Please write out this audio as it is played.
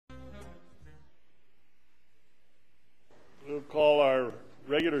call our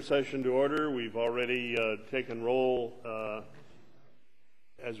regular session to order. We've already taken roll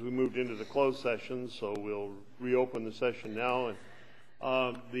as we moved into the closed session, so we'll reopen the session now.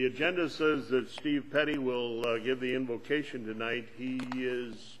 And the agenda says that Steve Petty will give the invocation tonight. He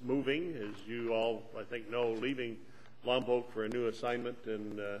is moving, as you all, I think, know, leaving Lompoc for a new assignment,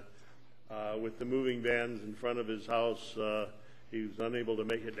 and with the moving vans in front of his house, he was unable to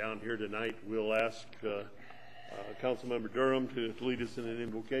make it down here tonight. We'll ask Councilmember Durham to lead us in an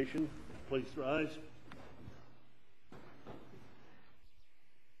invocation. Please rise.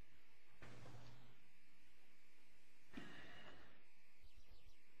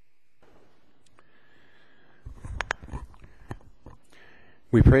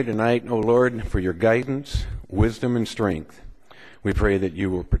 We pray tonight, O Lord, for your guidance, wisdom, and strength. We pray that you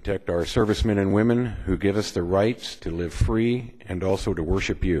will protect our servicemen and women who give us the rights to live free and also to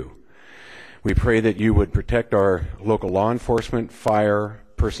worship you. We pray that you would protect our local law enforcement, fire,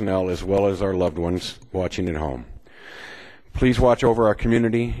 personnel, as well as our loved ones watching at home. Please watch over our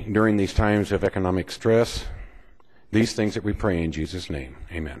community during these times of economic stress. These things that we pray in Jesus' name.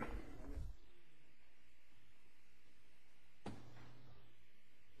 Amen.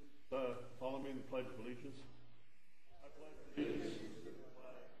 Follow me in the Pledge of Allegiance. I pledge allegiance to the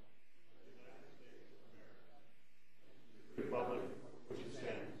flag of the United States of America, the republic which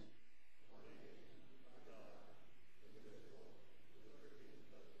stands.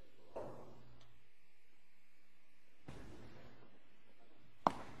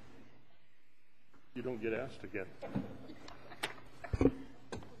 You don't get asked again. I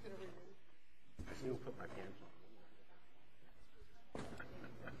still put my pants on.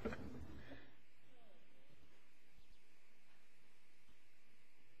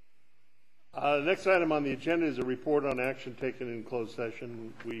 The next item on the agenda is a report on action taken in closed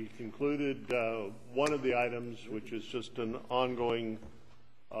session. We concluded one of the items, which is just an ongoing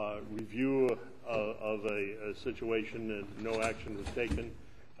review of a situation, and no action was taken.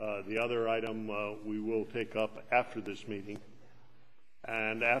 The other item we will take up after this meeting.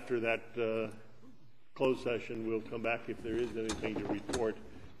 And after that closed session, we'll come back if there is anything to report,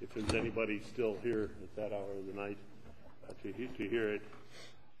 if there's anybody still here at that hour of the night to hear it.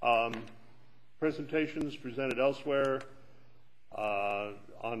 Presentations presented elsewhere.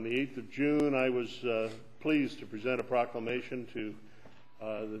 On the 8th of June, I was pleased to present a proclamation to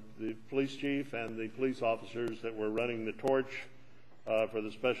the police chief and the police officers that were running the torch for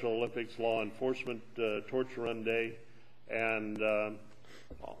the Special Olympics Law Enforcement Torch Run Day. And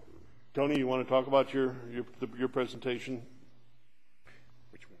Tony, you want to talk about your presentation?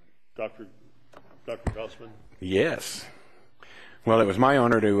 Which one? Dr. Gaussman? Yes. Well, it was my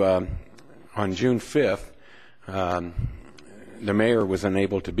honor to on June 5th, the mayor was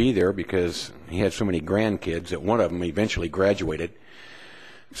unable to be there because he had so many grandkids that one of them eventually graduated.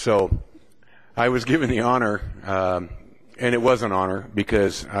 So I was given the honor, and it was an honor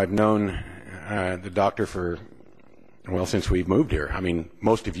because I've known the doctor for, well, since we've moved here. I mean,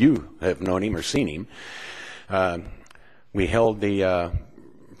 most of you have known him or seen him. We held the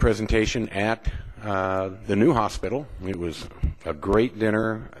presentation at the new hospital. It was a great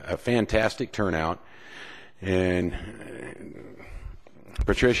dinner, a fantastic turnout, and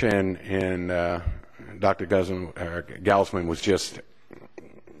Patricia and Dr. Gaussman was just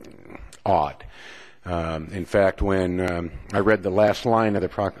awed. In fact, when I read the last line of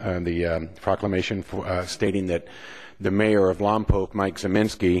the proclamation stating that the mayor of Lompoc, Mike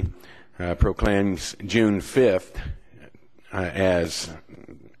Zeminski, proclaims June 5th as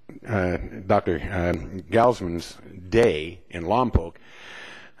Dr. Gaussman's day in Lompoc,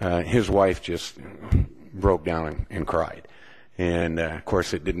 his wife just broke down and cried. And of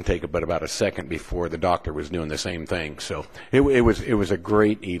course, it didn't take but about a second before the doctor was doing the same thing. So it was a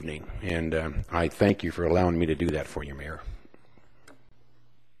great evening, and I thank you for allowing me to do that for you, Mayor.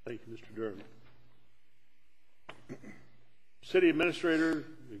 Thank you, Mr. Durham. City Administrator,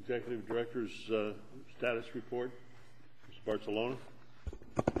 Executive Director's status report, Mr. Barcelona.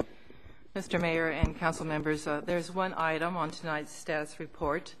 Mr. Mayor and council members, there's one item on tonight's status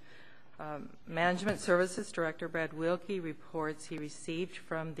report. Management Services Director Brad Wilkie reports he received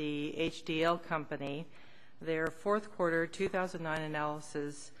from the HDL company their fourth quarter 2009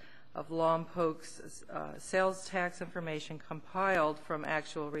 analysis of Lompoc's sales tax information compiled from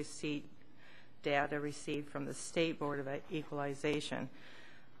actual receipt data received from the State Board of Equalization.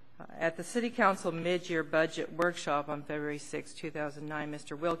 At the City Council mid-year budget workshop on February 6, 2009,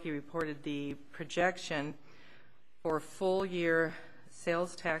 Mr. Wilkie reported the projection for full-year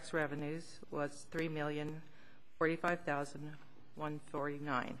sales tax revenues was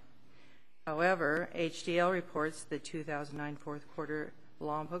 $3,045,149. However, HDL reports the 2009 fourth quarter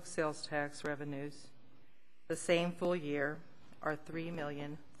Lompoc sales tax revenues the same full year are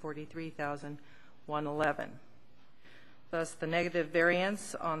 $3,043,111. Thus, the negative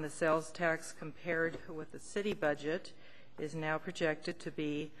variance on the sales tax compared with the city budget is now projected to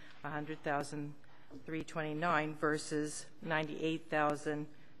be $100,329 versus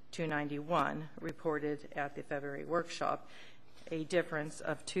 $98,291 reported at the February workshop, a difference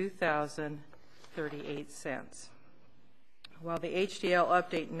of $2,038. While the HDL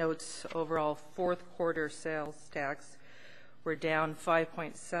update notes overall fourth quarter sales tax were down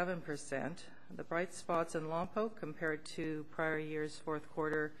 5.7%, the bright spots in Lompoc compared to prior year's fourth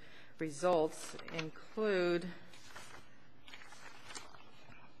quarter results include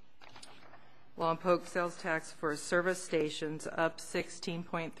Lompoc sales tax for service stations up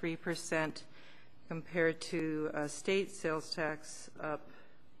 16.3% compared to state sales tax up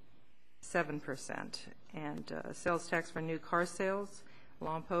 7%. And sales tax for new car sales,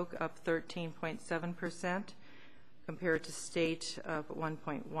 Lompoc up 13.7% compared to state up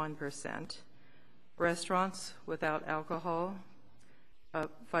 1.1%. Restaurants without alcohol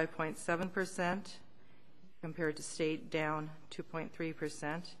up 5.7% compared to state down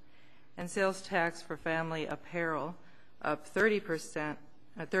 2.3%. And sales tax for family apparel up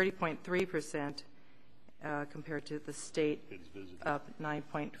 30.3% compared to the state up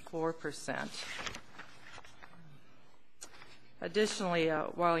 9.4%. Additionally,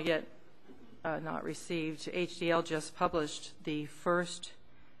 while yet not received, HDL just published the first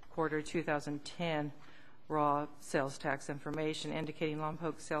quarter 2010 raw sales tax information indicating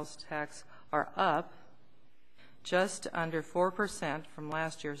Lompoc sales tax are up just under 4% from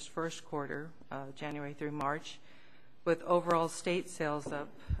last year's first quarter, January through March, with overall state sales up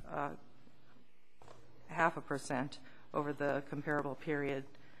 0.5% over the comparable period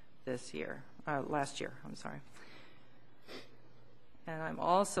last year. And I'm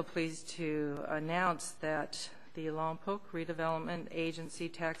also pleased to announce that the Lompoc Redevelopment Agency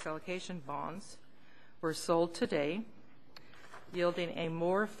tax allocation bonds were sold today, yielding a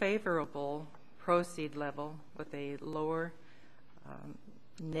more favorable proceed level with a lower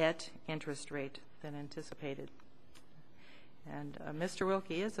net interest rate than anticipated. And Mr.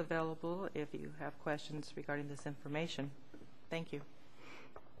 Wilkie is available if you have questions regarding this information. Thank you.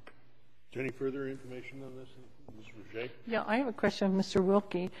 Is there any further information on this, Ms. Roget? Yeah, I have a question, Mr.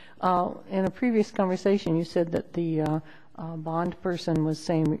 Wilkie. In a previous conversation, you said that the bond person was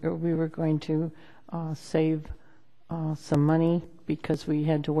saying we were going to save some money because we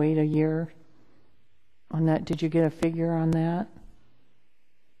had to wait a year on that. Did you get a figure on that?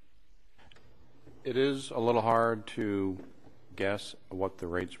 It is a little hard to guess what the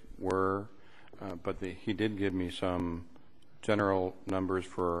rates were, but he did give me some general numbers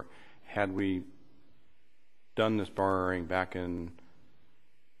for had we done this borrowing back in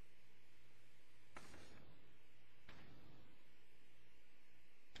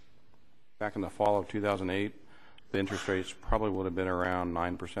the fall of 2008, the interest rates probably would have been around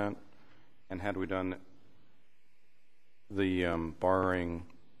 9%, and had we done the borrowing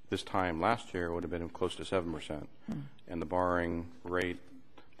this time last year, it would have been close to 7%, and the borrowing rate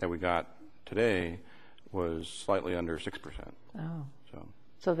that we got today was slightly under 6%. Oh,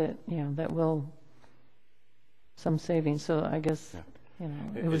 so that that will some savings. So I guess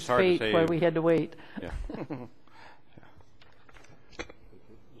it was fate why we had to wait. Yeah.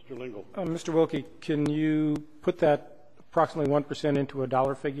 Mr. Lingle. Mr. Wilkie, can you put that approximately 1% into a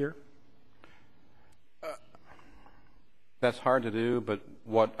dollar figure? That's hard to do, but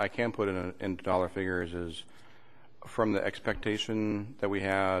what I can put in dollar figures is from the expectation that we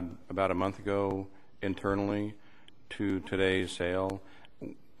had about a month ago internally to today's sale,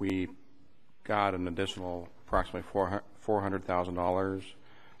 we got an additional approximately $400,000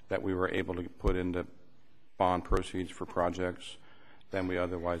 that we were able to put into bond proceeds for projects than we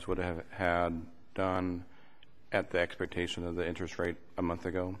otherwise would have had done at the expectation of the interest rate a month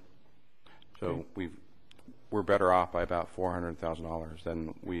ago. So we're better off by about $400,000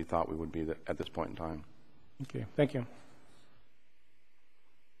 than we thought we would be at this point in time. Okay, thank you.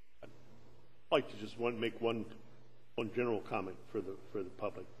 I'd like to just make one general comment for the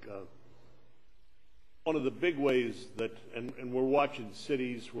public. One of the big ways that, and we're watching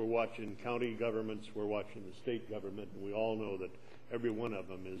cities, we're watching county governments, we're watching the state government, and we all know that every one of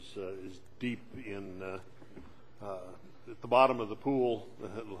them is deep in at the bottom of the pool,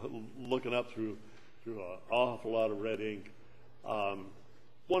 looking up through an awful lot of red ink.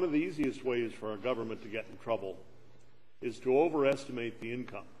 One of the easiest ways for our government to get in trouble is to overestimate the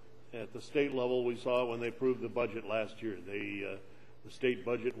income. At the state level, we saw when they approved the budget last year, The state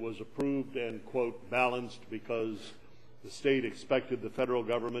budget was approved and, quote, balanced because the state expected the federal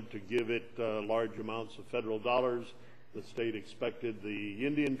government to give it large amounts of federal dollars. The state expected the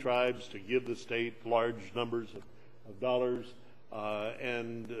Indian tribes to give the state large numbers of dollars.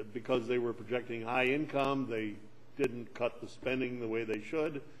 And because they were projecting high income, they didn't cut the spending the way they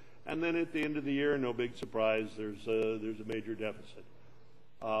should. And then at the end of the year, no big surprise, there's a major deficit.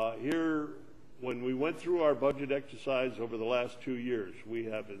 Here, when we went through our budget exercise over the last 2 years, we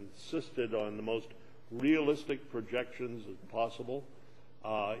have insisted on the most realistic projections as possible,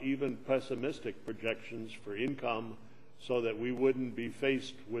 even pessimistic projections for income, so that we wouldn't be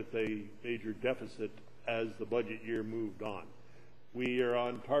faced with a major deficit as the budget year moved on. We are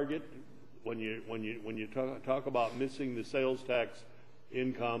on target. When you talk about missing the sales tax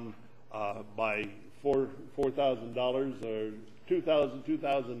income by $4,000 or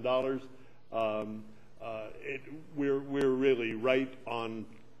 $2,000, we're really right on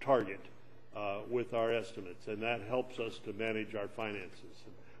target with our estimates, and that helps us to manage our finances.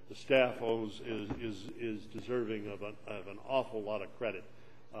 The staff is deserving of an awful lot of credit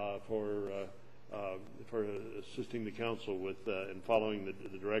for assisting the council with and following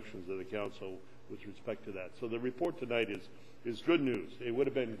the directions of the council with respect to that. So the report tonight is good news. It would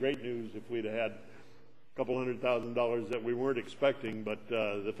have been great news if we'd had a couple $100,000 that we weren't expecting, but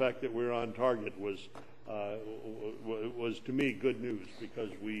the fact that we're on target was to me good news,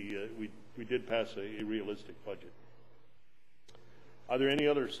 because we did pass a realistic budget. Are there any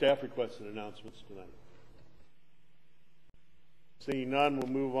other staff requests and announcements tonight? Seeing none, we'll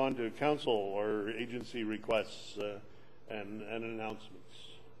move on to council or agency requests and announcements.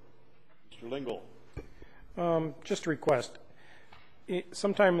 Mr. Lingle. Just a request.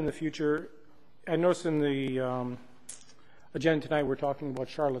 Sometime in the future, I noticed in the agenda tonight we're talking about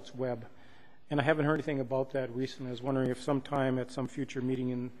Charlotte's Web, and I haven't heard anything about that recently. I was wondering if sometime at some future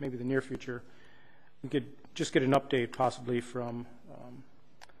meeting in maybe the near future, we could just get an update possibly from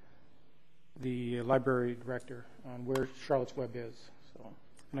the library director on where Charlotte's Web is. So,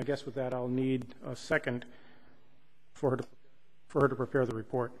 and I guess with that, I'll need a second for her to prepare the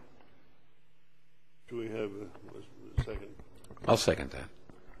report. Do we have a second? I'll second that.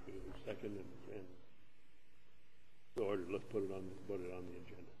 Second and so ordered. Let's put it on the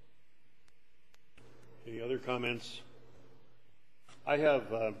agenda. Any other comments? I have.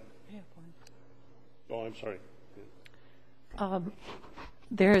 one. Oh, I'm sorry.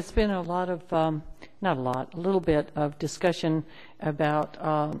 There has been a lot of, not a lot, a little bit of discussion about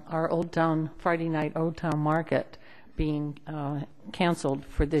our Old Town, Friday night Old Town Market being canceled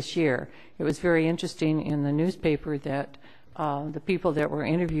for this year. It was very interesting in the newspaper that the people that were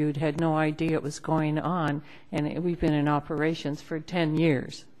interviewed had no idea it was going on, and we've been in operations for 10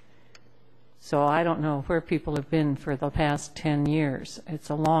 years. So I don't know where people have been for the past 10 years. It's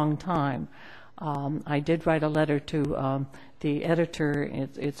a long time. I did write a letter to the editor.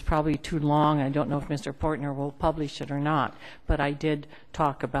 It's probably too long. I don't know if Mr. Portner will publish it or not, but I did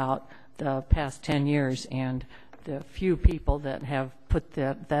talk about the past 10 years and the few people that have put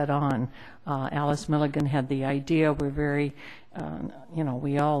that on. Alice Milligan had the idea. We're very,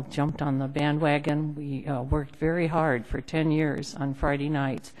 we all jumped on the bandwagon. We worked very hard for 10 years on Friday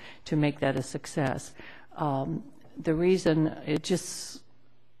nights to make that a success. The reason it just,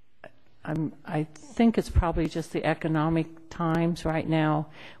 I think it's probably just the economic times right now.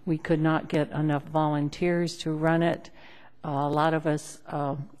 We could not get enough volunteers to run it. A lot of us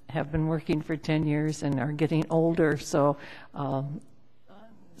have been working for 10 years and are getting older, so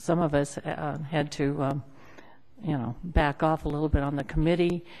some of us had to back off a little bit on the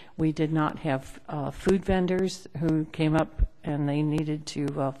committee. We did not have food vendors who came up, and they needed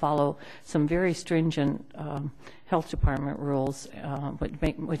to follow some very stringent health department rules,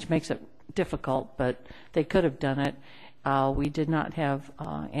 which makes it difficult, but they could have done it. We did not have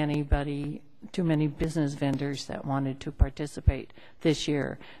too many business vendors that wanted to participate this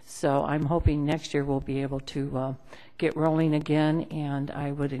year. So I'm hoping next year we'll be able to get rolling again, and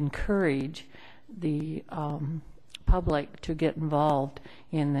I would encourage the public to get involved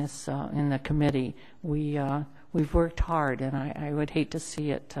in this in the committee. We've worked hard, and I would hate to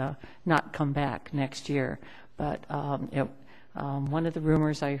see it not come back next year. But one of the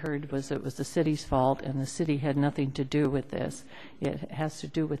rumors I heard was it was the city's fault, and the city had nothing to do with this. It has to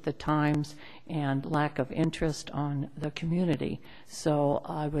do with the times and lack of interest on the community. So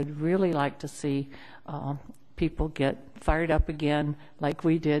I would really like to see people get fired up again like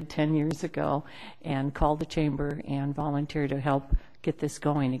we did 10 years ago and call the chamber and volunteer to help get this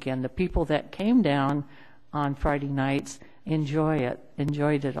going again. The people that came down on Friday nights enjoyed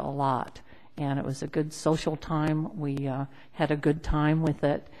it a lot. and it was a good social time. We had a good time with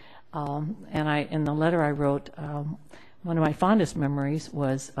it. And in the letter I wrote, one of my fondest memories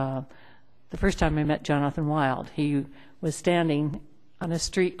was the first time I met Jonathan Wild. He was standing on a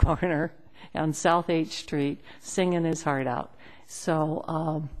street corner on South H Street singing his heart out. So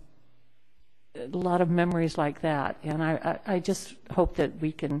a lot of memories like that. And I just hope that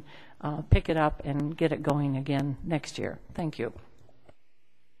we can pick it up and get it going again next year. Thank you.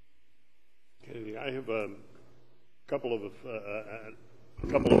 Okay, I have a couple of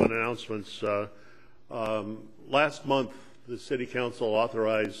announcements. Last month, the City Council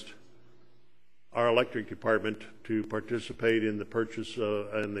authorized our electric department to participate in the purchase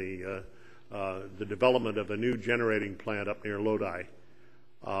and the development of a new generating plant up near Lodi.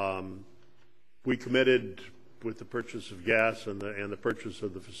 We committed with the purchase of gas and the purchase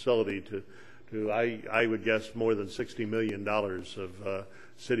of the facility to I would guess more than $60 million of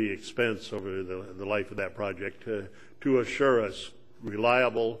city expense over the life of that project to assure us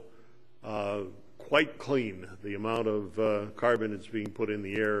reliable, quite clean, the amount of carbon that's being put in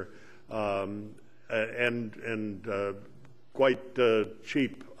the air, and quite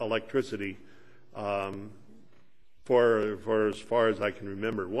cheap electricity for as far as I can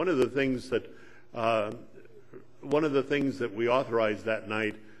remember. One of the things that we authorized that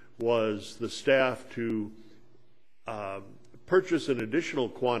night was the staff to purchase an additional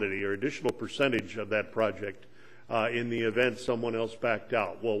quantity or additional percentage of that project in the event someone else backed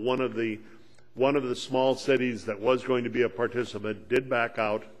out. Well, one of the small cities that was going to be a participant did back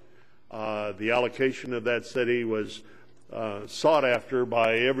out. The allocation of that city was sought after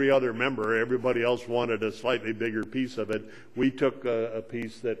by every other member. Everybody else wanted a slightly bigger piece of it. We took a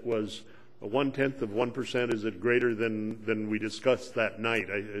piece that was 1/10 of 1%. Is it greater than we discussed that night?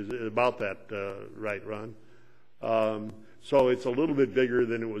 Is it about that right, Ron? So it's a little bit bigger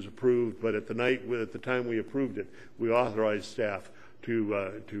than it was approved, but at the time we approved it, we authorized staff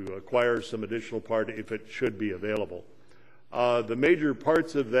to acquire some additional part if it should be available. The major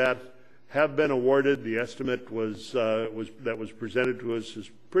parts of that have been awarded. The estimate that was presented to us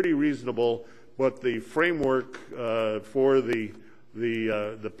is pretty reasonable, but the framework for the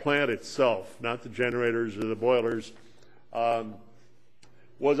plant itself, not the generators or the boilers,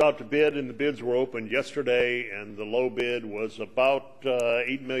 was out to bid, and the bids were opened yesterday, and the low bid was about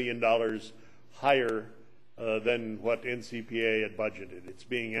 $8 million higher than what NCPA had budgeted. It's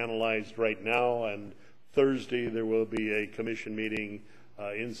being analyzed right now, and Thursday there will be a commission meeting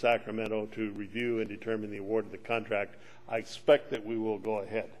in Sacramento to review and determine the award of the contract. I expect that we will go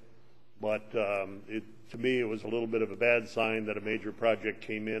ahead, but to me it was a little bit of a bad sign that a major project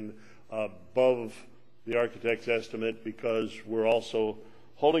came in above the architect's estimate, because we're also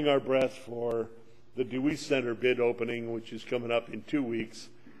holding our breath for the Dewey Center bid opening, which is coming up in 2 weeks,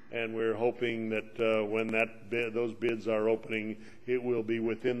 and we're hoping that when those bids are opening, it will be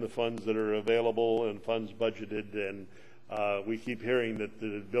within the funds that are available and funds budgeted. And we keep hearing that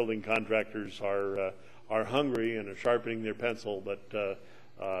the building contractors are hungry and are sharpening their pencil, but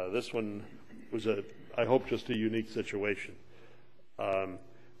this one was I hope just a unique situation.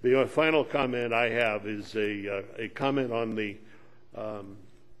 The final comment I have is a comment on the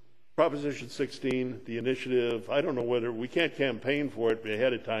Proposition 16, the initiative. I don't know whether we can't campaign for it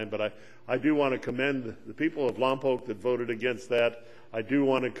ahead of time, but I do want to commend the people of Lompoc that voted against that. I do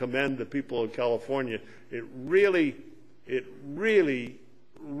want to commend the people of California. It really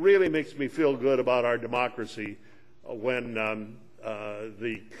makes me feel good about our democracy when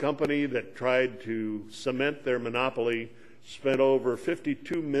the company that tried to cement their monopoly spent over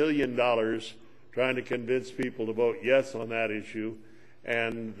 $52 million trying to convince people to vote yes on that issue,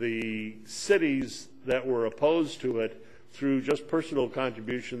 and the cities that were opposed to it, through just personal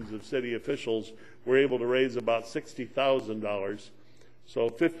contributions of city officials, were able to raise about $60,000. So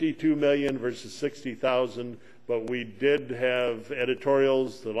 $52 million versus $60,000, but we did have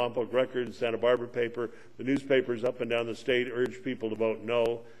editorials, the Lompoc Record, Santa Barbara paper, the newspapers up and down the state urged people to vote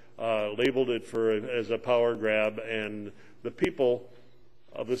no, labeled it as a power grab, and the people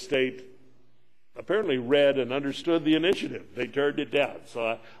of the state apparently read and understood the initiative. They turned it down.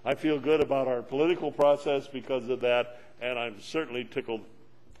 So I feel good about our political process because of that, and I'm certainly tickled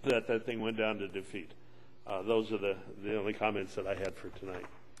that that thing went down to defeat. Those are the only comments that I had for tonight.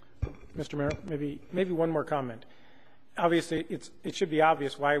 Mr. Mayor, maybe one more comment. Obviously, it should be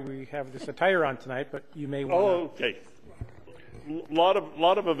obvious why we have this attire on tonight, but you may want to... Oh, okay. Lot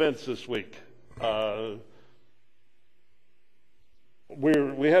of events this week.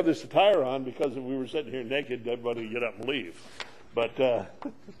 We have this attire on because if we were sitting here naked, everybody would get up and leave. But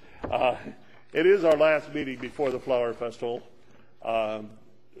it is our last meeting before the Flower Festival.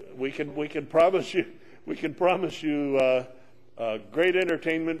 we can promise you great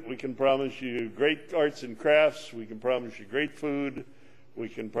entertainment. We can promise you great arts and crafts. We can promise you great food. We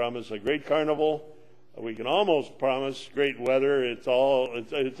can promise a great carnival. We can almost promise great weather. It's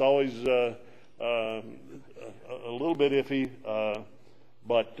always a little bit iffy,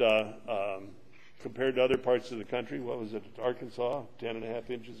 but compared to other parts of the country, what was it? Arkansas, 10.5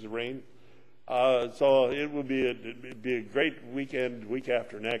 inches of rain. So it will be a great weekend, week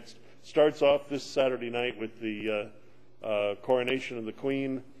after next. Starts off this Saturday night with the coronation of the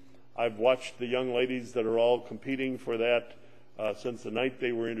Queen. I've watched the young ladies that are all competing for that since the night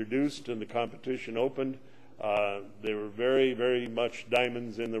they were introduced and the competition opened. They were very, very much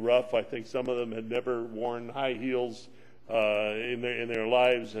diamonds in the rough. I think some of them had never worn high heels in their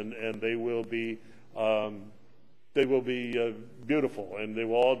lives, and they will be beautiful, and they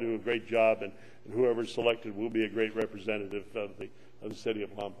will all do a great job. And whoever's selected will be a great representative of the city of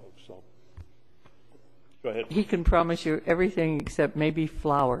Lompoc. So, go ahead. He can promise you everything except maybe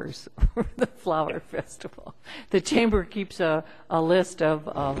flowers for the flower festival. The chamber keeps a list of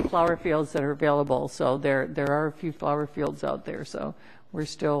flower fields that are available, so there are a few flower fields out there. So we're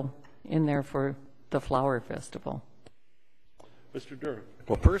still in there for the flower festival. Mr. Durham.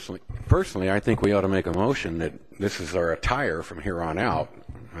 Well, personally, I think we ought to make a motion that this is our attire from here on out.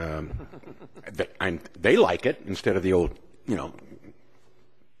 They like it instead of the old,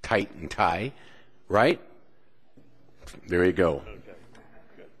 tight and tie, right? There you go. Okay.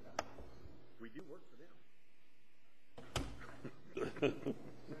 Good. We do work for them.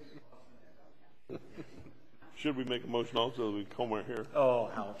 Should we make a motion also that we comb our hair? Oh,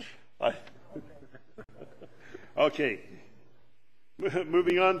 ouch. Okay.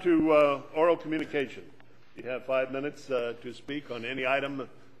 Moving on to oral communication. You have 5 minutes to speak on any item of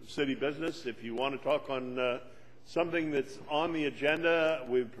city business. If you want to talk on something that's on the agenda,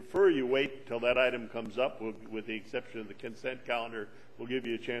 we prefer you wait till that item comes up. With the exception of the consent calendar, we'll give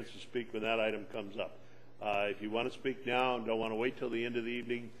you a chance to speak when that item comes up. If you want to speak now and don't want to wait till the end of the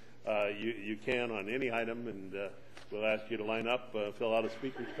evening, you can on any item, and we'll ask you to line up, fill out a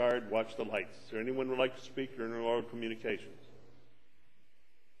speaker's card, watch the lights. Is there anyone who would like to speak during oral communications?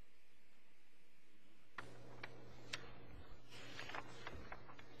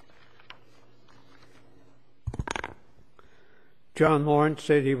 John Lawrence,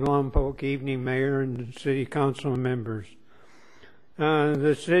 City of Lompoc, Evening Mayor and City Council members.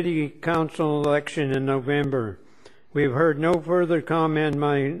 The City Council election in November. We've heard no further comment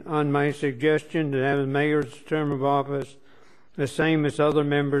on my suggestion to have the mayor's term of office the same as other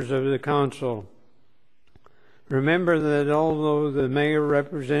members of the council. Remember that although the mayor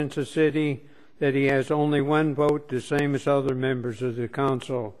represents a city, that he has only one vote, the same as other members of the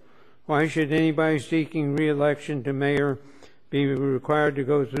council. Why should anybody seeking re-election to mayor be required to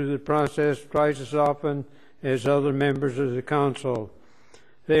go through the process twice as often as other members of the council?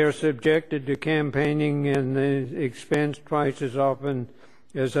 They are subjected to campaigning and the expense twice as often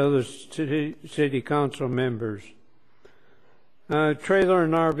as other city council members. Trailer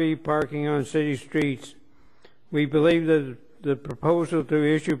and RV parking on city streets. We believe that the proposal to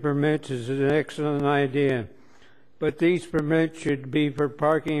issue permits is an excellent idea, but these permits should be for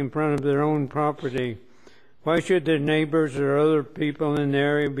parking in front of their own property. Why should their neighbors or other people in the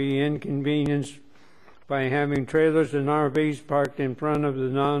area be inconvenienced by having trailers and RVs parked in front of the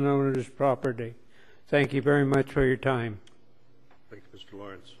non-owner's property? Thank you very much for your time. Thank you, Mr.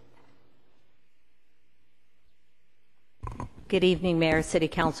 Lawrence. Good evening, Mayor, City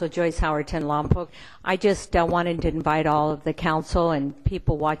Council, Joyce Howerton, Lompoc. I just wanted to invite all of the council and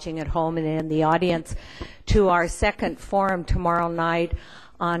people watching at home and in the audience to our second forum tomorrow night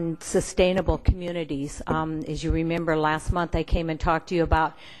on sustainable communities. As you remember, last month I came and talked to you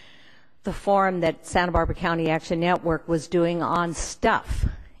about the forum that Santa Barbara County Action Network was doing on stuff.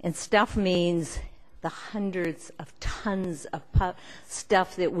 And stuff means the hundreds of tons of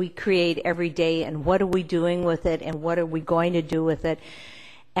stuff that we create every day, and what are we doing with it, and what are we going to do with it.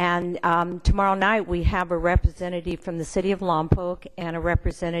 And tomorrow night we have a representative from the City of Lompoc and a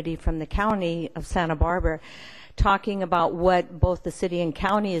representative from the County of Santa Barbara talking about what both the city and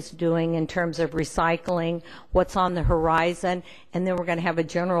county is doing in terms of recycling, what's on the horizon, and then we're going to have a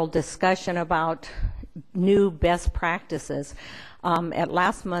general discussion about new best practices. At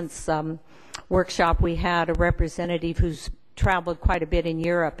last month's workshop, we had a representative who's traveled quite a bit in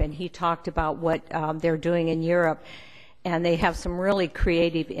Europe, and he talked about what they're doing in Europe. And they have some really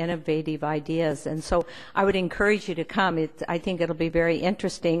creative, innovative ideas. And so I would encourage you to come. I think it'll be very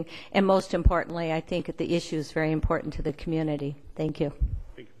interesting. And most importantly, I think the issue is very important to the community. Thank you.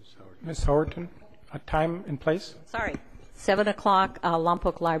 Thank you, Ms. Howard. Ms. Howerton, time and place? Sorry. 7 o'clock,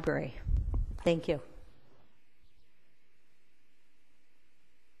 Lompoc Library. Thank you.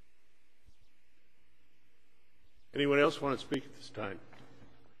 Anyone else want to speak at this time?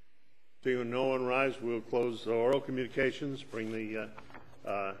 Seeing no one rise, we'll close the oral communications, bring the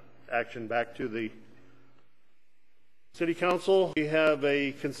action back to the City Council. We have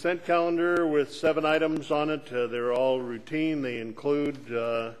a consent calendar with 7 items on it. They're all routine. They include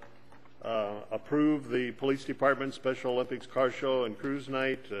approve the Police Department Special Olympics Car Show and Cruise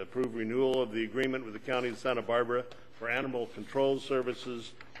Night, approve renewal of the agreement with the County of Santa Barbara for animal control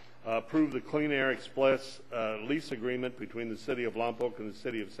services, approve the Clean Air Express lease agreement between the City of Lompoc and the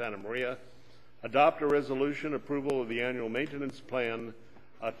City of Santa Maria, adopt a resolution approval of the annual maintenance plan,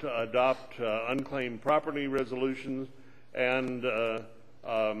 to adopt unclaimed property resolutions, and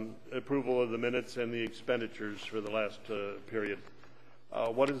approval of the minutes and the expenditures for the last period.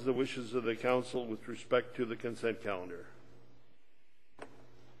 What is the wishes of the council with respect to the consent calendar?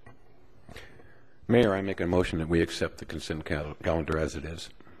 Mayor, I make a motion that we accept the consent calendar as it is.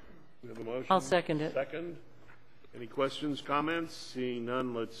 We have a motion. I'll second it. Second. Any questions, comments? Seeing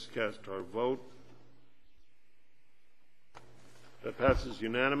none, let's cast our vote. That passes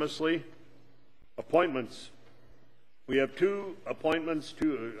unanimously. Appointments. We have 2 appointments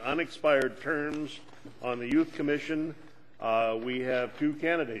to unexpired terms on the Youth Commission. We have 2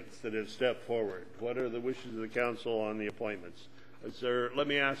 candidates that have stepped forward. What are the wishes of the council on the appointments? Let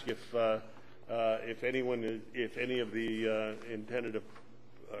me ask if any of the intended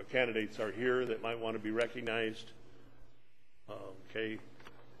candidates are here that might want to be recognized. Okay.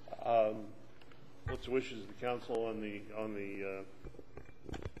 What's the wishes of the council on the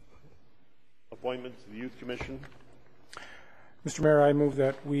appointments to the Youth Commission? Mr. Mayor, I move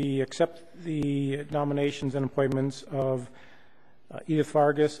that we accept the nominations and appointments of Edith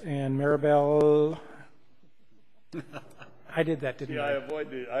Vargas and Maribel. I did that, didn't See, I? I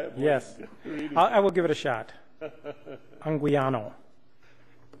avoided. Yes. I will give it a shot. Anguiano.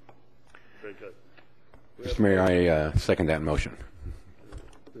 Very good. Mr. Mayor, I second that motion.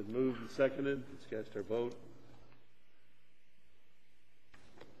 Been moved and seconded. Let's cast our vote.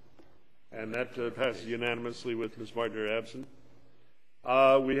 And that passes unanimously with Ms. Martner absent.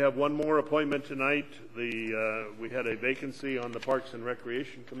 We have one more appointment tonight. We had a vacancy on the Parks and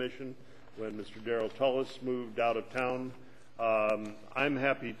Recreation Commission when Mr. Darrell Tullis moved out of town. I'm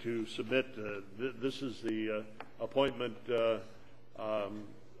happy to submit, this is the appointment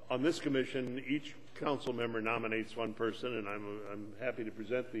on this commission. Each council member nominates one person, and I'm happy to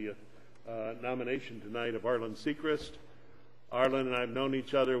present the nomination tonight of Arlen Seacrest. Arlen and I have known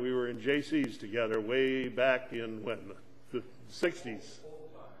each other. We were in JC's together way back in when? The 60s.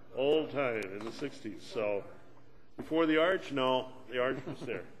 Old time in the 60s. So before the arch? No, the arch was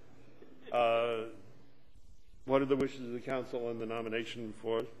there. What are the wishes of the council on the nomination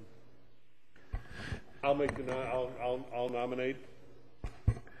for? I'll nominate.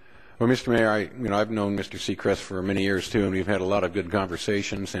 Well, Mr. Mayor, I've known Mr. Seacrest for many years too, and we've had a lot of good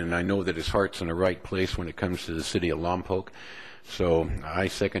conversations, and I know that his heart's in the right place when it comes to the city of Lompoc. So I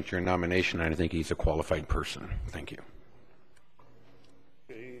second your nomination, and I think he's a qualified person. Thank you.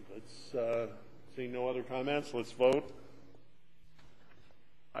 Okay, let's see no other comments. Let's vote.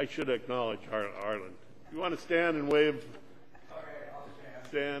 I should acknowledge Arlen. You want to stand and wave? Okay, I'll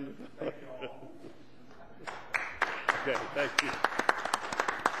stand. Thank you all. Okay, thank you.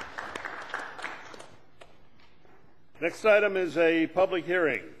 Next item is a public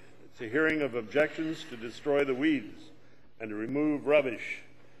hearing. It's a hearing of objections to destroy the weeds and to remove rubbish,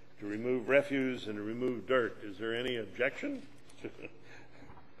 to remove refuse, and to remove dirt. Is there any objection?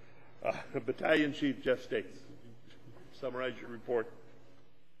 Battalion Chief Jeff States, summarize your report.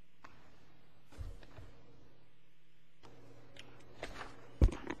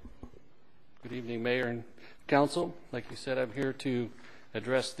 Good evening, Mayor and Council. Like you said, I'm here to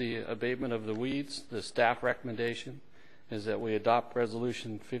address the abatement of the weeds. The staff recommendation is that we adopt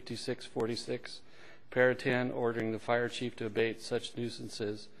Resolution 5646, Para 10, ordering the fire chief to abate such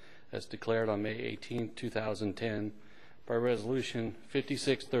nuisances as declared on May 18, 2010, by Resolution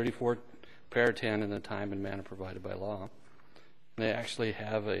 5634, Para 10, in the time and manner provided by law. And they actually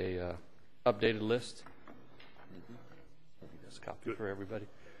have a updated list. Just a copy for everybody.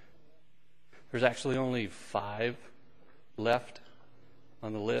 There's actually only 5 left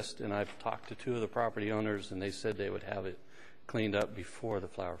on the list, and I've talked to 2 of the property owners, and they said they would have it cleaned up before the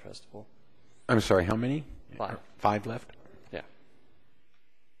Flower Festival. I'm sorry, how many? 5. 5 left? Yeah.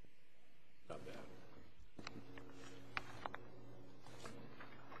 Not bad.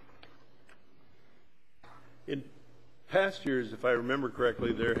 In past years, if I remember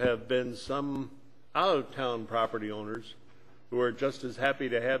correctly, there have been some out-of-town property owners who are just as happy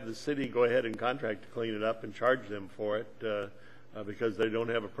to have the city go ahead and contract to clean it up and charge them for it because they don't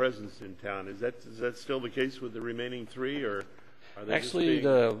have a presence in town. Is that still the case with the remaining three, or are they Actually,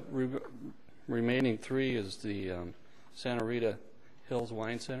 the remaining three is the Santa Rita Hills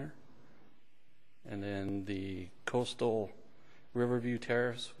Wine Center, and then the Coastal Riverview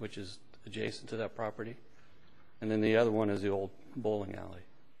Terrace, which is adjacent to that property, and then the other one is the old bowling alley.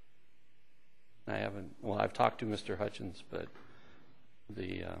 I've talked to Mr. Hutchins, but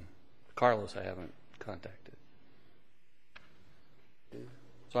the Carlos I haven't contacted.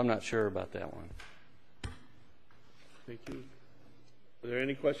 So I'm not sure about that one. Thank you. Are there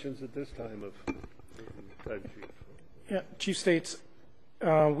any questions at this time of Chief? Yeah, Chief states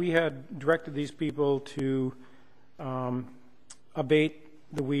we had directed these people to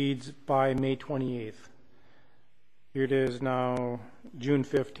abate the weeds by May 28th. Here it is now June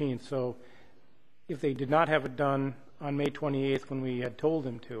 15th. So if they did not have it done on May 28th when we had told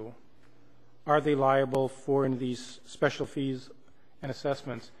them to, are they liable for any of these special fees and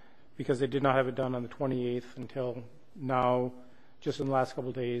assessments because they did not have it done on the 28th until now, just in the last couple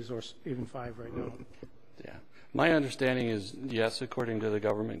of days, or even 5 right now? Yeah. My understanding is, yes, according to the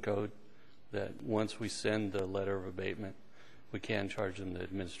government code, that once we send the letter of abatement, we can charge them the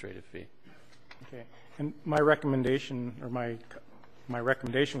administrative fee. Okay. And my recommendation, or my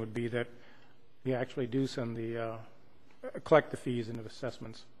recommendation would be that we actually do send the collect the fees and the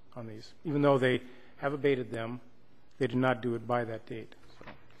assessments on these, even though they have abated them. They did not do it by that date. So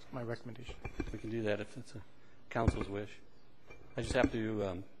that's my recommendation. We can do that if it's a council's wish. I just have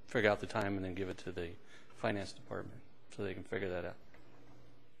to figure out the time and then give it to the finance department so they can figure that out.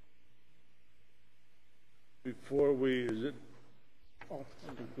 Before we, is it? Oh,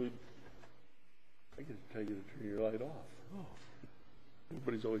 I get to tell you to turn your light off. Oh,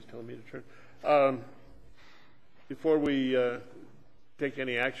 everybody's always telling me to turn. Before we take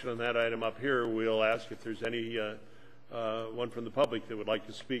any action on that item up here, we'll ask if there's any one from the public that would like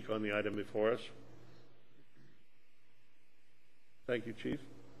to speak on the item before us. Thank you, Chief.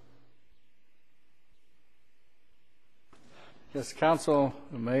 Yes, Council,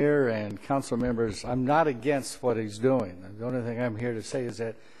 Mayor, and Council members, I'm not against what he's doing. The only thing I'm here to say is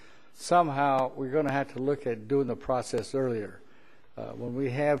that somehow we're going to have to look at doing the process earlier. When we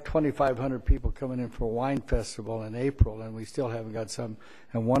have 2,500 people coming in for a wine festival in April and we still haven't got some,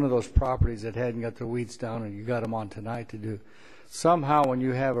 and one of those properties that hadn't got the weeds down and you got them on tonight to do, somehow when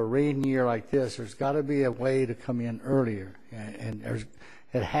you have a rain year like this, there's got to be a way to come in earlier, and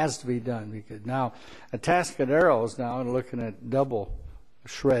it has to be done, because now Atascadero is now looking at double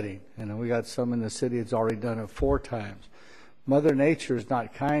shredding, and we got some in the city that's already done it 4 times. Mother Nature is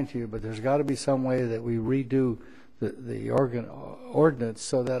not kind to you, but there's got to be some way that we redo the ordinance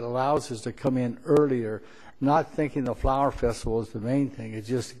so that allows us to come in earlier, not thinking the flower festival is the main thing. It's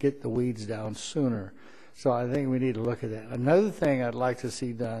just to get the weeds down sooner. So I think we need to look at that. Another thing I'd like to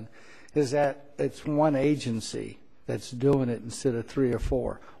see done is that it's one agency that's doing it instead of 3 or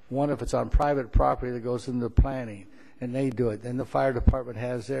 4. One, if it's on private property, that goes into planning, and they do it. Then the fire department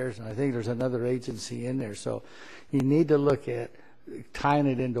has theirs, and I think there's another agency in there. So you need to look at tying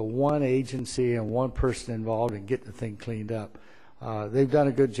it into one agency and one person involved and getting the thing cleaned up. They've done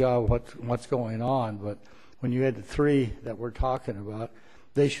a good job what's going on, but when you had the 3 that we're talking about,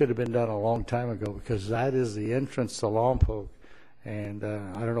 they should have been done a long time ago, because that is the entrance to Lompoc. And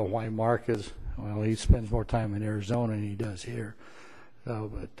I don't know why Mark is, well, he spends more time in Arizona than he does here.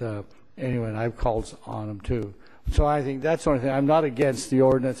 But anyway, I've called on him too. So I think that's the only thing. I'm not against the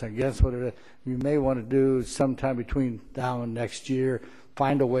ordinance, I'm against what it is. You may want to do sometime between now and next year,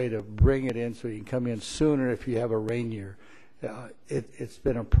 find a way to bring it in so you can come in sooner if you have a rain year. It's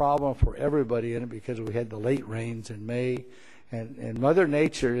been a problem for everybody in it because we had the late rains in May. And Mother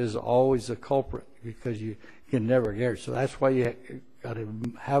Nature is always the culprit because you can never guarantee. So that's why you got to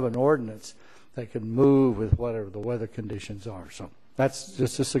have an ordinance that can move with whatever the weather conditions are. So that's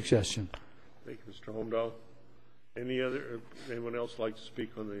just a suggestion. Thank you, Mr. Holmdahl. Anyone else like to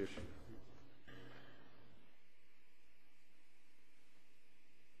speak on the issue?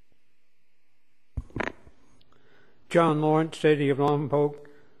 John Lawrence, City of Lompoc.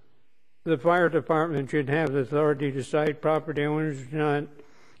 The fire department should have the authority to decide property owners do not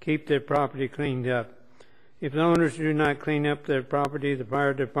keep their property cleaned up. If the owners do not clean up their property, the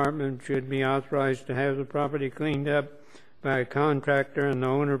fire department should be authorized to have the property cleaned up by a contractor, and the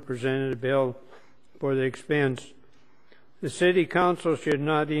owner presented a bill for the expense. The city council should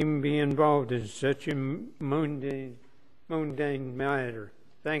not even be involved in such a mundane matter.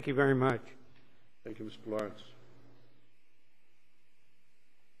 Thank you very much. Thank you, Mr. Lawrence.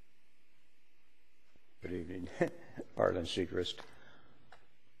 Good evening. Arlen Seacrest.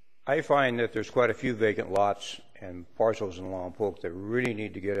 I find that there's quite a few vacant lots and parcels in Lompoc that really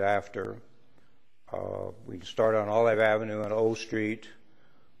need to get after. We can start on Olive Avenue and O Street,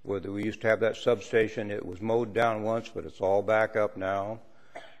 where we used to have that substation. It was mowed down once, but it's all back up now.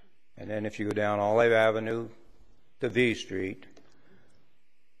 And then if you go down Olive Avenue to V Street,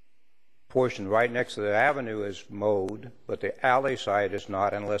 portion right next to the avenue is mowed, but the alley side is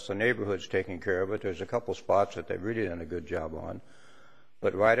not unless the neighborhood's taking care of it. There's a couple spots that they've really done a good job on.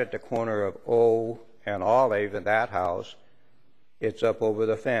 But right at the corner of O and Olive in that house, it's up over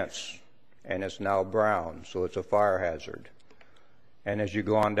the fence, and it's now brown, so it's a fire hazard. And as you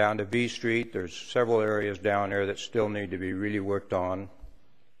go on down to V Street, there's several areas down there that still need to be really worked on,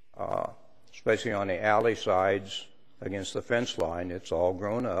 especially on the alley sides against the fence line. It's all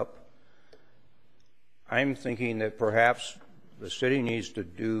grown up. I'm thinking that perhaps the city needs to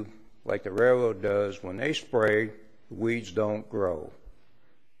do like the railroad does. When they spray, weeds don't grow.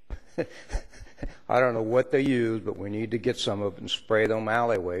 I don't know what they use, but we need to get some of it and spray them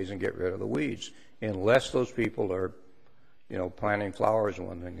alleyways and get rid of the weeds, unless those people are, you know, planting flowers and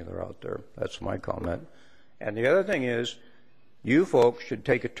one thing that are out there. That's my comment. And the other thing is, you folks should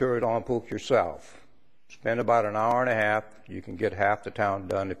take a tour at Lompoc yourself. Spend about an hour and a half. You can get half the town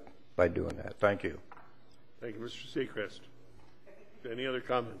done by doing that. Thank you. Thank you, Mr. Seacrest. Any other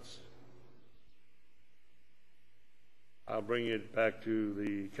comments? I'll bring it back to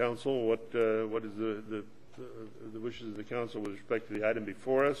the council. What is the wishes of the council with respect to the item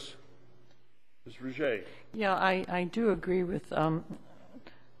before us? Mr. Rouget. Yeah, I do agree with, I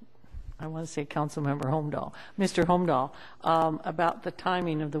want to say Councilmember Holmdahl, Mr. Holmdahl, about the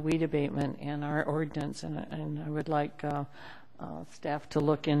timing of the weed abatement and our ordinance, and I would like staff to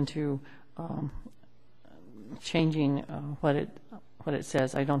look into changing what it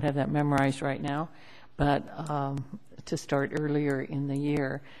says. I don't have that memorized right now, but to start earlier in the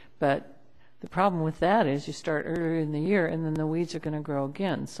year. But the problem with that is you start earlier in the year and then the weeds are going to grow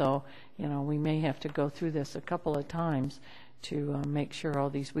again. So, you know, we may have to go through this a couple of times to make sure all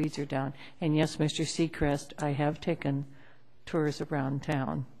these weeds are down. And yes, Mr. Seacrest, I have taken tours around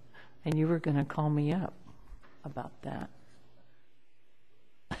town, and you were going to call me up about that.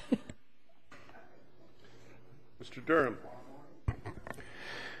 Mr. Durham.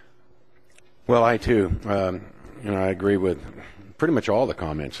 Well, I too, I agree with pretty much all the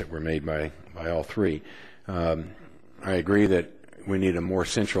comments that were made by all three. I agree that we need a more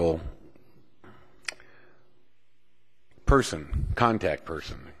central person, contact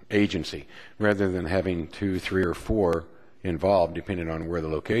person, agency, rather than having 2, 3, or 4 involved, depending on where the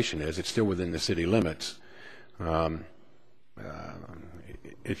location is. It's still within the city limits.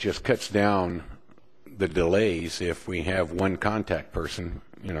 It just cuts down the delays if we have one contact person,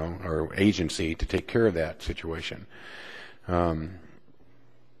 you know, or agency to take care of that situation. And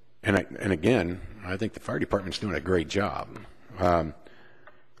again, I think the fire department's doing a great job. And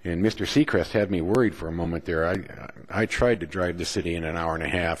Mr. Seacrest had me worried for a moment there. I tried to drive the city in an hour and a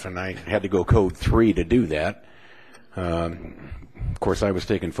half, and I had to go code 3 to do that. Of course, I was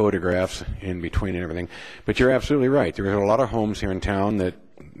taking photographs in between and everything. But you're absolutely right. There are a lot of homes here in town that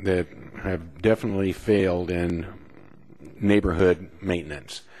have definitely failed in neighborhood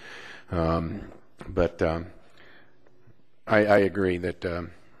maintenance. But I agree that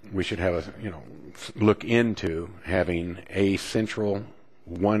we should have look into having a central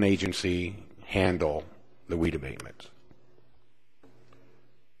one agency handle the weed abatements.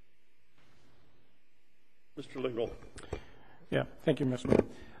 Mr. Lingle. Yeah, thank you, Mr.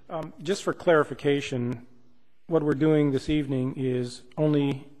 Mayor. Just for clarification, what we're doing this evening is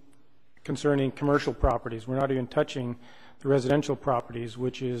only concerning commercial properties. We're not even touching the residential properties,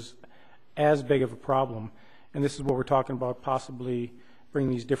 which is as big of a problem. And this is what we're talking about, possibly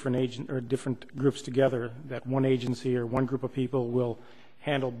bringing these different groups together, that one agency or one group of people will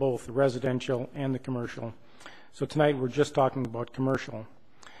handle both the residential and the commercial. So tonight we're just talking about commercial.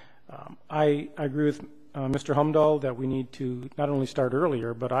 I agree with Mr. Humdahl that we need to not only start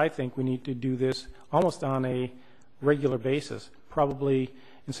earlier, but I think we need to do this almost on a regular basis, probably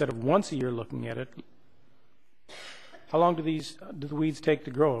instead of once a year looking at it. How long do the weeds take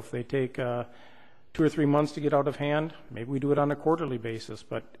to grow? If they take 2 or 3 months to get out of hand, maybe we do it on a quarterly basis,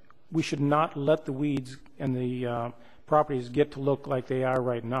 but we should not let the weeds and the properties get to look like they are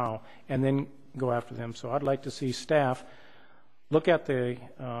right now and then go after them. So I'd like to see staff look at the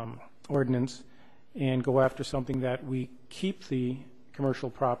ordinance and go after something that we keep the commercial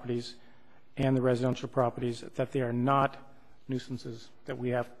properties and the residential properties, that they are not nuisances, that we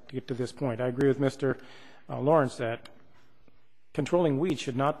have to get to this point. I agree with Mr. Lawrence that controlling weeds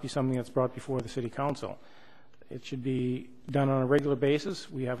should not be something that's brought before the city council. It should be done on a regular basis.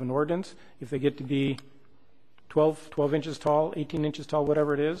 We have an ordinance. If they get to be 12 inches tall, 18 inches tall,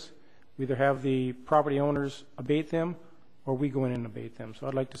 whatever it is, we either have the property owners abate them or we go in and abate them. So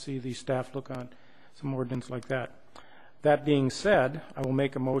I'd like to see the staff look on some ordinance like that. That being said, I will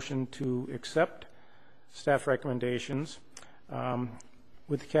make a motion to accept staff recommendations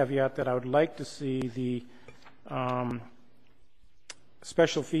with the caveat that I would like to see the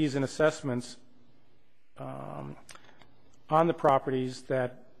special fees and assessments on the properties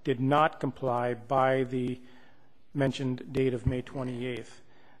that did not comply by the mentioned date of May 28th.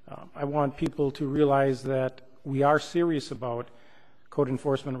 I want people to realize that we are serious about code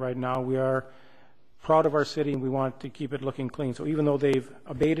enforcement right now. We are proud of our city and we want to keep it looking clean. So even though they've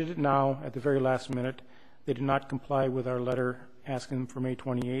abated it now at the very last minute, they did not comply with our letter asking for May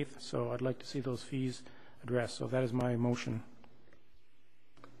 28th. So I'd like to see those fees addressed. So that is my motion.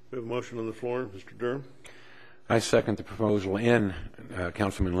 We have a motion on the floor. Mr. Durham. I second the proposal in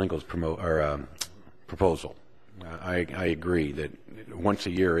Councilman Lingel's proposal. I agree that once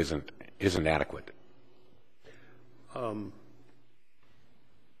a year isn't adequate. Let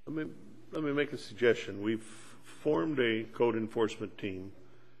me make a suggestion. We've formed a code enforcement team.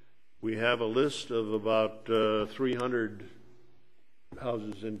 We have a list of about 300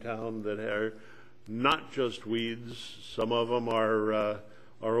 houses in town that are not just weeds. Some of them are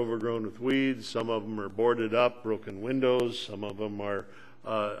overgrown with weeds. Some of them are boarded up, broken windows. Some of them are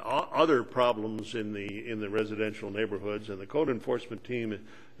other problems in the residential neighborhoods. And the code enforcement team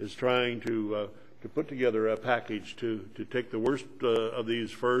is trying to put together a package to take the worst of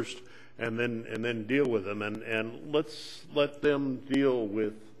these first, and then deal with them. And let's let them deal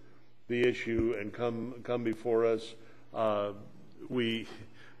with the issue and come before us.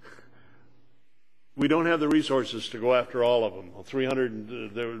 We don't have the resources to go after all of them.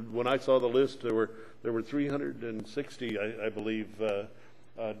 300. When I saw the list, there were 360, I believe,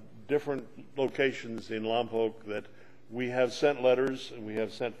 different locations in Lompoc that we have sent letters and we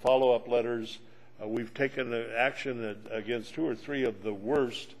have sent follow-up letters. We've taken action against 2 or 3 of the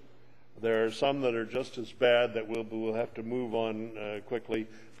worst. There are some that are just as bad that we'll have to move on quickly.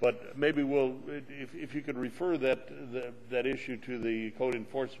 But maybe if you could refer that issue to the code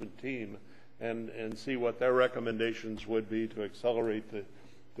enforcement team and see what their recommendations would be to accelerate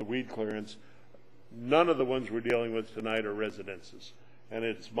the weed clearance. None of the ones we're dealing with tonight are residences. And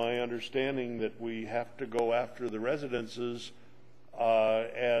it's my understanding that we have to go after the residences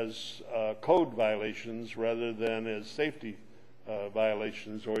as code violations rather than as safety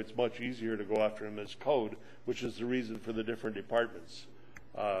violations, or it's much easier to go after them as code, which is the reason for the different departments.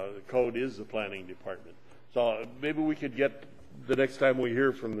 Code is the planning department. So maybe we could get, the next time we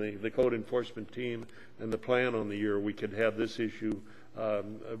hear from the code enforcement team and the plan on the year, we could have this issue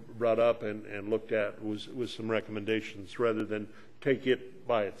brought up and looked at with some recommendations rather than take it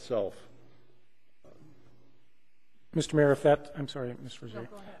by itself. Mr. Mayor, I'm sorry, Ms. Rosier.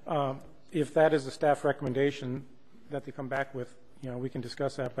 If that is a staff recommendation that they come back with, we can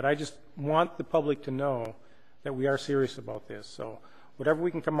discuss that. But I just want the public to know that we are serious about this. So whatever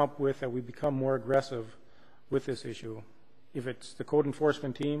we can come up with, that we become more aggressive with this issue. If it's the code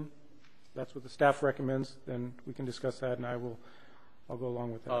enforcement team, that's what the staff recommends, then we can discuss that, and I'll go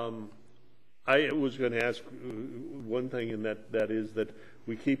along with that. I was going to ask one thing, and that is that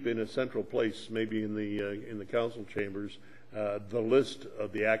we keep in a central place, maybe in the council chambers, the list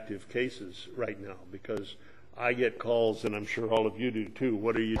of the active cases right now, because I get calls, and I'm sure all of you do too.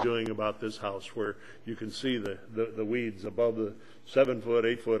 What are you doing about this house where you can see the weeds above the 7 foot,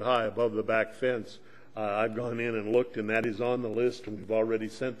 8 foot high above the back fence? I've gone in and looked, and that is on the list, and we've already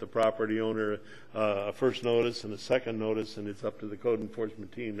sent the property owner a first notice and a second notice, and it's up to the code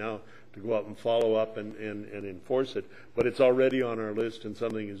enforcement team now to go out and follow up and enforce it. But it's already on our list, and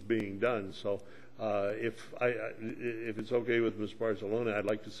something is being done. So if it's okay with Ms. Barcelona, I'd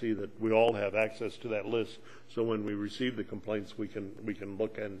like to see that we all have access to that list, so when we receive the complaints, we can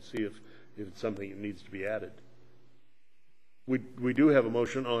look at it and see if it's something that needs to be added. We do have a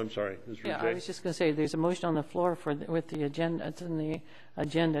motion. Oh, I'm sorry, Mr. Yeah, J. I was just going to say there's a motion on the floor with the agenda. It's in the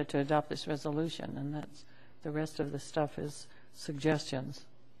agenda to adopt this resolution, and that's the rest of the stuff is suggestions,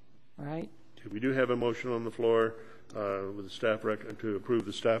 right? We do have a motion on the floor with the staff to approve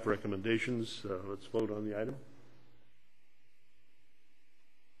the staff recommendations. Let's vote on the item.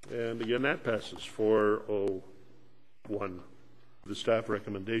 And again, that passes 4-0-1. The staff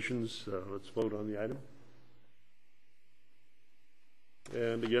recommendations. Let's vote on the item.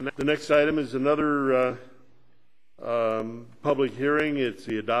 And again, the next item is another public hearing. It's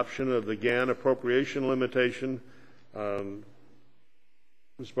the adoption of the GAN appropriation limitation.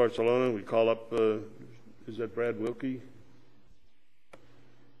 Ms. Barcelona, we call up, is that Brad Wilkie?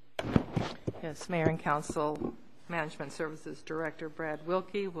 Yes, Mayor and Council, Management Services Director Brad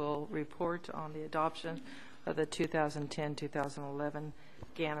Wilkie will report on the adoption of the 2010-2011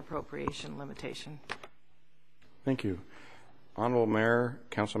 GAN appropriation limitation. Thank you. Honorable Mayor,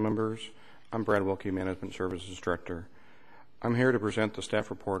 Council members, I'm Brad Wilkie, Management Services Director. I'm here to present the staff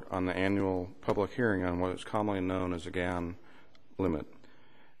report on the annual public hearing on what is commonly known as a GAN limit.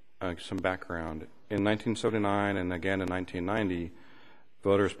 Some background. In 1979 and again in 1990,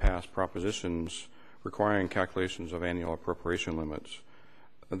 voters passed propositions requiring calculations of annual appropriation limits.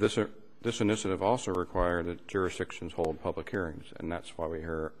 This initiative also required that jurisdictions hold public hearings, and that's why we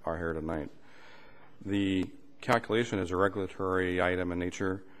are here tonight. The calculation is a regulatory item in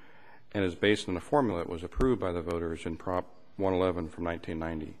nature and is based on a formula that was approved by the voters in Prop 111 from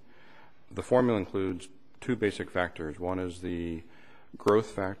 1990. The formula includes two basic factors. One is the growth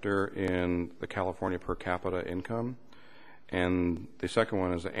factor in the California per capita income, and the second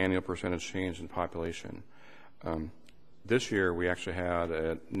one is the annual percentage change in population. This year we actually had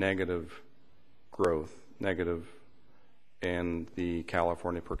a negative growth, in the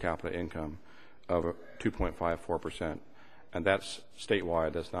California per capita income of 2.54%. And that's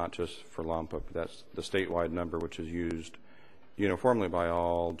statewide. That's not just for Lompoc. That's the statewide number, which is used uniformly by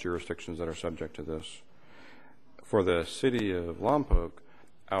all jurisdictions that are subject to this. For the city of Lompoc,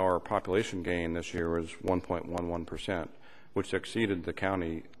 our population gain this year was 1.11%, which exceeded the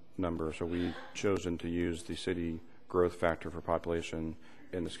county number, so we've chosen to use the city growth factor for population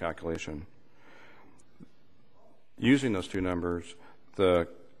in this calculation. Using those two numbers, the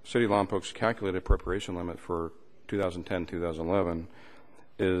City of Lompoc's calculated appropriation limit for 2010-2011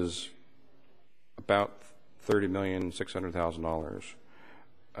 is about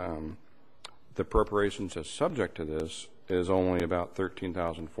 $30,600,000. The appropriations as subject to this is only about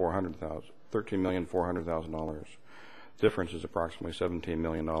 $13,400,000. Difference is approximately $17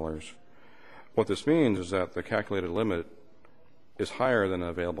 million. What this means is that the calculated limit is higher than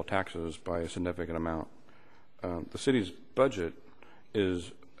available taxes by a significant amount. The city's budget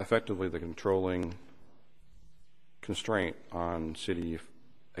is effectively the controlling constraint on city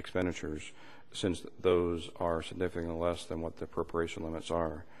expenditures, since those are significantly less than what the appropriation limits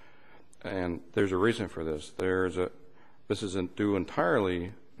are. And there's a reason for this. This isn't due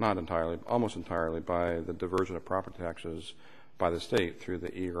entirely, not entirely, almost entirely by the diversion of property taxes by the state through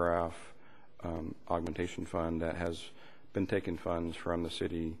the ERAF augmentation fund that has been taking funds from the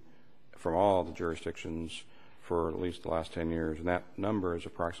city, from all the jurisdictions for at least the last 10 years. And that number is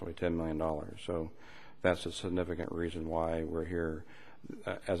approximately $10 million. So that's a significant reason why we're here.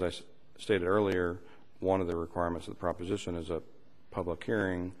 As I stated earlier, one of the requirements of the proposition is a public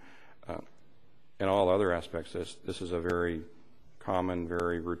hearing. In all other aspects, this is a very common,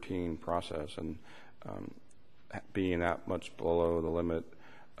 very routine process, and being that much below the limit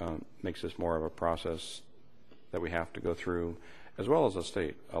makes this more of a process that we have to go through, as well as the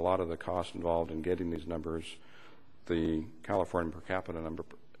state. A lot of the costs involved in getting these numbers, the California per capita number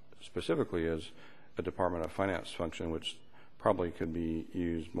specifically, is a Department of Finance function, which probably could be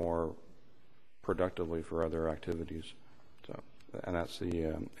used more productively for other activities. So, and that's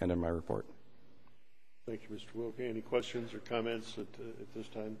the end of my report. Thank you, Mr. Wilkie. Any questions or comments at this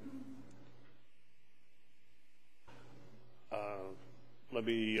time? Let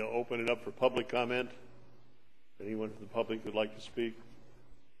me open it up for public comment. Anyone from the public would like to speak?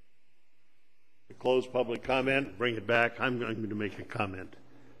 To close public comment, bring it back. I'm going to make a comment.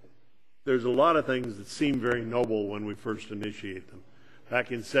 There's a lot of things that seem very noble when we first initiate them.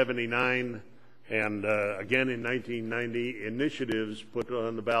 Back in '79 and again in 1990, initiatives put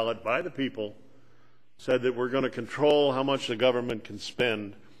on the ballot by the people said that we're going to control how much the government can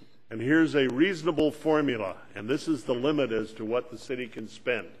spend. And here's a reasonable formula, and this is the limit as to what the city can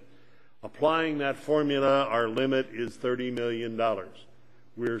spend. Applying that formula, our limit is $30 million.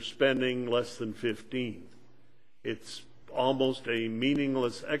 We're spending less than 15. It's almost a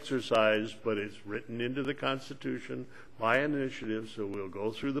meaningless exercise, but it's written into the Constitution by an initiative, so we'll go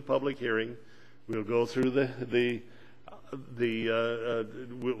through the public hearing. We'll go through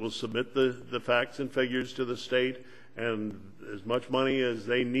we'll submit the facts and figures to the state, and as much money as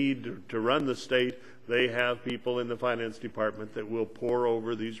they need to run the state, they have people in the finance department that will pore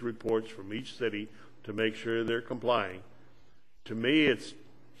over these reports from each city to make sure they're complying. To me, it's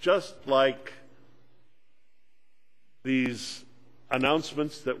just like these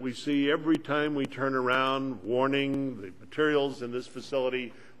announcements that we see every time we turn around warning the materials in this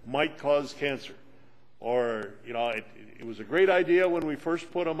facility might cause cancer. Or, you know, it was a great idea when we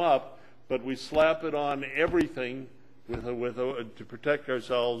first put them up, but we slap it on everything to protect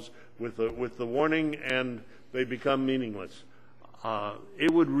ourselves with the warning, and they become meaningless.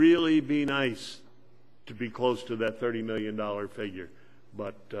 It would really be nice to be close to that $30 million figure,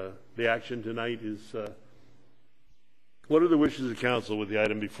 but the action tonight is. What are the wishes of council with the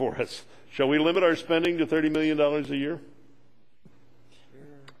item before us? Shall we limit our spending to $30 million a year?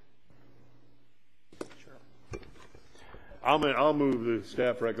 I'll move the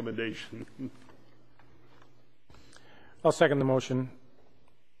staff recommendation. I'll second the motion.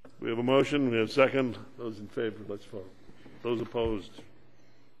 We have a motion. We have a second. Those in favor, let's vote. Those opposed.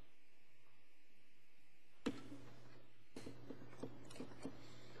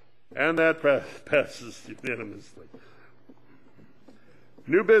 And that passes unanimously.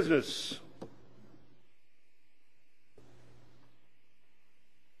 New business.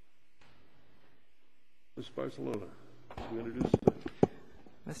 Ms. Barcelona, you introduce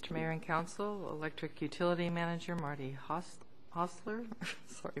Mr. Mayor and Council, Electric Utility Manager Marty Hostler,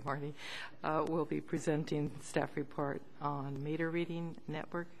 sorry Marty, will be presenting staff report on meter reading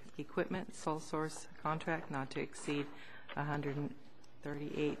network equipment, sole source contract not to exceed $138,500.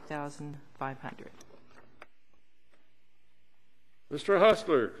 Mr.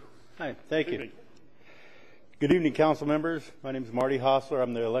 Hostler. Hi, thank you. Good evening, council members. My name is Marty Hostler.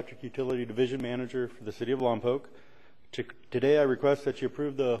 I'm the Electric Utility Division Manager for the City of Lompoc. Today I request that you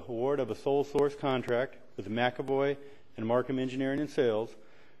approve the award of a sole source contract with McAvoy and Markham Engineering and Sales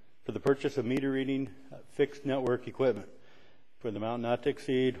for the purchase of meter reading fixed network equipment for the amount not to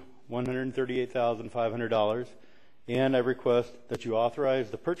exceed $138,500. And I request that you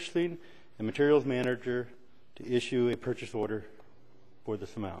authorize the purchasing and materials manager to issue a purchase order for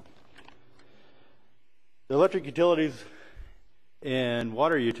this amount. The electric utilities and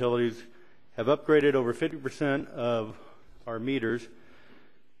water utilities have upgraded over 50% of our meters,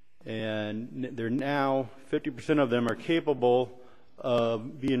 and they're now 50% of them are capable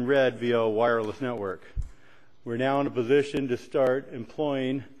of being read via a wireless network. We're now in a position to start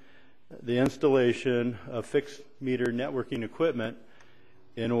employing the installation of fixed meter networking equipment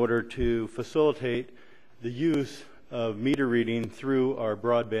in order to facilitate the use of meter reading through our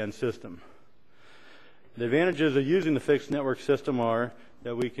broadband system. The advantages of using the fixed network system are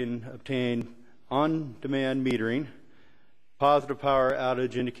that we can obtain on-demand metering, positive power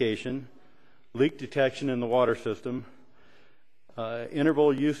outage indication, leak detection in the water system,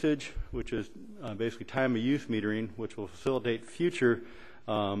 interval usage, which is basically time of use metering, which will facilitate future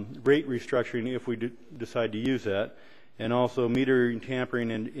rate restructuring if we decide to use that, and also metering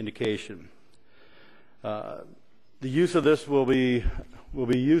tampering and indication. The use of this will be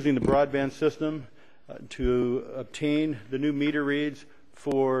using the broadband system to obtain the new meter reads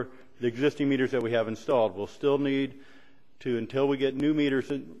for the existing meters that we have installed. We'll still need to, until we get new meters,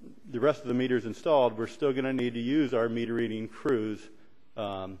 the rest of the meters installed, we're still going to need to use our meter reading crews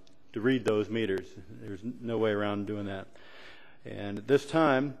to read those meters. There's no way around doing that. And at this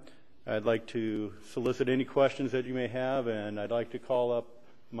time, I'd like to solicit any questions that you may have, and I'd like to call up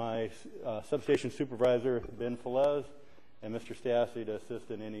my substation supervisor, Ben Felez, and Mr. Stassi to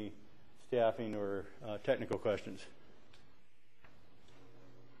assist in any staffing or technical questions.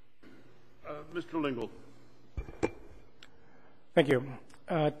 Mr. Lingle. Thank you.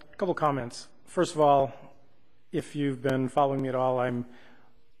 A couple comments. First of all, if you've been following me at all, I'm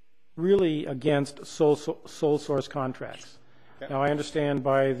really against sole source contracts. Okay. Now, I understand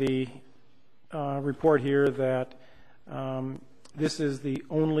by the report here that this is the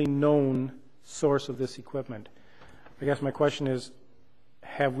only known source of this equipment. I guess my question is,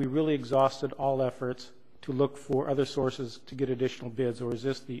 have we really exhausted all efforts to look for other sources to get additional bids, or is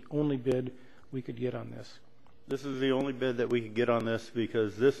this the only bid we could get on this? This is the only bid that we could get on this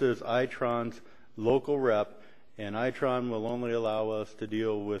because this is Itron's local rep, and Itron will only allow us to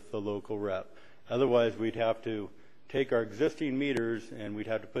deal with the local rep. Otherwise, we'd have to take our existing meters and we'd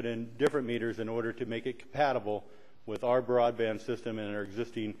have to put in different meters in order to make it compatible with our broadband system and our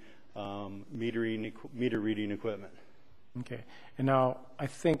existing meter reading equipment. Okay. And now, I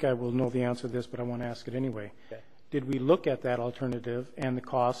think I will know the answer to this, but I want to ask it anyway. Okay. Did we look at that alternative and the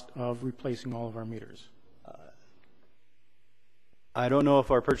cost of replacing all of our meters? I don't know if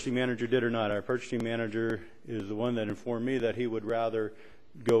our purchasing manager did or not. Our purchasing manager is the one that informed me that he would rather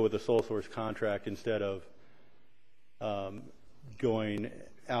go with a sole source contract instead of going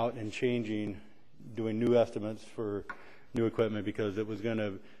out and doing new estimates for new equipment, because it was going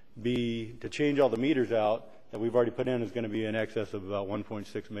to be, to change all the meters out that we've already put in is going to be in excess of about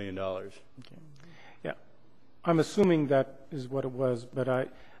 $1.6 million. Okay. Yeah. I'm assuming that is what it was,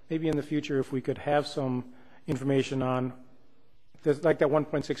 but maybe in the future if we could have some information on like that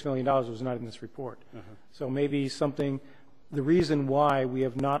 $1.6 million was not in this report. So maybe something, the reason why we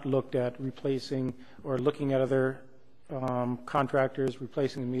have not looked at replacing or looking at other contractors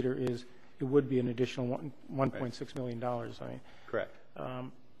replacing the meter is it would be an additional $1.6 million. I mean, Correct.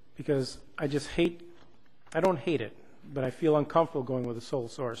 Because I don't hate it, but I feel uncomfortable going with a sole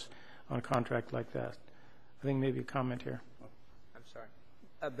source on a contract like that. I think maybe a comment here. I'm sorry.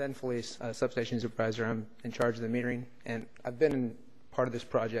 Ben Felice, substation supervisor. I'm in charge of the metering, and I've been in part of this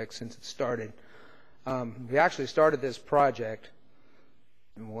project since it started. We actually started this project,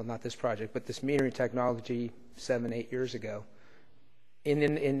 well, not this project, but this metering technology 7-8 years ago. In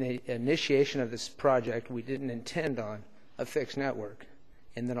the initiation of this project, we didn't intend on a fixed network,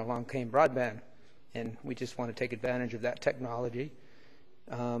 and then along came broadband, and we just want to take advantage of that technology,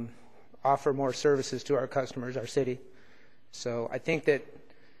 offer more services to our customers, our city. So I think that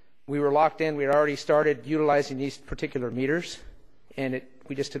we were locked in. We had already started utilizing these particular meters, and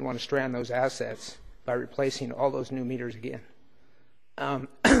we just didn't want to strand those assets by replacing all those new meters again.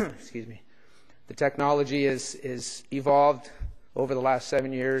 Excuse me. The technology is evolved over the last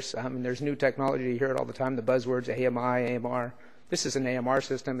 7 years. There's new technology. You hear it all the time, the buzzwords, AMI, AMR. This is an AMR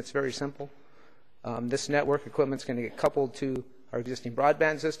system. It's very simple. This network equipment is going to get coupled to our existing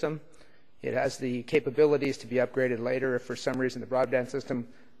broadband system. It has the capabilities to be upgraded later if for some reason the broadband system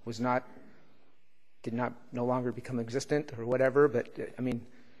did not no longer become existent or whatever. But I mean,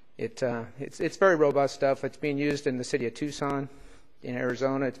 it's very robust stuff. It's being used in the city of Tucson, in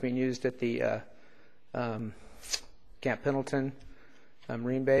Arizona. It's being used at the Camp Pendleton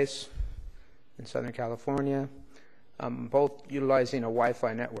Marine Base in Southern California, both utilizing a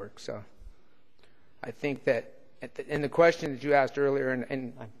Wi-Fi network. So I think that in the question that you asked earlier,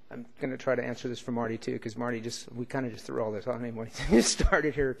 and I'm going to try to answer this for Marty too, because Marty we kind of just threw all this on him when he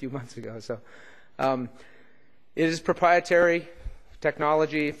started here a few months ago. So it is proprietary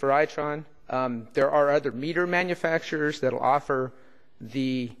technology for Itron. There are other meter manufacturers that will offer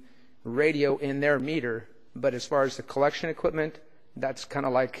the radio in their meter, but as far as the collection equipment, that's kind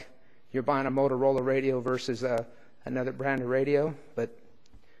of like you're buying a Motorola radio versus another brand of radio. But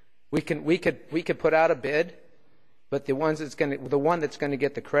we could put out a bid, but the one that's going to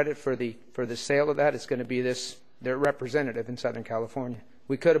get the credit for the sale of that is going to be their representative in Southern California.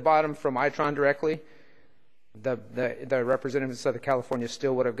 We could have bought them from Itron directly. The representative in Southern California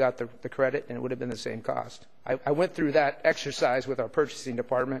still would have got the credit, and it would have been the same cost. I went through that exercise with our purchasing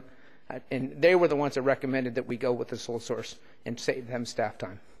department, and they were the ones that recommended that we go with the sole source and save them staff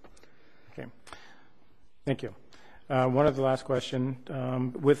time. Okay. Thank you. One of the last question.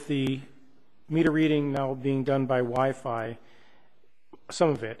 With the meter reading now being done by Wi-Fi, some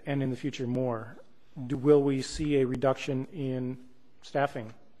of it, and in the future more, will we see a reduction in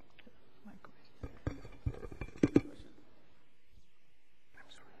staffing?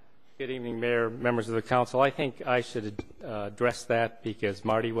 Good evening, Mayor, members of the council. I think I should address that because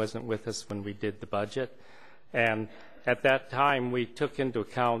Marty wasn't with us when we did the budget. And at that time, we took into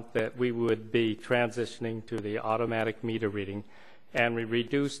account that we would be transitioning to the automatic meter reading, and we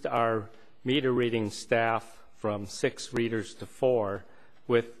reduced our meter reading staff from 6 readers to 4,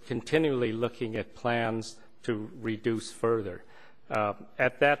 with continually looking at plans to reduce further.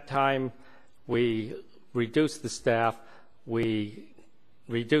 At that time, we reduced the staff. We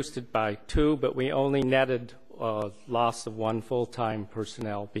reduced it by 2, but we only netted loss of 1 full-time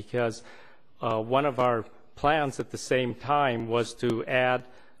personnel because one of our plans at the same time was to add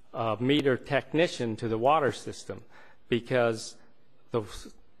a meter technician to the water system because the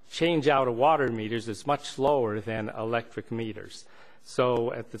change out of water meters is much slower than electric meters.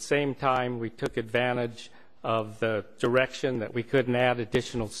 So at the same time, we took advantage of the direction that we couldn't add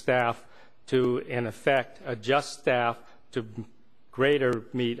additional staff to, in effect, adjust staff to greater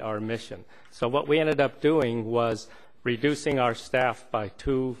meet our mission. So what we ended up doing was reducing our staff by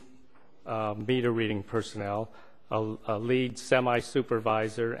 2 meter reading personnel, a lead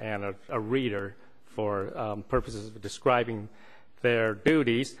semi-supervisor and a reader for purposes of describing their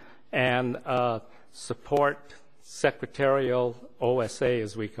duties, and support secretarial OSA,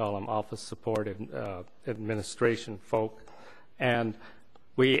 as we call them, office support and administration folk. And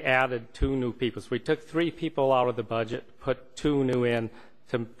we added 2 new people. So we took 3 people out of the budget, put 2 new in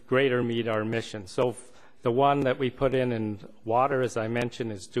to greater meet our mission. So the one that we put in water, as I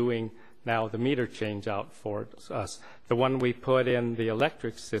mentioned, is doing now the meter change out for us. The one we put in the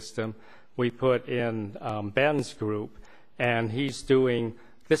electric system, we put in Ben's group, and he's doing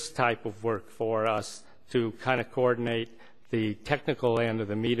this type of work for us to kind of coordinate the technical end of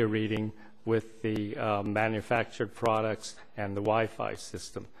the meter reading with the manufactured products and the Wi-Fi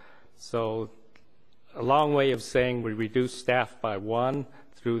system. So a long way of saying we reduced staff by one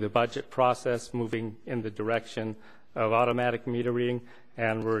through the budget process, moving in the direction of automatic meter reading,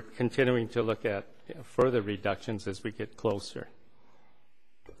 and we're continuing to look at further reductions as we get closer.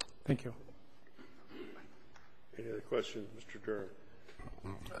 Thank you. Any other questions, Mr. Durham?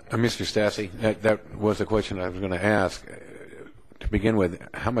 Mr. Stassi, that was the question I was going to ask. To begin with,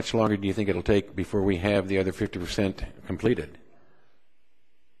 how much longer do you think it'll take before we have the other 50% completed?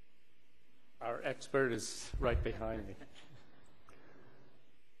 Our expert is right behind me.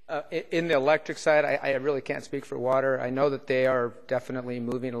 In the electric side, I really can't speak for water. I know that they are definitely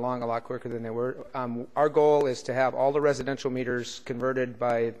moving along a lot quicker than they were. Our goal is to have all the residential meters converted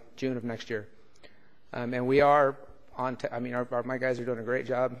by June of next year. And we are on my guys are doing a great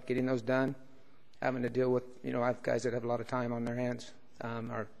job getting those done. Having to deal with, I have guys that have a lot of time on their hands,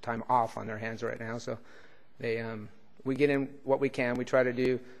 or time off on their hands right now. So we get in what we can. We try to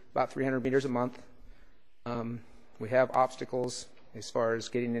do about 300 meters a month. We have obstacles as far as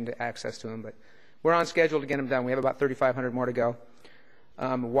getting into access to them, but we're on schedule to get them done. We have about 3,500 more to go.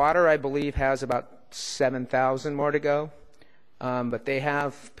 Water, I believe, has about 7,000 more to go, but they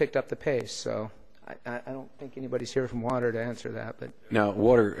have picked up the pace. So I don't think anybody's here from water to answer that. But now,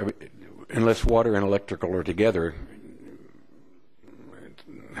 water, unless water and electrical are together,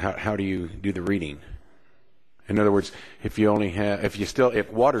 how do you do the reading? In other words, if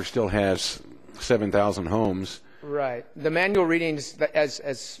water still has 7,000 homes. Right. The manual readings,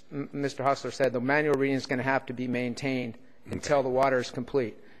 as Mr. Hostler said, the manual reading is going to have to be maintained until the water is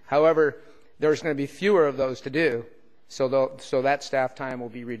complete. However, there's going to be fewer of those to do, so that staff time will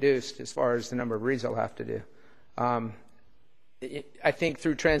be reduced as far as the number of reads they'll have to do. I think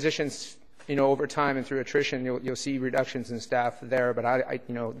through transitions, over time and through attrition, you'll see reductions in staff there, but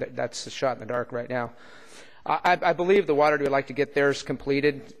that's a shot in the dark right now. I believe the water would like to get theirs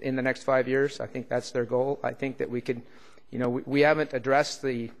completed in the next 5 years. I think that's their goal. I think that we could, we haven't addressed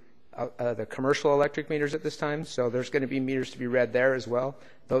the commercial electric meters at this time, so there's going to be meters to be read there as well.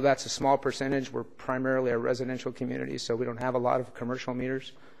 Though that's a small percentage, we're primarily a residential community, so we don't have a lot of commercial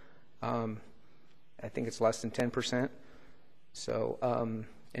meters. I think it's less than 10%. So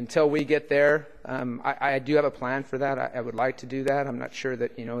until we get there, I do have a plan for that. I would like to do that. I'm not sure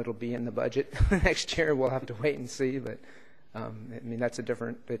that it'll be in the budget next year. We'll have to wait and see. But it's a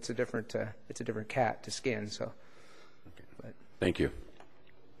different cat to skin. So, but. Thank you.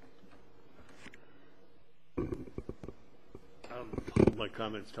 Hold my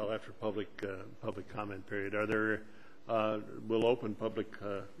comments till after public comment period. Are there? We'll open public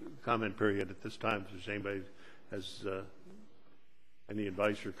comment period at this time. If there's anybody has. Any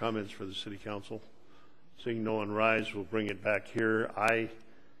advice or comments for the City Council? Seeing no one rise, we'll bring it back here. I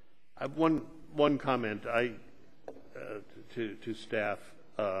have one comment to staff.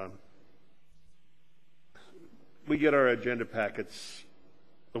 We get our agenda packets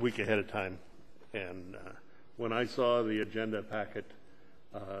a week ahead of time, and when I saw the agenda packet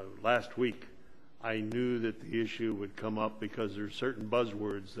last week, I knew that the issue would come up because there's certain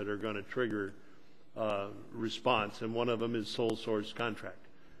buzzwords that are going to trigger response, and one of them is sole source contract.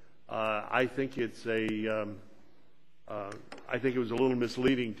 I think it was a little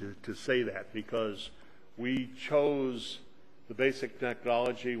misleading to say that, because we chose the basic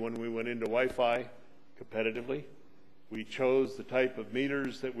technology when we went into Wi-Fi competitively. We chose the type of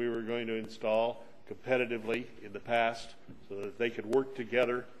meters that we were going to install competitively in the past so that they could work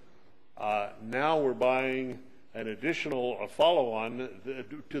together. Now we're buying an additional follow-on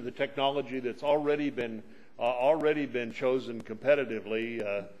to the technology that's already been chosen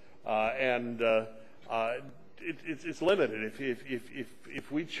competitively, and it's limited.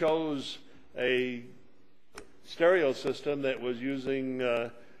 If we chose a stereo system that was using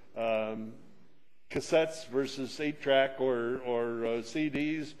cassettes versus 8-track or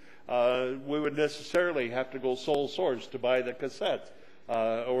CDs, we would necessarily have to go sole source to buy the cassettes.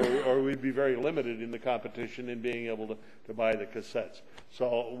 Or we'd be very limited in the competition in being able to buy the cassettes.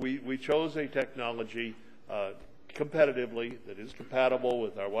 So we chose a technology competitively that is compatible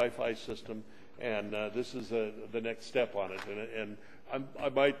with our Wi-Fi system, and this is the next step on it. And I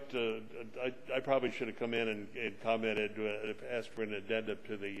probably should have come in and commented, asked for an addendum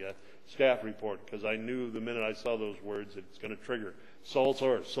to the staff report, because I knew the minute I saw those words it's going to trigger sole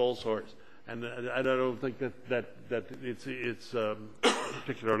source. And I don't think that it's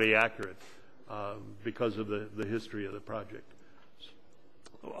particularly accurate because of the history of the project.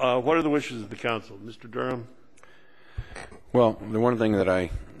 What are the wishes of the council? Mr. Durham? Well, the one thing that I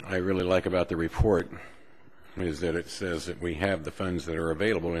really like about the report is that it says that we have the funds that are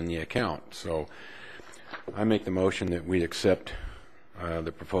available in the account. So I make the motion that we accept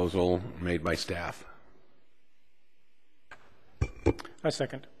the proposal made by staff. I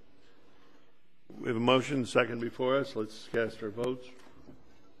second. We have a motion, second before us. Let's cast our votes.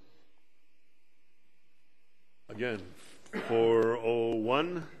 Again,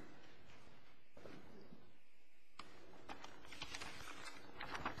 401.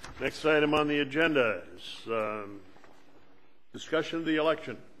 Next item on the agenda is discussion of the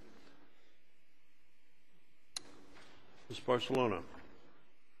election. Ms. Barcelona.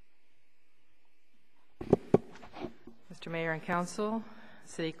 Mr. Mayor and Council,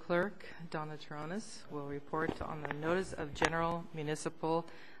 City Clerk Donna Taronis will report on the notice of general municipal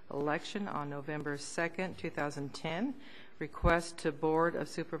election on November 2nd, 2010, request to Board of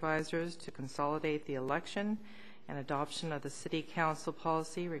Supervisors to consolidate the election, and adoption of the City Council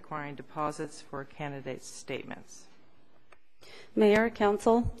policy requiring deposits for candidates' statements. Mayor,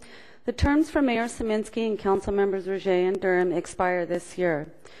 Council, the terms for Mayor Szymanski and Council Members Roger and Durham expire this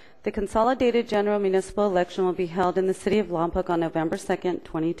year. The consolidated general municipal election will be held in the City of Lompoc on November 2nd,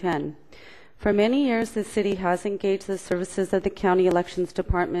 2010. For many years, the City has engaged the services of the County Elections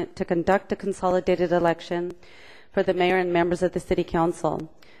Department to conduct a consolidated election for the Mayor and members of the City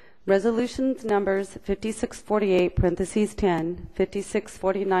Council. Resolutions numbers 5648 parentheses 10,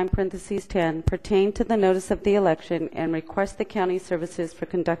 5649 parentheses 10 pertain to the notice of the election and request the county services for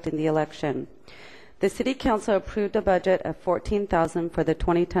conducting the election. The City Council approved a budget of $14,000 for the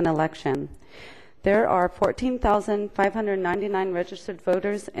 2010 election. There are 14,599 registered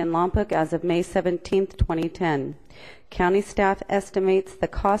voters in Lompoc as of May 17, 2010. County staff estimates the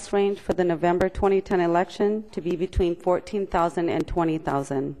cost range for the November 2010 election to be between $14,000 and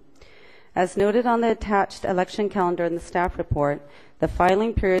 $20,000. As noted on the attached election calendar in the staff report, the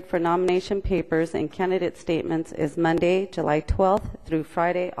filing period for nomination papers and candidate statements is Monday, July 12th through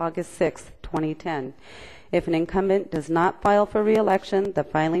Friday, August 6th, 2010. If an incumbent does not file for re-election, the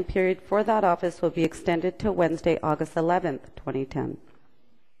filing period for that office will be extended to Wednesday, August 11th, 2010.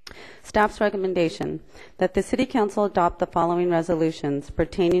 Staff's recommendation that the City Council adopt the following resolutions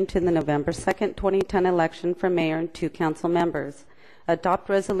pertaining to the November 2nd, 2010 election for mayor and 2 council members. Adopt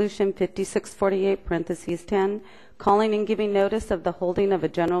Resolution 5648, parentheses 10, calling and giving notice of the holding of a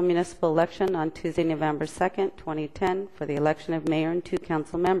general municipal election on Tuesday, November 2nd, 2010 for the election of mayor and 2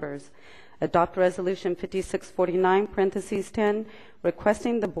 council members. Adopt Resolution 5649, parentheses 10,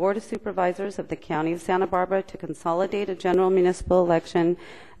 requesting the Board of Supervisors of the County of Santa Barbara to consolidate a general municipal election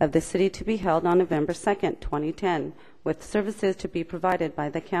of the city to be held on November 2nd, 2010, with services to be provided by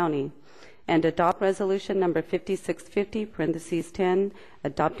the county. And adopt Resolution number 5650, parentheses 10,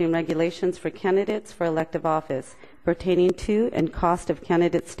 adopting regulations for candidates for elective office pertaining to and cost of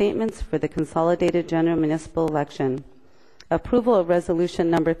candidate statements for the consolidated general municipal election. Approval of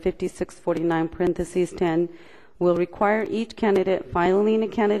Resolution number 5649, parentheses 10, will require each candidate filing a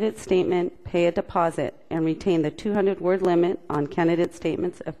candidate statement, pay a deposit, and retain the 200-word limit on candidate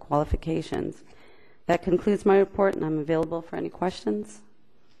statements of qualifications. That concludes my report, and I'm available for any questions.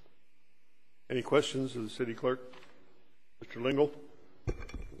 Any questions of the City Clerk? Mr. Lingle?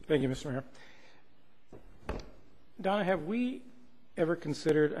 Thank you, Mr. Mayor. Donna, have we ever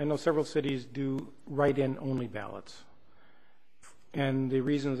considered, I know several cities do write-in only ballots, and the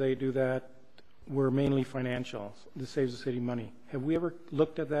reasons they do that were mainly financial. This saves the city money. Have we ever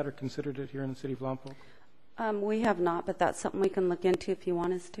looked at that or considered it here in the city of Lompoc? We have not, but that's something we can look into if you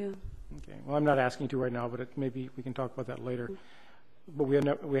want us to. Okay. Well, I'm not asking to right now, but maybe we can talk about that later. But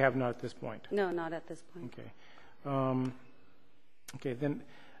we have not at this point. No, not at this point. Okay. Okay, then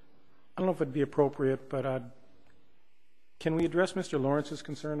I don't know if it'd be appropriate, but can we address Mr. Lawrence's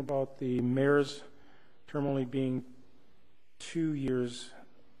concern about the mayor's term only being 2 years?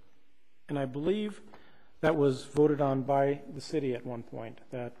 And I believe that was voted on by the city at one point.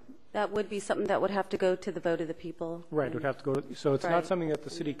 That would be something that would have to go to the vote of the people. Right, it would have to go. So it's right. Not something that the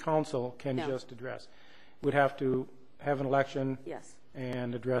city council can just address. We'd have to have an election. Yes.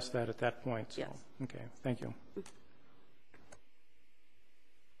 And address that at that point. So. Yes. Okay, thank you.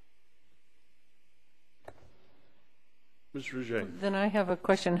 Ms. Roger. Then I have a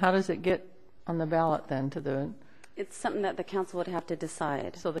question. How does it get on the ballot then to the... It's something that the council would have to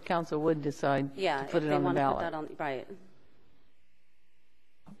decide. So the council would decide to put it on the ballot? Put that on, right.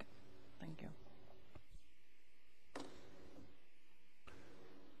 Okay, thank you.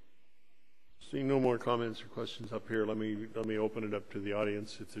 Seeing no more comments or questions up here, let me open it up to the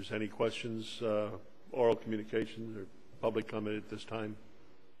audience. If there's any questions, oral communications or public comment at this time.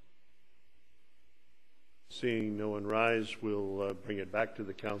 Seeing no one rise, we'll bring it back to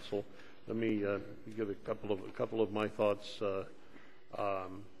the council. Let me give a couple of my thoughts.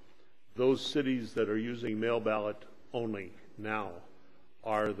 Those cities that are using mail ballot only now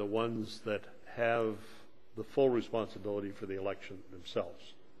are the ones that have the full responsibility for the election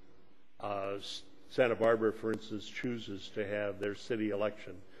themselves. Santa Barbara, for instance, chooses to have their city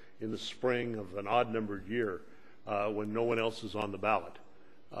election in the spring of an odd-numbered year when no one else is on the ballot.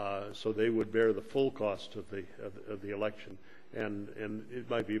 So they would bear the full cost of the election, and it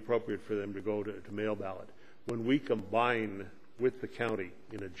might be appropriate for them to go to mail ballot. When we combine with the county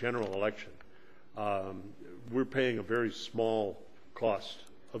in a general election, we're paying a very small cost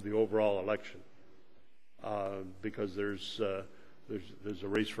of the overall election because there's a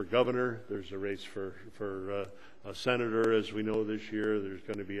race for governor, there's a race for a senator, as we know this year. There's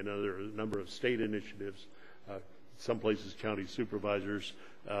going to be another number of state initiatives, some places county supervisors,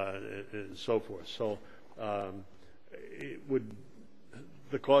 and so forth. So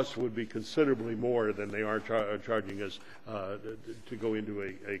the cost would be considerably more than they are charging us to go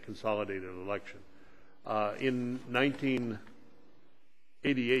into a consolidated election. In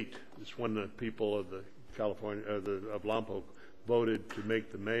 1988 is when the people of the of Lompoc voted to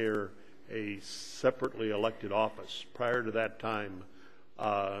make the mayor a separately elected office. Prior to that time,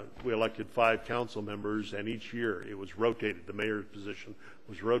 we elected 5 council members, and each year it was rotated. The mayor's position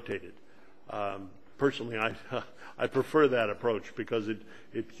was rotated. Personally, I prefer that approach because it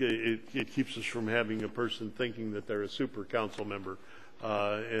keeps us from having a person thinking that they're a super council member,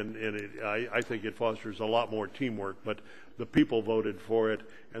 I think it fosters a lot more teamwork. But the people voted for it,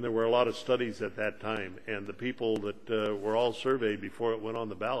 and there were a lot of studies at that time, and the people that were all surveyed before it went on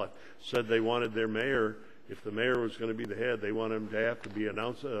the ballot said they wanted their mayor, if the mayor was going to be the head, they want him to have to be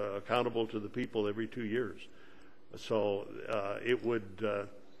accountable to the people every 2 years. So it would,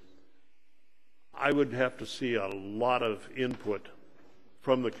 I would have to see a lot of input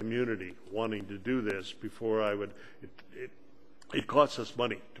from the community wanting to do this before I would. It costs us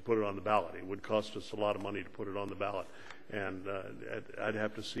money to put it on the ballot. It would cost us a lot of money to put it on the ballot. And I'd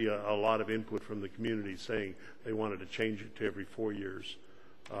have to see a lot of input from the community saying they wanted to change it to every 4 years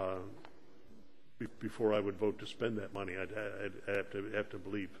before I would vote to spend that money. I'd have to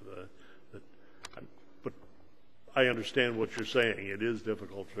believe that. But I understand what you're saying. It is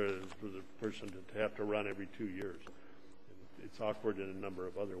difficult for the person to have to run every 2 years. It's awkward in a number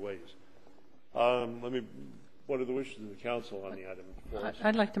of other ways. What are the wishes of the council on the item before us?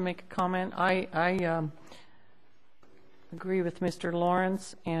 I'd like to make a comment. I agree with Mr.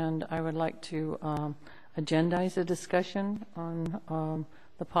 Lawrence, and I would like to agendize a discussion on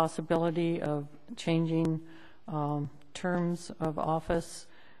the possibility of changing terms of office,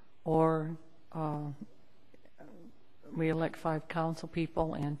 or we elect 5 council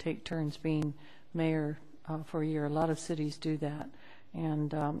people and take turns being mayor for a year. A lot of cities do that.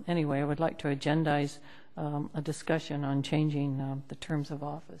 And anyway, I would like to agendize a discussion on changing the terms of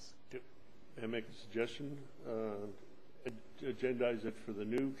office. May I make a suggestion? Agendize it for the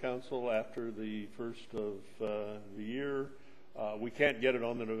new council after the first of the year. We can't get it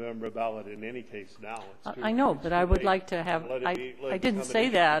on the November ballot in any case now. I know, but I would like to have. I didn't say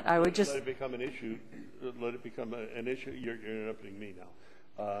that. I would just let it become an issue. Let it become an issue. You're interrupting me now.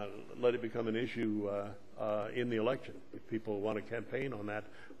 Let it become an issue in the election. If people want to campaign on that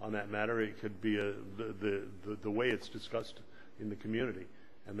matter, it could be the way it's discussed in the community,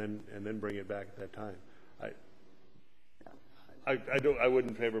 and then bring it back at that time. I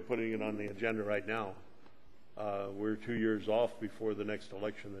wouldn't favor putting it on the agenda right now. We're 2 years off before the next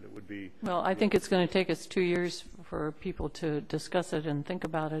election. That it would be. Well, I think it's going to take us 2 years for people to discuss it and think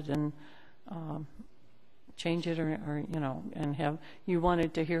about it and. Change it or and have you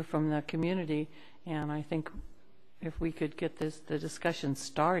wanted to hear from the community, and I think if we could get the discussion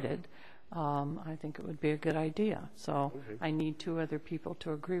started, I think it would be a good idea. So okay. I need 2 other people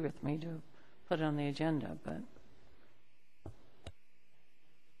to agree with me to put it on the agenda. But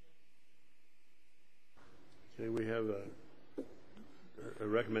okay, we have a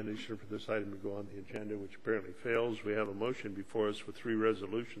recommendation for this item to go on the agenda, which apparently fails. We have a motion before us with 3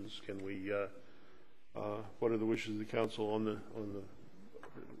 resolutions. Can we? What are the wishes of the council on the?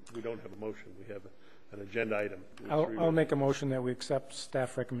 We don't have a motion. We have an agenda item. I'll make a motion that we accept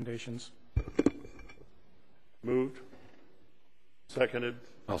staff recommendations. Moved. Seconded.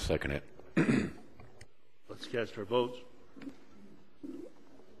 I'll second it. Let's cast our votes.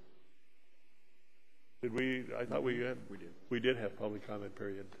 Did we? I thought we had. We did. We did have public comment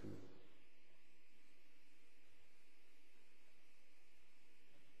period.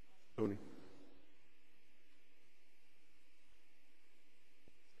 Tony.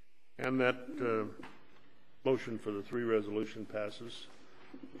 And that motion for the 3 resolution passes.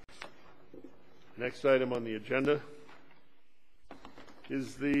 Next item on the agenda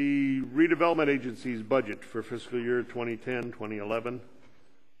is the Redevelopment Agency's budget for fiscal year 2010-2011.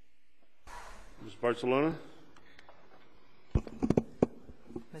 Ms. Barcelona?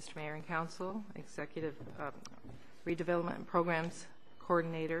 Mr. Mayor and Council, Executive Redevelopment Programs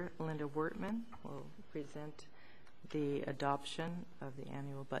Coordinator Linda Wertman will present the adoption of the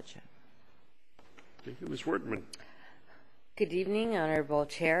annual budget. Thank you, Ms. Wertman. Good evening, Honorable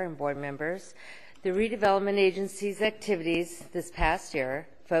Chair and board members. The Redevelopment Agency's activities this past year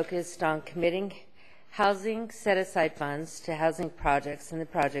focused on committing housing set-aside funds to housing projects in the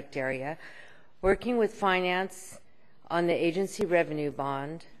project area, working with finance on the agency revenue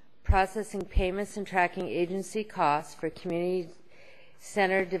bond, processing payments and tracking agency costs for community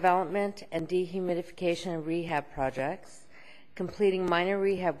center development and dehumidification and rehab projects, completing minor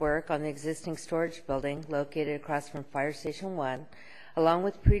rehab work on the existing storage building located across from Fire Station 1, along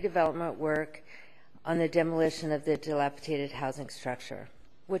with pre-development work on the demolition of the dilapidated housing structure,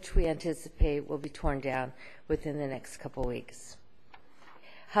 which we anticipate will be torn down within the next couple weeks.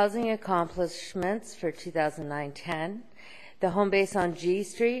 Housing accomplishments for 2009-10. The home base on G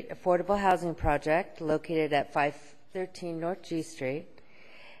Street affordable housing project located at 513 North G Street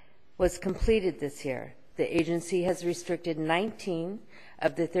was completed this year. The agency has restricted 19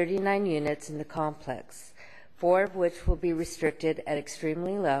 of the 39 units in the complex, 4 of which will be restricted at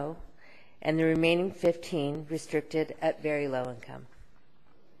extremely low, and the remaining 15 restricted at very low income.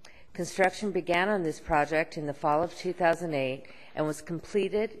 Construction began on this project in the fall of 2008 and was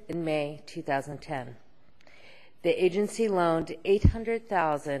completed in May 2010. The agency loaned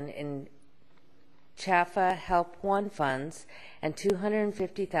 $800,000 in CHAFA Help One funds and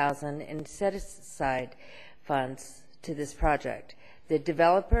 $250,000 in set-aside funds to this project. The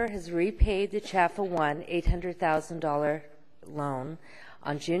developer has repaid the CHAFA One $800,000 loan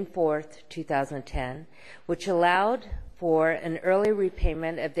on June 4th, 2010, which allowed for an early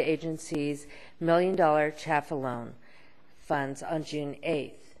repayment of the agency's $1 million CHAFA loan funds on June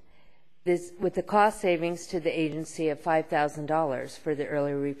 8th. This, with the cost savings to the agency of $5,000 for the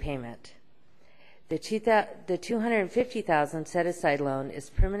early repayment. The $250,000 set-aside loan is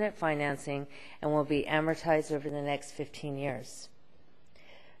permanent financing and will be amortized over the next 15 years.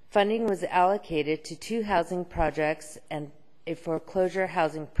 Funding was allocated to 2 housing projects and a foreclosure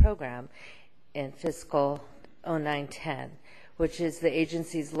housing program in fiscal 09-10, which is the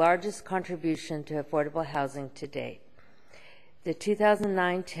agency's largest contribution to affordable housing to date. The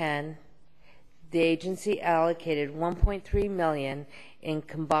 2009-10, the agency allocated $1.3 million in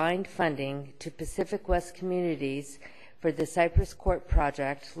combined funding to Pacific West Communities for the Cypress Court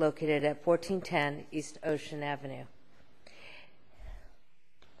project located at 1410 East Ocean Avenue.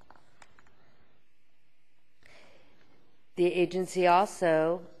 The agency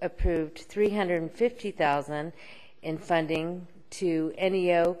also approved $350,000 in funding to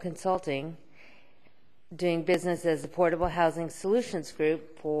NEO Consulting, doing business as Affordable Housing Solutions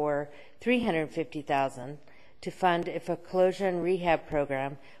Group, for $350,000 to fund a foreclosure and rehab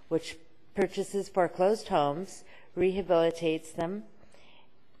program which purchases foreclosed homes, rehabilitates them,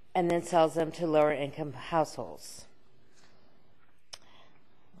 and then sells them to lower income households.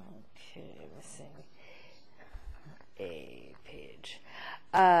 Okay, missing a page.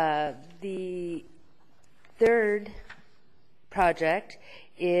 The third project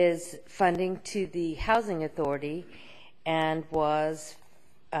is funding to the Housing Authority and was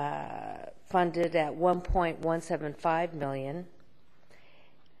funded at $1.175 million,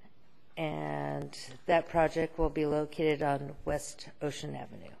 and that project will be located on West Ocean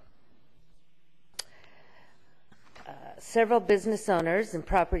Avenue. Several business owners and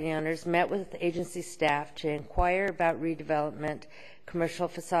property owners met with agency staff to inquire about redevelopment, commercial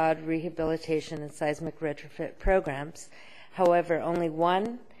facade rehabilitation, and seismic retrofit programs. However, only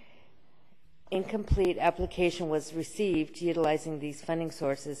one incomplete application was received utilizing these funding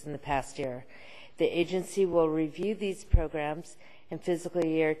sources in the past year. The agency will review these programs in fiscal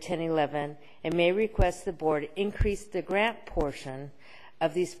year 10-11 and may request the board increase the grant portion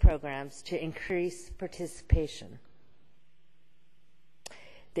of these programs to increase participation.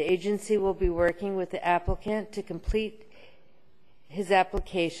 The agency will be working with the applicant to complete his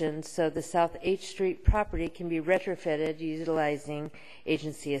application so the South H Street property can be retrofitted utilizing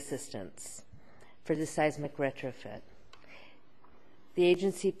agency assistance for the seismic retrofit. The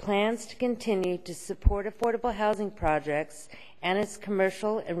agency plans to continue to support affordable housing projects and its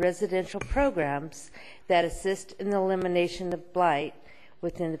commercial and residential programs that assist in the elimination of blight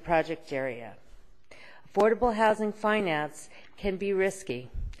within the project area. Affordable housing finance can be risky,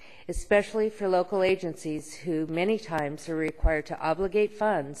 especially for local agencies who many times are required to obligate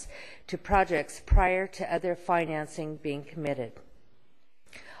funds to projects prior to other financing being committed.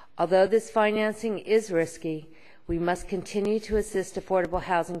 Although this financing is risky, we must continue to assist affordable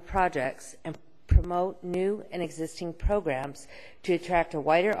housing projects and promote new and existing programs to attract a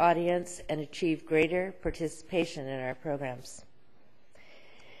wider audience and achieve greater participation in our programs.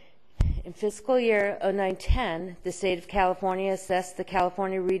 In fiscal year 09-10, the state of California assessed the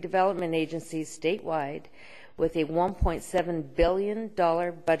California Redevelopment Agencies statewide with a $1.7 billion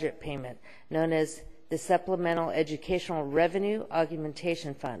budget payment known as the Supplemental Educational Revenue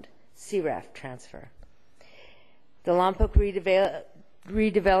Augmentation Fund, CRAF transfer. The Lompoc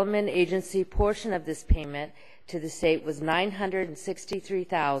Redevelopment Agency portion of this payment to the state was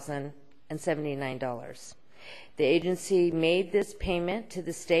 $963,079. The agency made this payment to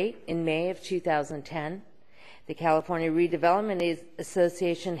the state in May of 2010. The California Redevelopment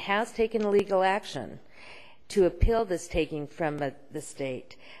Association has taken legal action to appeal this taking from the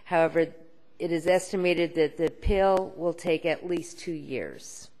state. However, it is estimated that the appeal will take at least 2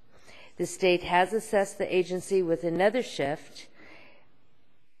 years. The state has assessed the agency with another shift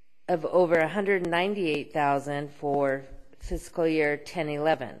of over $198,000 for fiscal year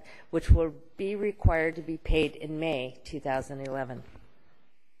 10-11, which will be required to be paid in May 2011.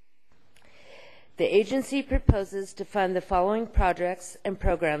 The agency proposes to fund the following projects and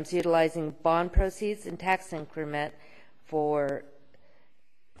programs utilizing bond proceeds and tax increment for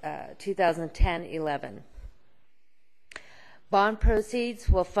 2010-11. Bond proceeds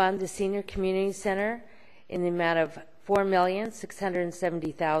will fund the Senior Community Center in the amount of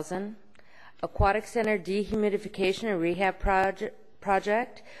 $4,670,000. Aquatic Center dehumidification and rehab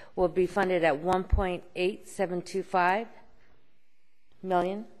project will be funded at $1.8725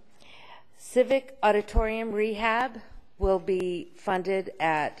 million. Civic auditorium rehab will be funded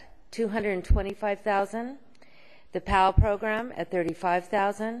at $225,000. The PAL program at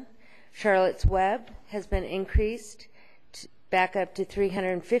 $35,000. Charlotte's Web has been increased back up to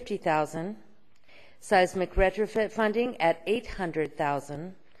 $350,000. Seismic retrofit funding at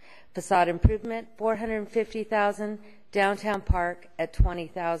 $800,000. Facade improvement $450,000. Downtown Park at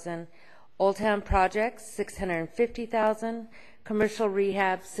 $20,000. Old Town projects $650,000. Commercial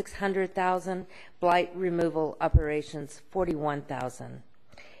rehab $600,000. Blight removal operations $41,000.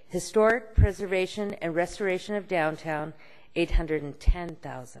 Historic preservation and restoration of downtown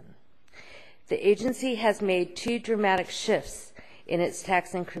 $810,000. The agency has made 2 dramatic shifts in its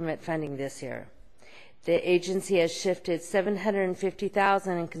tax increment funding this year. The agency has shifted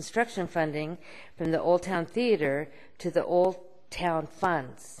 $750,000 in construction funding from the Old Town Theater to the Old Town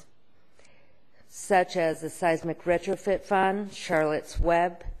funds, such as the Seismic Retrofit Fund, Charlotte's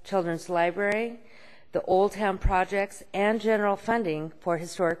Web, Children's Library, the Old Town projects, and general funding for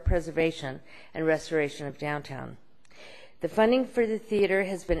historic preservation and restoration of downtown. The funding for the theater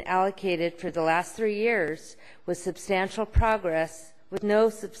has been allocated for the last 3 years with no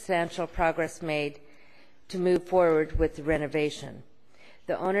substantial progress made to move forward with the renovation.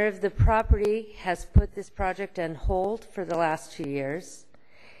 The owner of the property has put this project on hold for the last 2 years.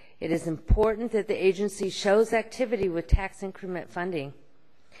 It is important that the agency shows activity with tax increment funding.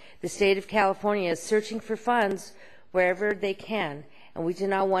 The state of California is searching for funds wherever they can, and we do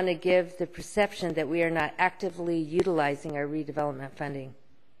not want to give the perception that we are not actively utilizing our redevelopment funding.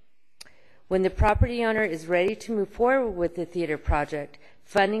 When the property owner is ready to move forward with the theater project,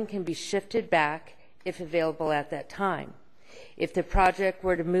 funding can be shifted back if available at that time. If the project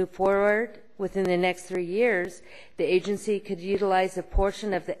were to move forward within the next 3 years, the agency could utilize a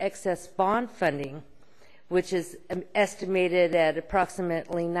portion of the excess bond funding, which is estimated at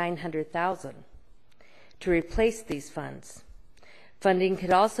approximately $900,000, to replace these funds. Funding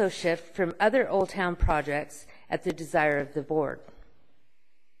could also shift from other Old Town projects at the desire of the board.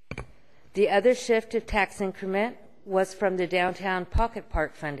 The other shift of tax increment was from the Downtown Pocket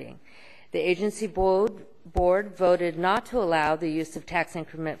Park funding. The agency board voted not to allow the use of tax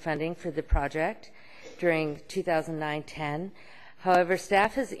increment funding for the project during 2009-10. However,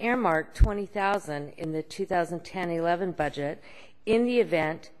 staff has earmarked $20,000 in the 2010-11 budget in the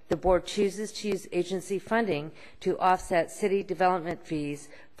event the board chooses to use agency funding to offset city development fees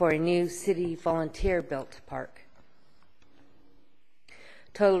for a new city volunteer-built park.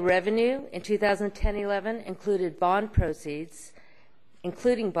 Total revenue in 2010-11 including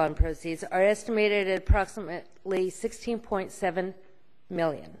bond proceeds, are estimated at approximately $16.7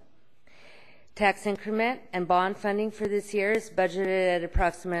 million. Tax increment and bond funding for this year is budgeted at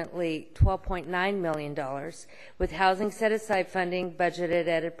approximately $12.9 million, with housing set-aside funding budgeted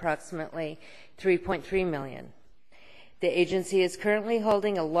at approximately $3.3 million. The agency is currently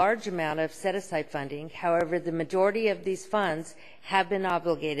holding a large amount of set-aside funding. However, the majority of these funds have been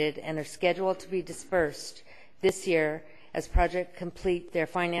obligated and are scheduled to be dispersed this year as projects complete their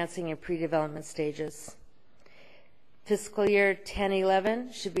financing and pre-development stages. Fiscal year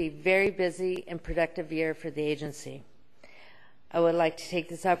 10-11 should be a very busy and productive year for the agency. I would like to take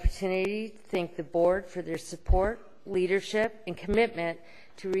this opportunity to thank the board for their support, leadership, and commitment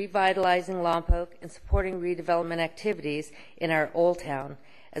to revitalizing Lompoc and supporting redevelopment activities in our Old Town,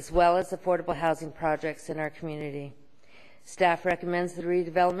 as well as affordable housing projects in our community. Staff recommends the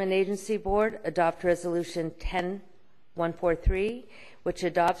Redevelopment Agency Board adopt Resolution 10143, which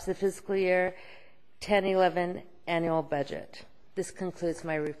adopts the fiscal year 10-11 annual budget. This concludes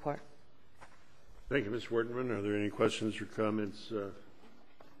my report. Thank you, Ms. Wortman. Are there any questions or comments on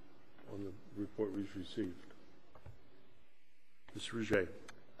the report we've received? Ms. Rouget.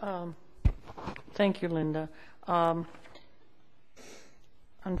 Thank you, Linda. On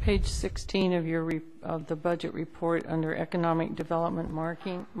page 16 of of the budget report, under economic development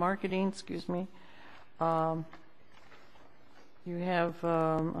marketing, excuse me, you have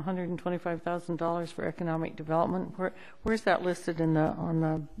 $125,000 for economic development. Where's that listed in on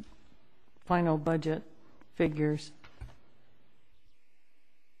the final budget figures?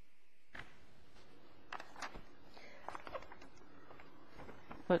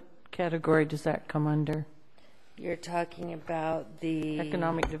 What category does that come under? You're talking about the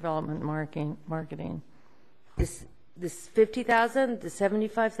economic development marketing. This 50,000, the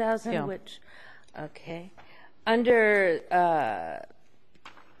 75,000, yeah. Which, okay, under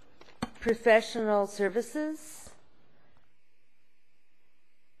professional services.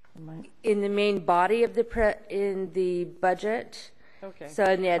 In the main body of in the budget, okay. So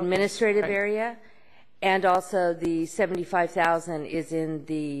in the administrative okay. area, and also the 75,000 is in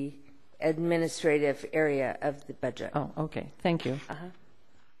the administrative area of the budget. Oh, okay. Thank you.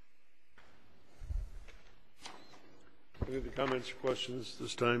 Any other comments or questions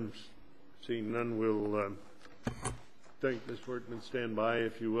this time? Seeing none, we'll thank Ms. Wortman. Stand by,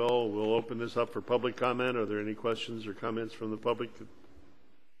 if you will. We'll open this up for public comment. Are there any questions or comments from the public?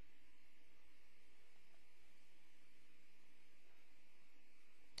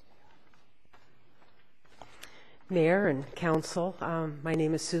 Mayor and Council, my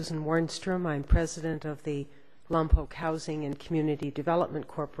name is Susan Warnstrom. I'm president of the Lompoc Housing and Community Development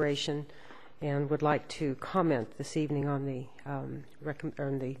Corporation, and would like to comment this evening on the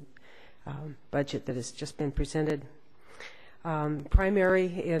budget that has just been presented.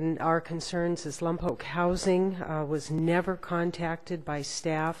 Primary in our concerns is Lompoc Housing was never contacted by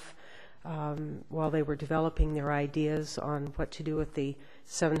staff while they were developing their ideas on what to do with the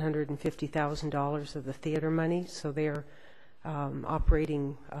 $750,000 of the theater money, so they're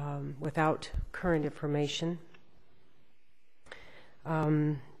operating without current information.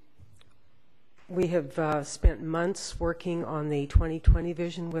 We have spent months working on the 2020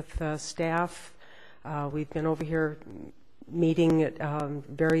 vision with staff. We've been over here meeting at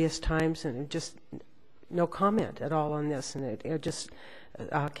various times, and just no comment at all on this, and it just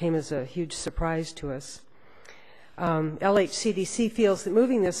came as a huge surprise to us. LHCDC feels that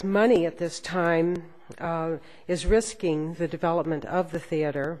moving this money at this time is risking the development of the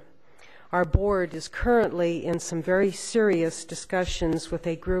theater. Our board is currently in some very serious discussions with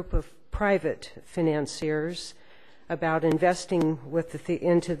a group of private financiers about investing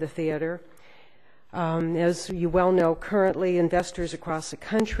into the theater. As you well know, currently investors across the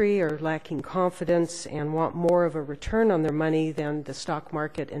country are lacking confidence and want more of a return on their money than the stock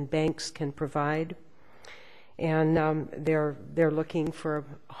market and banks can provide. And they're looking for a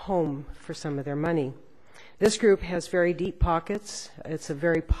home for some of their money. This group has very deep pockets. It's a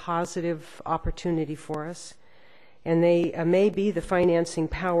very positive opportunity for us. And they may be the financing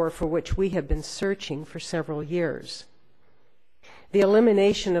power for which we have been searching for several years. The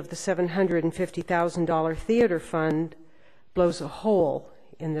elimination of the $750,000 theater fund blows a hole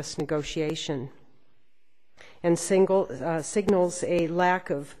in this negotiation and signals a lack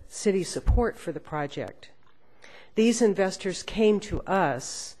of city support for the project. These investors came to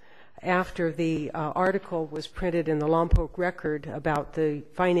us after the article was printed in the Lompoc Record about the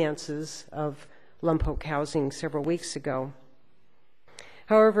finances of Lompoc Housing several weeks ago.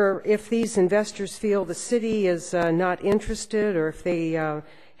 However, if these investors feel the city is not interested, or if they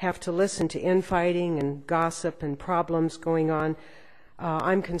have to listen to infighting and gossip and problems going on,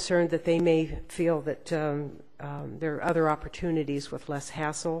 I'm concerned that they may feel that there are other opportunities with less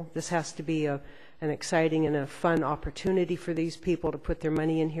hassle. This has to be an exciting and a fun opportunity for these people to put their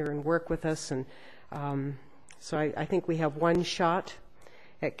money in here and work with us. And so I think we have one shot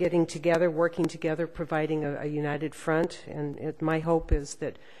at getting together, working together, providing a united front. And my hope is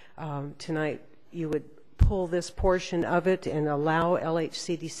that tonight you would pull this portion of it and allow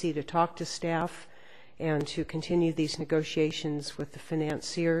LHCDC to talk to staff and to continue these negotiations with the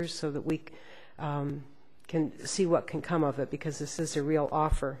financiers so that we can see what can come of it, because this is a real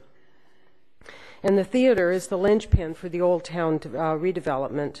offer. And the theater is the linchpin for the Old Town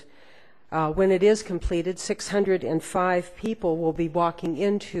redevelopment. When it is completed, 605 people will be walking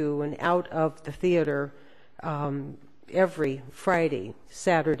into and out of the theater every Friday,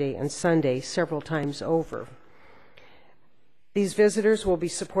 Saturday, and Sunday, several times over. These visitors will be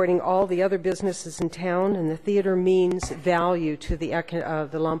supporting all the other businesses in town, and the theater means value to the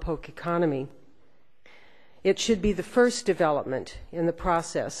Lompoc economy. It should be the first development in the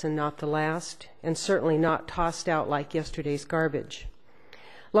process and not the last, and certainly not tossed out like yesterday's garbage.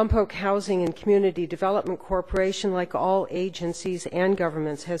 Lompoc Housing and Community Development Corporation, like all agencies and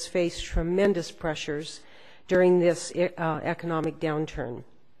governments, has faced tremendous pressures during this economic downturn.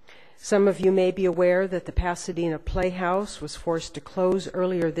 Some of you may be aware that the Pasadena Playhouse was forced to close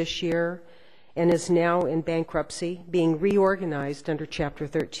earlier this year and is now in bankruptcy, being reorganized under Chapter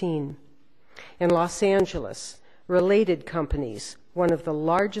 13. In Los Angeles, Related Companies, one of the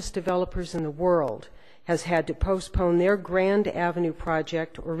largest developers in the world, has had to postpone their Grand Avenue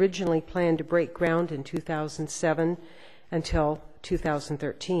project, originally planned to break ground in 2007, until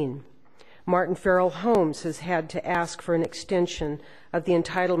 2013. Martin Farrell Homes has had to ask for an extension of the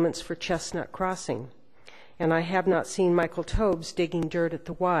entitlements for Chestnut Crossing. And I have not seen Michael Tobes digging dirt at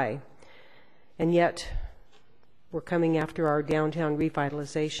the Y. And yet, we're coming after our downtown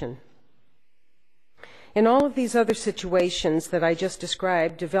revitalization. In all of these other situations that I just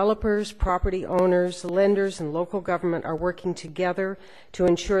described, developers, property owners, lenders, and local government are working together to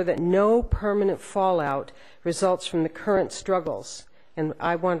ensure that no permanent fallout results from the current struggles. And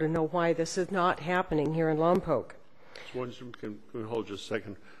I want to know why this is not happening here in Lompoc. Swanstrom, can hold just a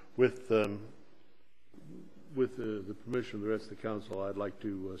second. With the permission of the rest of the council, I'd like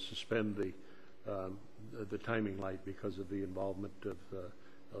to suspend the timing light because of the involvement of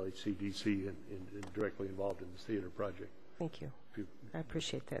LHCDC and directly involved in this theater project. Thank you. I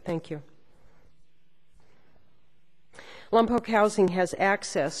appreciate that. Thank you. Lompoc Housing has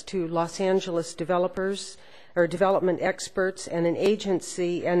access to Los Angeles developers or development experts, and an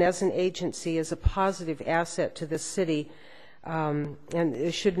agency, and as an agency is a positive asset to this city, and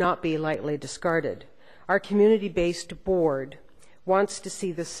it should not be lightly discarded. Our community-based board wants to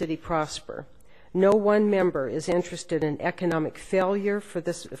see the city prosper. No one member is interested in economic failure for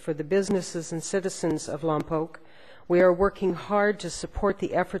the businesses and citizens of Lompoc. We are working hard to support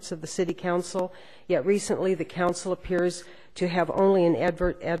the efforts of the City Council, yet recently the Council appears to have only an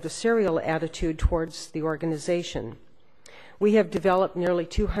adversarial attitude towards the organization. We have developed nearly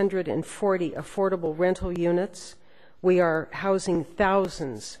 240 affordable rental units. We are housing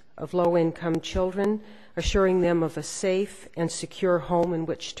thousands of low-income children, assuring them of a safe and secure home in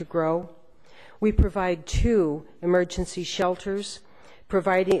which to grow. We provide 2 emergency shelters,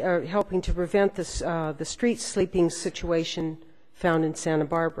 helping to prevent the street sleeping situation found in Santa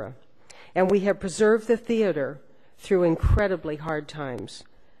Barbara. And we have preserved the theater through incredibly hard times.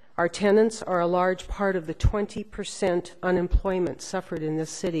 Our tenants are a large part of the 20% unemployment suffered in this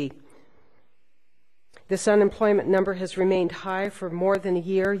city. This unemployment number has remained high for more than a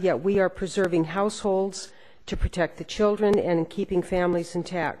year, yet we are preserving households to protect the children and keeping families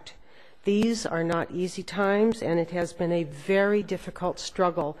intact. These are not easy times, and it has been a very difficult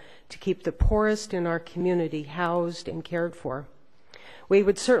struggle to keep the poorest in our community housed and cared for. We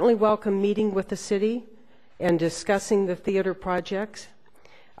would certainly welcome meeting with the city and discussing the theater projects,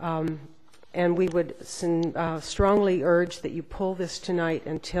 and we would strongly urge that you pull this tonight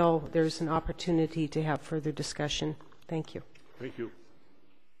until there's an opportunity to have further discussion. Thank you. Thank you.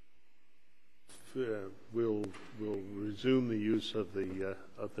 We'll resume the use of the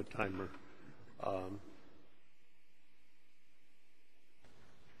timer.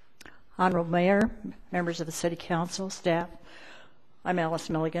 Honorable Mayor, members of the City Council, staff, I'm Alice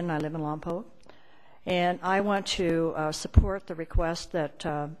Milligan. I live in Lompoc, and I want to support the request that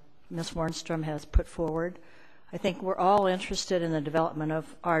Ms. Warnstrom has put forward. I think we're all interested in the development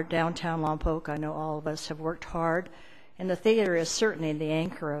of our downtown Lompoc. I know all of us have worked hard, and the theater is certainly the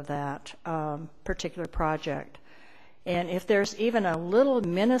anchor of that particular project. And if there's even a little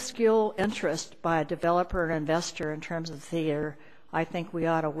minuscule interest by a developer and investor in terms of the theater, I think we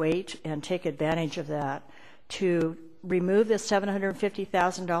ought to wait and take advantage of that. To remove this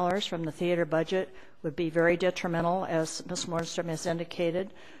 $750,000 from the theater budget would be very detrimental, as Ms. Mornstrom has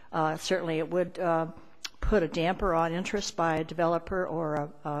indicated. Certainly it would put a damper on interest by a developer or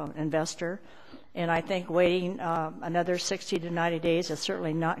an investor. And I think waiting another 60 to 90 days is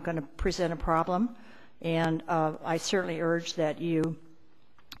certainly not going to present a problem. And I certainly urge that you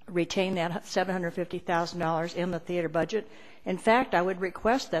retain that $750,000 in the theater budget. In fact, I would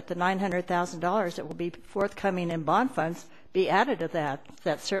request that the $900,000 that will be forthcoming in bond funds be added to that.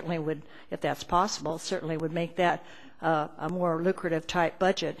 That certainly would, if that's possible, certainly would make that a more lucrative type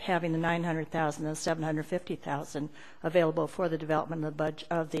budget, having the $900,000 and $750,000 available for the development of the budget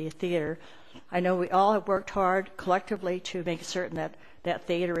of the theater. I know we all have worked hard collectively to make certain that that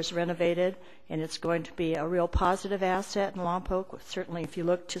theater is renovated, and it's going to be a real positive asset in Lompoc. Certainly, if you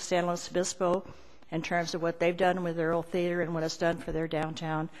look to San Luis Obispo in terms of what they've done with their old theater and what it's done for their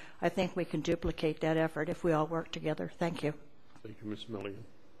downtown, I think we can duplicate that effort if we all work together. Thank you. Thank you, Ms. Milligan.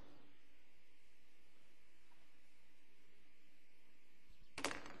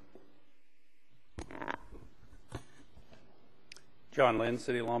 John Lynn,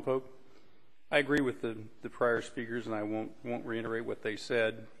 City of Lompoc. I agree with the prior speakers, and I won't reiterate what they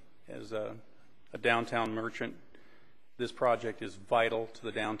said. As a downtown merchant, this project is vital to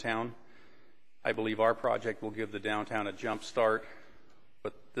the downtown. I believe our project will give the downtown a jump start,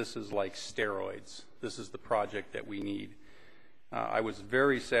 but this is like steroids. This is the project that we need. I was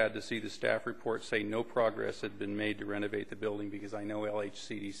very sad to see the staff report say no progress had been made to renovate the building, because I know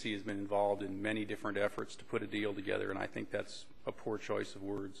LHCDC has been involved in many different efforts to put a deal together, and I think that's a poor choice of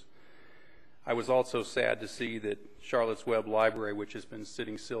words. I was also sad to see that Charlotte's Web Library, which has been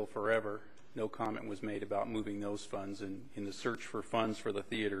sitting still forever, no comment was made about moving those funds, and in the search for funds for the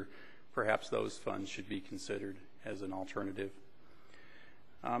theater, perhaps those funds should be considered as an alternative.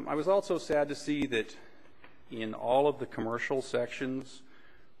 I was also sad to see that in all of the commercial sections,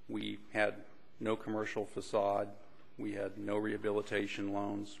 we had no commercial facade, we had no rehabilitation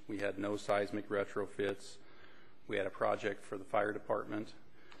loans, we had no seismic retrofits, we had a project for the fire department,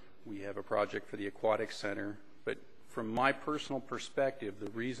 we have a project for the aquatic center, but from my personal perspective, the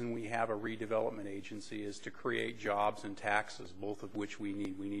reason we have a redevelopment agency is to create jobs and taxes, both of which we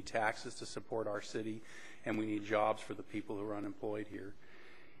need. We need taxes to support our city, and we need jobs for the people who are unemployed here.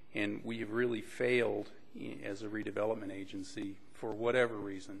 And we have really failed as a redevelopment agency for whatever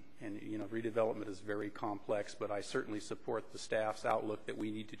reason. And redevelopment is very complex, but I certainly support the staff's outlook that we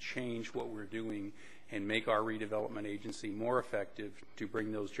need to change what we're doing and make our redevelopment agency more effective to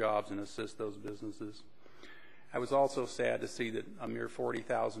bring those jobs and assist those businesses. I was also sad to see that a mere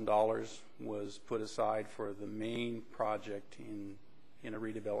 $40,000 was put aside for the main project in a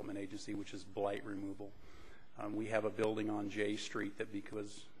redevelopment agency, which is blight removal. We have a building on J Street that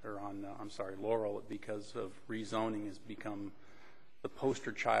Laurel, that because of rezoning has become the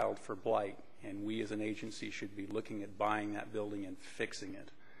poster child for blight, and we as an agency should be looking at buying that building and fixing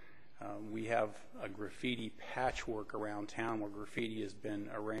it. We have a graffiti patchwork around town where graffiti has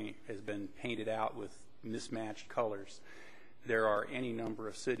been painted out with mismatched colors. There are any number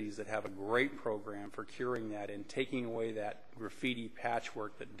of cities that have a great program for curing that and taking away that graffiti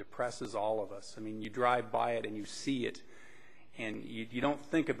patchwork that depresses all of us. I mean, you drive by it and you see it, and you don't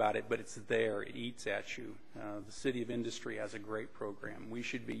think about it, but it's there. It eats at you. The City of Industry has a great program. We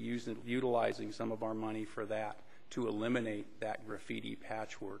should be utilizing some of our money for that to eliminate that graffiti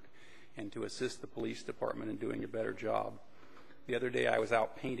patchwork and to assist the police department in doing a better job. The other day I was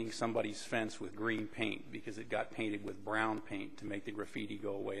out painting somebody's fence with green paint because it got painted with brown paint to make the graffiti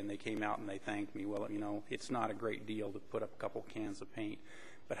go away, and they came out and they thanked me. Well, it's not a great deal to put up a couple cans of paint.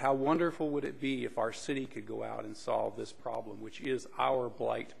 But how wonderful would it be if our city could go out and solve this problem, which is our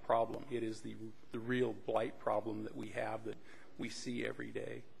blight problem. It is the real blight problem that we have, that we see every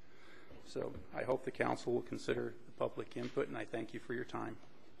day. So I hope the council will consider the public input, and I thank you for your time.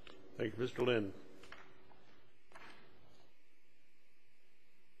 Thank you, Mr. Lynn.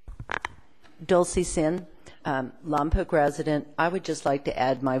 Dulcie Sin, Lompoc resident. I would just like to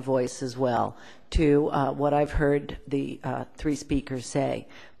add my voice as well to what I've heard the three speakers say.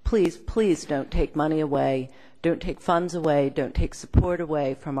 Please, please don't take money away, don't take funds away, don't take support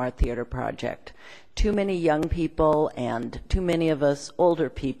away from our theater project. Too many young people and too many of us older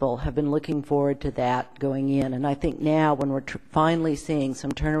people have been looking forward to that going in. And I think now when we're finally seeing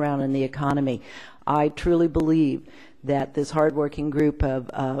some turnaround in the economy, I truly believe that this hardworking group of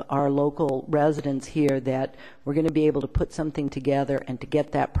our local residents here, that we're going to be able to put something together and to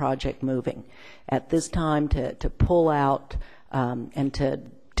get that project moving. At this time, to pull out and to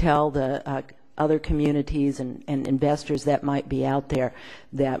tell the other communities and investors that might be out there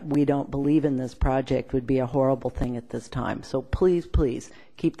that we don't believe in this project would be a horrible thing at this time. So please, please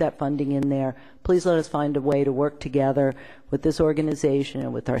keep that funding in there. Please let us find a way to work together with this organization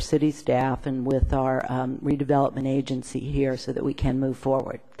and with our city staff and with our redevelopment agency here so that we can move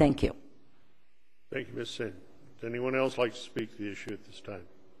forward. Thank you. Thank you, Ms. Sin. Does anyone else like to speak to the issue at this time?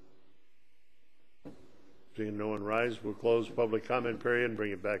 Seeing no one rise, we'll close public comment period and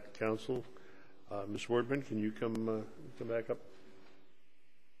bring it back to council. Ms. Wordman, can you come back up?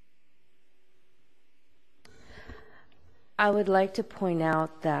 I would like to point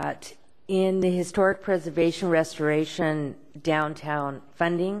out that in the historic preservation restoration downtown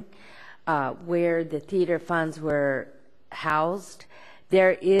funding, where the theater funds were housed,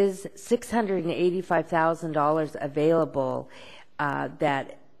 there is $685,000 available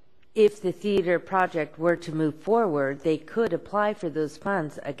that if the theater project were to move forward, they could apply for those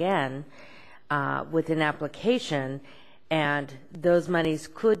funds again with an application, and those monies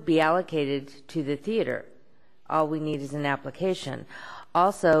could be allocated to the theater. All we need is an application.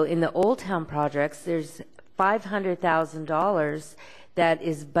 Also, in the Old Town projects, there's $500,000 that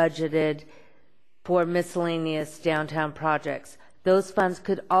is budgeted for miscellaneous downtown projects. Those funds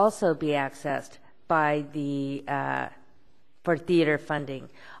could also be accessed by the for theater funding.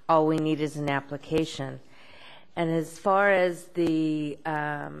 All we need is an application. And as far as the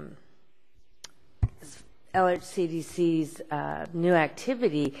LHCDC's new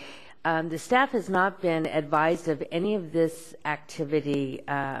activity, the staff has not been advised of any of this activity,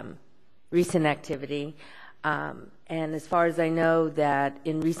 recent activity. And as far as I know, that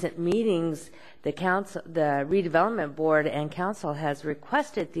in recent meetings, the redevelopment board and council has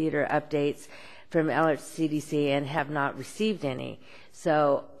requested theater updates from LHCDC and have not received any.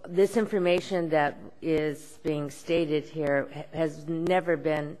 So this information that is being stated here has never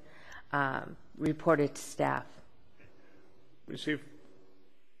been reported to staff. Let me see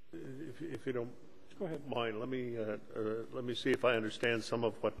if you don't go ahead, mind. Let me see if I understand some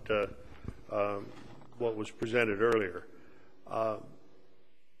of what was presented earlier.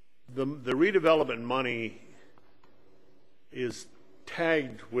 The redevelopment money is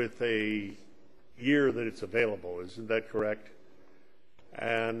tagged with a year that it's available. Isn't that correct?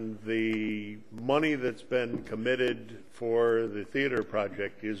 And the money that's been committed for the theater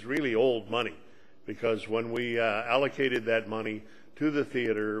project is really old money, because when we allocated that money to the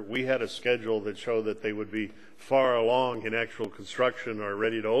theater, we had a schedule that showed that they would be far along in actual construction or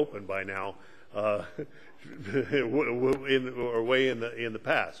ready to open by now, or way in the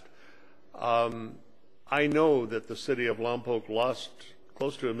past. I know that the city of Lompoc lost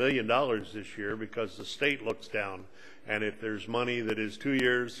close to $1 million this year because the state looks down, and if there's money that is 2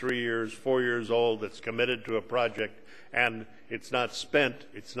 years, 3 years, 4 years old that's committed to a project and it's not spent,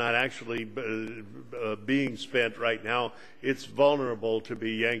 it's not actually being spent right now, it's vulnerable to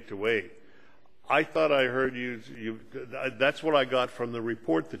be yanked away. I thought I heard that's what I got from the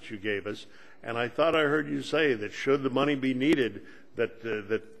report that you gave us, and I thought I heard you say that should the money be needed, that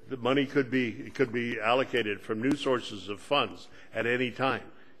the money could be allocated from new sources of funds at any time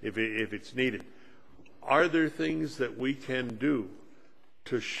if it's needed. Are there things that we can do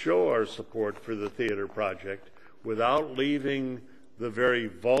to show our support for the theater project without leaving the very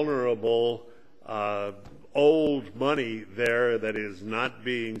vulnerable old money there that is not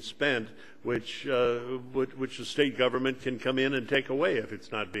being spent, which the state government can come in and take away if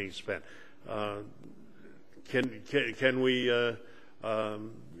it's not being spent?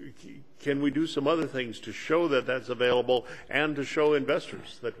 Can we do some other things to show that that's available and to show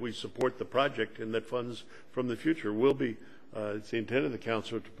investors that we support the project and that funds from the future will be, it's the intent of the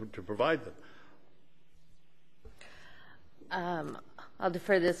council to provide them? I'll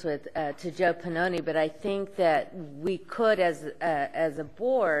defer this to Joe Pannoni, but I think that we could, as a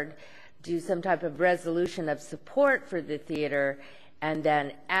board, do some type of resolution of support for the theater, and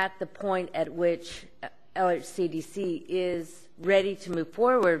then at the point at which LHCDC is ready to move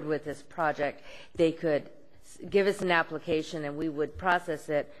forward with this project, they could give us an application and we would process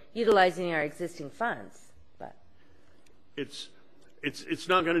it utilizing our existing funds. But it's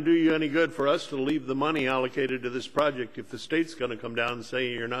not going to do you any good for us to leave the money allocated to this project if the state's going to come down and say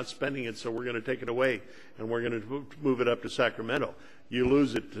you're not spending it, so we're going to take it away and we're going to move it up to Sacramento. You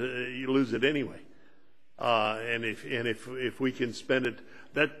lose it anyway. And if we can spend it,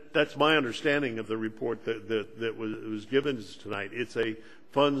 that's my understanding of the report that was given to us tonight. It's a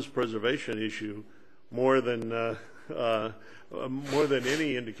funds preservation issue more than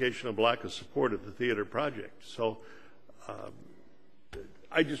any indication of lack of support of the theater project. So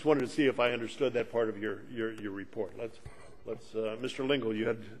I just wanted to see if I understood that part of your report. Let's Mr. Lingle, you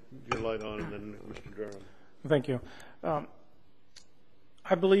had your light on, and then Mr. Durham. Thank you.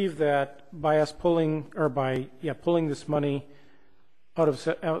 I believe that by us pulling this money out of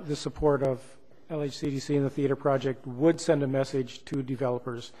the support of LHCDC and the theater project would send a message to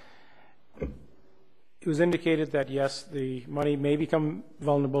developers. It was indicated that yes, the money may become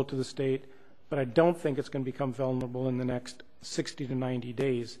vulnerable to the state, but I don't think it's going to become vulnerable in the next 60 to 90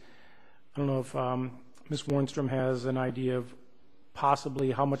 days. I don't know if Ms. Warnstrom has an idea of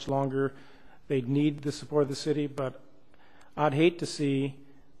possibly how much longer they'd need the support of the city, but I'd hate to see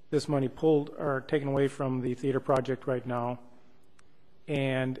this money pulled or taken away from the theater project right now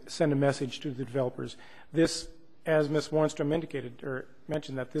and send a message to the developers. This, as Ms. Warnstrom indicated or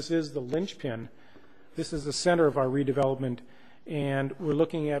mentioned, that this is the linchpin. This is the center of our redevelopment, and we're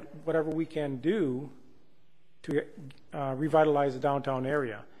looking at whatever we can do to revitalize the downtown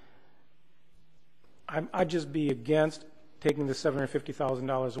area. I'd just be against taking the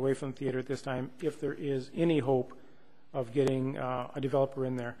 $750,000 away from the theater at this time if there is any hope of getting a developer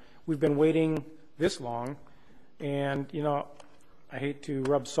in there. We've been waiting this long, and I hate to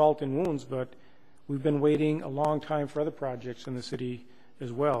rub salt in wounds, but we've been waiting a long time for other projects in the city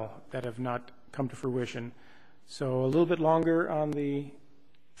as well that have not come to fruition. So a little bit longer on the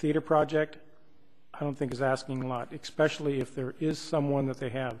theater project, I don't think is asking a lot, especially if there is someone that they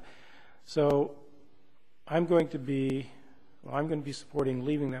have. So I'm going to be supporting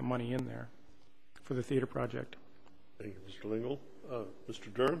leaving that money in there for the theater project. Thank you, Mr. Lingle.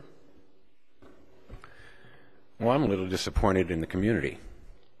 Mr. Durham? Well, I'm a little disappointed in the community.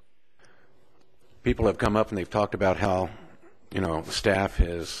 People have come up and they've talked about how, staff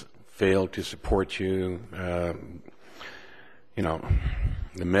has failed to support you. The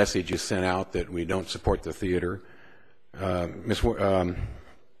message is sent out that we don't support the theater. Ms.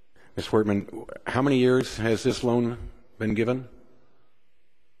 Wortman, how many years has this loan been given?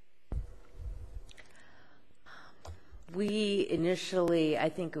 We initially, I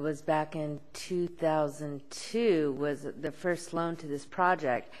think it was back in 2002, was the first loan to this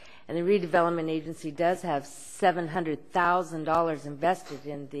project. And the redevelopment agency does have $700,000 invested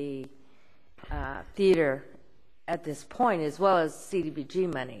in the theater at this point, as well as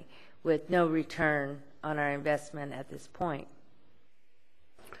CDBG money, with no return on our investment at this point.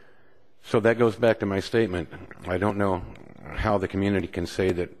 So that goes back to my statement. I don't know how the community can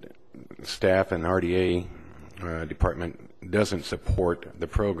say that staff and RDA department doesn't support the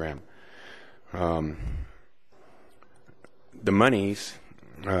program. The monies,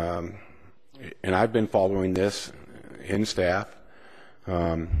 and I've been following this in staff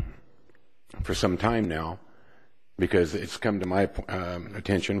for some time now, because it's come to my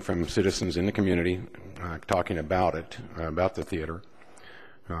attention from citizens in the community talking about it, about the theater.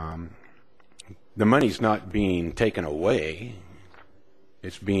 The money's not being taken away.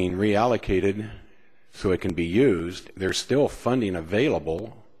 It's being reallocated so it can be used. There's still funding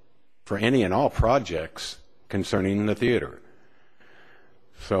available for any and all projects concerning the theater.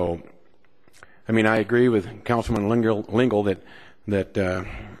 So, I agree with Councilman Lingle that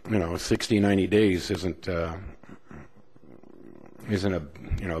 60, 90 days isn't a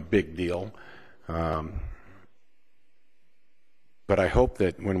big deal. But I hope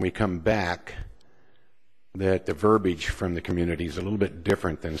that when we come back, that the verbiage from the community is a little bit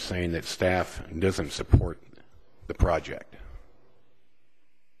different than saying that staff doesn't support the project.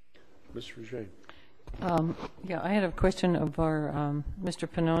 Ms. Roget. I had a question of our Mr.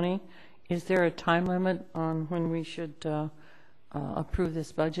 Pannoni. Is there a time limit on when we should approve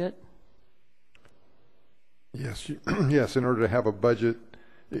this budget? Yes. Yes. In order to have a budget,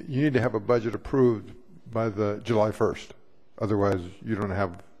 you need to have a budget approved by the July 1st. Otherwise, you don't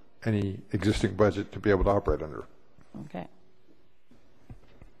have any existing budget to be able to operate under. Okay.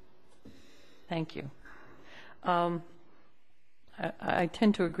 Thank you. I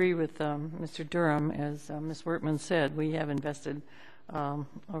tend to agree with Mr. Durham. As Ms. Wortman said, we have invested over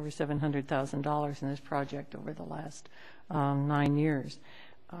 $700,000 in this project over the last 9 years.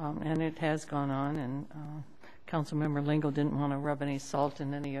 And it has gone on, and Councilmember Lingle didn't want to rub any salt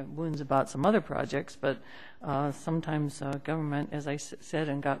in any wounds about some other projects, but sometimes government, as I said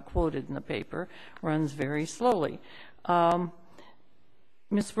and got quoted in the paper, runs very slowly. Ms.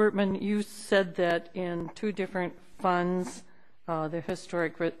 Wortman, you said that in 2 different funds, the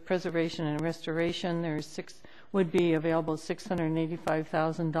historic preservation and restoration, would be available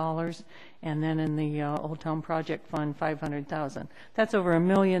 $685,000, and then in the Old Town Project Fund, $500,000. That's over $1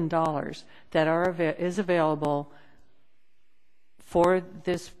 million that is available for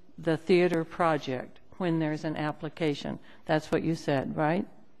the theater project when there's an application. That's what you said, right?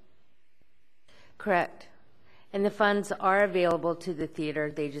 Correct. And the funds are available to the theater.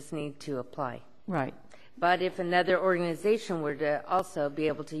 They just need to apply. Right. But if another organization were to also be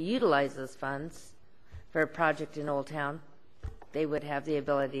able to utilize those funds for a project in Old Town, they would have the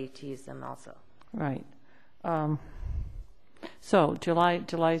ability to use them also. Right. So July.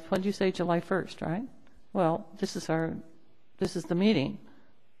 What did you say? July 1st, right? Well, this is the meeting.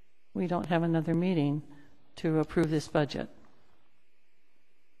 We don't have another meeting to approve this budget.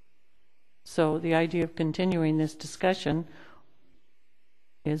 So the idea of continuing this discussion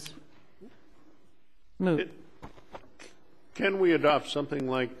is moot. Can we adopt something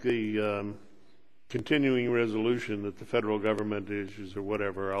like the continuing resolution that the federal government issues or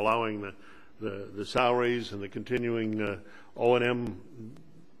whatever, allowing the salaries and the continuing O&M,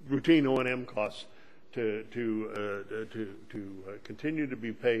 routine O&M costs to continue to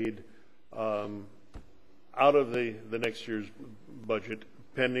be paid out of the next year's budget,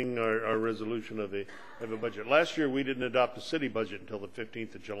 pending our resolution of a budget. Last year we didn't adopt a city budget until the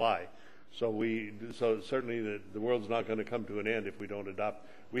 15th of July. So certainly the world's not going to come to an end if we don't adopt.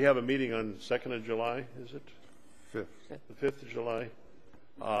 We have a meeting on 2nd of July, is it? 5th. The 5th of July.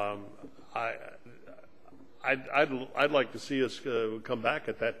 I'd like to see us come back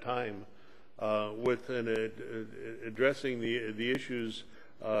at that time with addressing the issues,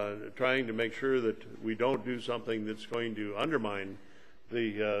 trying to make sure that we don't do something that's going to undermine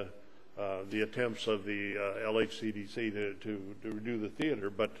the attempts of the LHCDC to redo the theater,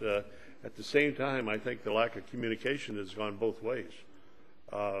 but at the same time, I think the lack of communication has gone both ways.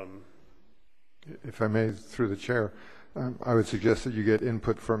 If I may, through the chair, I would suggest that you get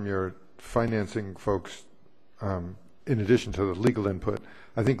input from your financing folks in addition to the legal input.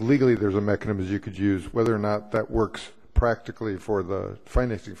 I think legally there's a mechanism you could use. Whether or not that works practically for the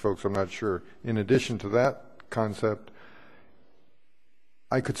financing folks, I'm not sure. In addition to that concept,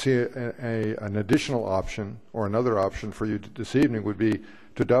 I could see an additional option, or another option for you this evening would be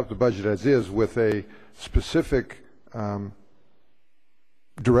to adopt the budget as is with a specific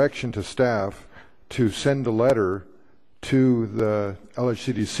direction to staff to send a letter to the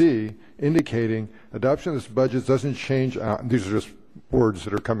LHCDC indicating adoption of this budget doesn't change. These are just words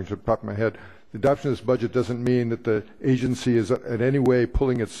that are coming to the top of my head. The adoption of this budget doesn't mean that the agency is in any way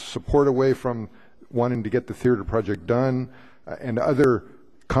pulling its support away from wanting to get the theater project done, and other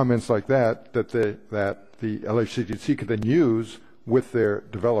comments like that that the LHCDC could then use with their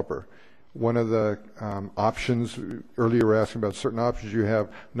developer. One of the options, earlier you were asking about certain options you have,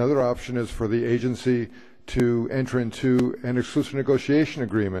 another option is for the agency to enter into an exclusive negotiation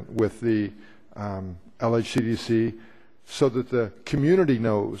agreement with the LHCDC so that the community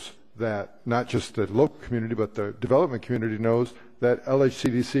knows that, not just the local community, but the development community knows that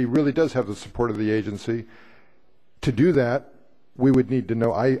LHCDC really does have the support of the agency. To do that, we would need to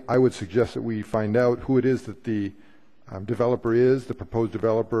know, I would suggest that we find out who it is that the developer is, the proposed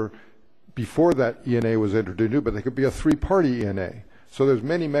developer, before that ENA was entered into, but they could be a three-party ENA. So there's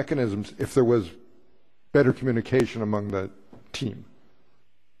many mechanisms if there was better communication among the team.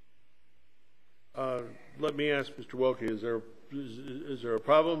 Let me ask Mr. Wilkie, is there a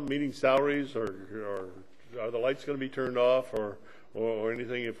problem meeting salaries, or are the lights going to be turned off, or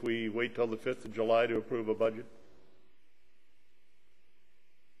anything if we wait till the 5th of July to approve a budget?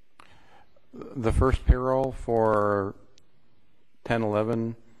 The first payroll for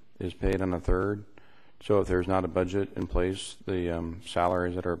 10/11 is paid on the 3rd. So if there's not a budget in place, the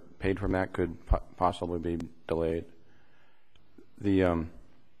salaries that are paid from that could possibly be delayed. The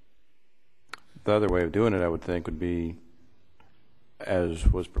other way of doing it, I would think, would be, as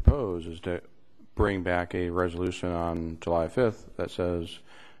was proposed, is to bring back a resolution on July 5th that says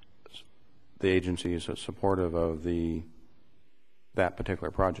the agency is supportive of that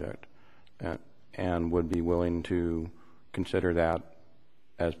particular project and would be willing to consider that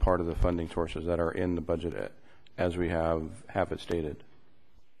as part of the funding sources that are in the budget as we have it stated.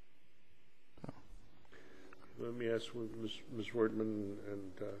 Let me ask Ms. Wordman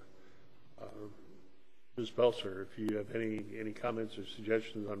and Ms. Belser if you have any comments or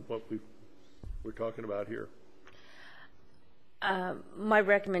suggestions on what we're talking about here. My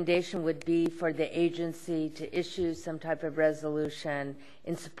recommendation would be for the agency to issue some type of resolution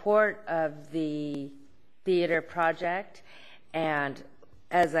in support of the theater project. And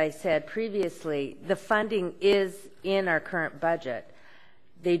as I said previously, the funding is in our current budget.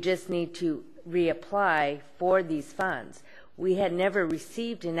 They just need to reapply for these funds. We had never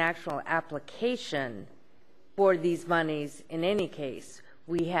received an actual application for these monies in any case.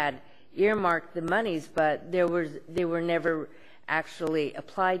 We had earmarked the monies, but they were never actually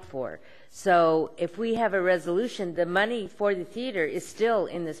applied for. So if we have a resolution, the money for the theater is still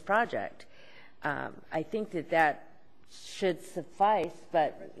in this project. I think that should suffice,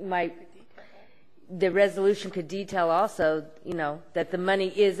 but the resolution could detail also, that the money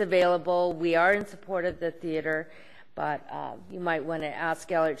is available. We are in support of the theater, but you might want to ask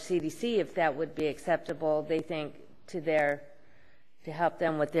LHCDC if that would be acceptable, they think, to help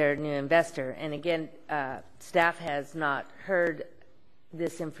them with their new investor. And again, staff has not heard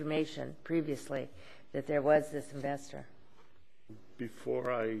this information previously, that there was this investor.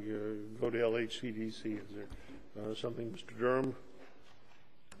 before I go to LHCDC, is there something, Mr. Durham?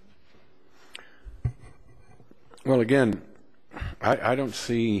 Well, again, I don't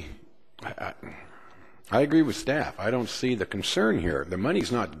see, I agree with staff. I don't see the concern here. The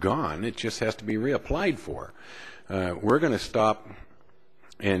money's not gone. It just has to be reapplied for. We're going to stop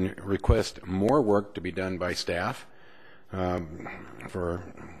and request more work to be done by staff for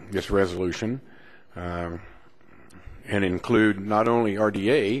this resolution and include not only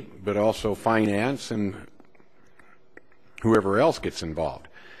RDA, but also finance and whoever else gets involved.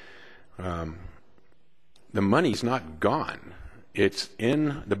 The money's not gone. It's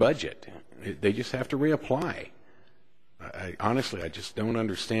in the budget. They just have to reapply. Honestly, I just don't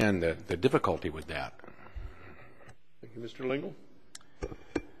understand the difficulty with that. Thank you, Mr. Lingle.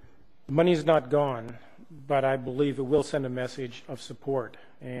 The money's not gone, but I believe it will send a message of support.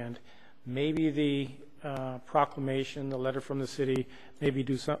 And maybe the proclamation, the letter from the city,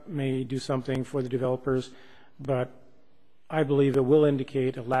 may do something for the developers, but I believe it will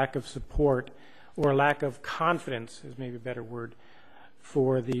indicate a lack of support or a lack of confidence, is maybe a better word,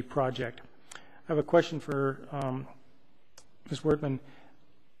 for the project. I have a question for Ms. Wertman.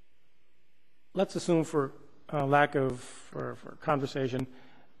 Let's assume for lack of for conversation,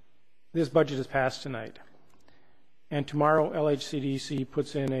 this budget is passed tonight, and tomorrow LHCDC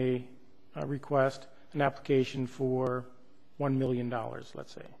puts in a request, an application for $1 million,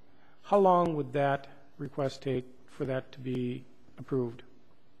 let's say. How long would that request take for that to be approved?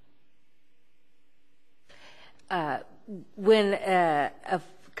 When a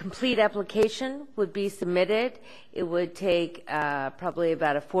complete application would be submitted, it would take probably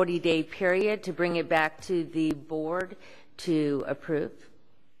about a 40-day period to bring it back to the board to approve.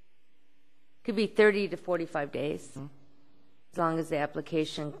 Could be 30 to 45 days, as long as the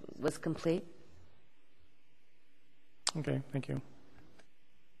application was complete. Okay, thank you.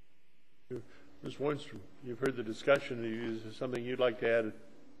 Ms. Weinstrom, you've heard the discussion. Is there something you'd like to add?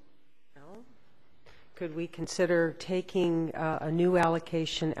 No. Could we consider taking a new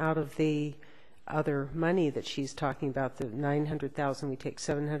allocation out of the other money that she's talking about, the $900,000? We take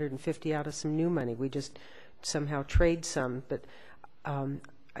 $750 out of some new money. We just somehow trade some. But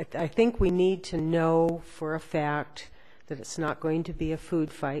I think we need to know for a fact that it's not going to be a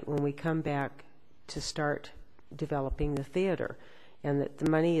food fight when we come back to start developing the theater, and that the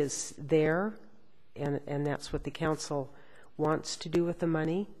money is there, and that's what the council wants to do with the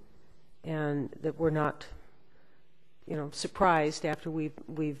money, and that we're not, surprised after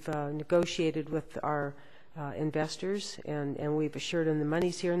we've negotiated with our investors and we've assured them the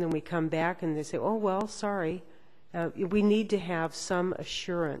money's here, and then we come back and they say, oh well, sorry. We need to have some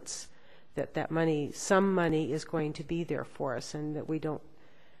assurance that some money is going to be there for us, and that we don't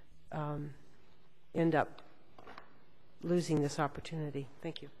end up losing this opportunity.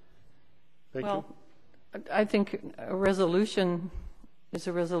 Thank you. Thank you. I think a resolution is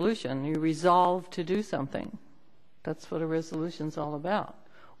a resolution. You resolve to do something. That's what a resolution's all about.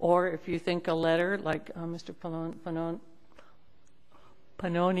 Or if you think a letter, like Mr.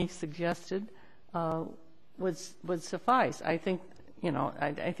 Pannoni suggested, would suffice. I think,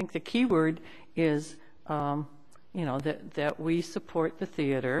 I think the key word is, that we support the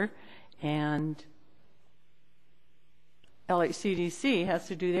theater, and LHCDC has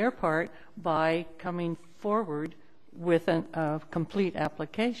to do their part by coming forward with a complete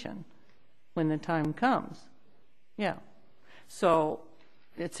application when the time comes. Yeah. So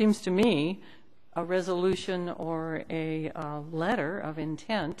it seems to me a resolution or a letter of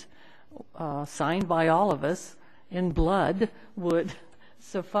intent signed by all of us in blood would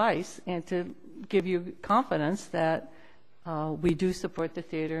suffice, and to give you confidence that we do support the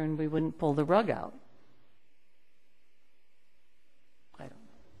theater and we wouldn't pull the rug out.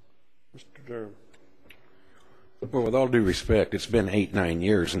 Mr. Durham. Well, with all due respect, it's been 8-9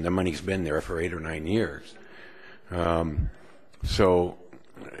 years, and the money's been there for 8 or 9 years. So,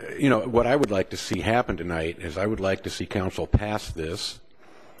 what I would like to see happen tonight is I would like to see council pass this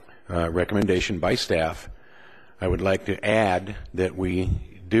recommendation by staff. I would like to add that we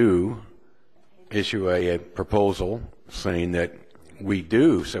do issue a proposal saying that we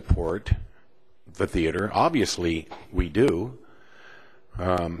do support the theater. Obviously, we do.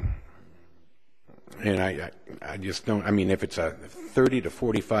 And I just don't, if it's a 30 to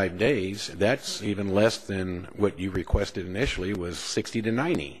 45 days, that's even less than what you requested initially, was 60 to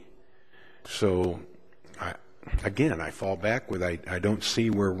 90. So, again, I fall back with, I don't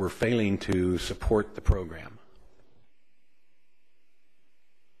see where we're failing to support the program.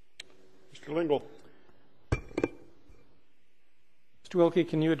 Mr. Lingle. Mr. Wilkie,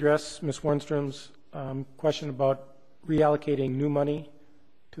 can you address Ms. Warnstrom's question about reallocating new money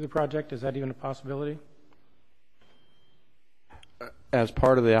to the project? Is that even a possibility? As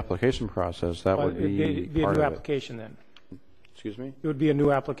part of the application process, that would be It'd be a part new of it. application then. Excuse me? It would be a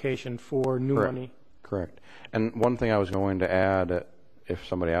new application for new Correct. money. Correct. And one thing I was going to add, if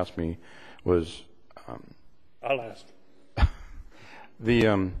somebody asked me, was I'll ask.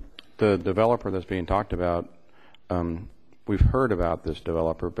 the developer that's being talked about. We've heard about this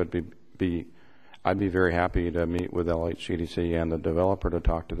developer, but I'd be very happy to meet with LHCDC and the developer to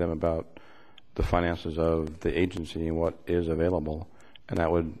talk to them about the finances of the agency and what is available, and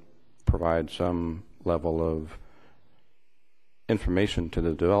that would provide some level of information to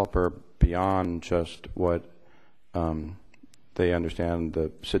the developer beyond just what they understand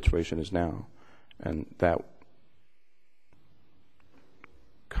the situation is now, and that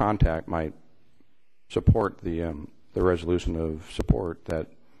contact might support the resolution of support that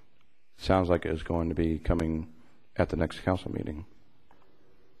sounds like is going to be coming at the next council meeting.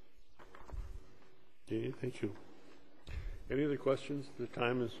 Okay, thank you. Any other questions? The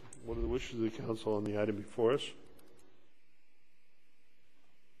time is, what are the wishes of the council on the item before us?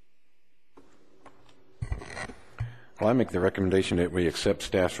 Well, I make the recommendation that we accept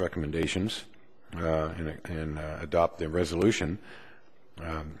staff's recommendations and adopt the resolution.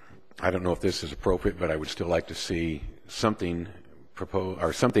 I don't know if this is appropriate, but I would still like to see something proposed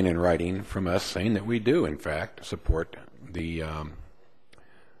or something in writing from us saying that we do, in fact, support the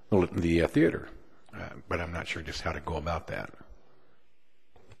theater. But I'm not sure just how to go about that.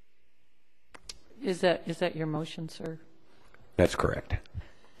 Is that your motion, sir? That's correct.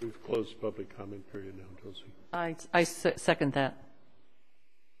 We've closed the public comment period now, Josie. I second that.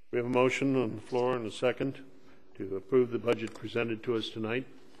 We have a motion on the floor and a second to approve the budget presented to us tonight.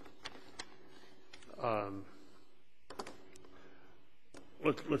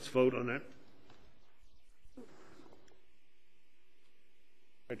 Let's vote on that.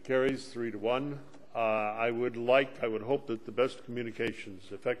 It carries 3-1. I would hope that the best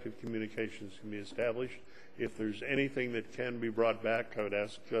communications, effective communications, can be established. If there's anything that can be brought back, I would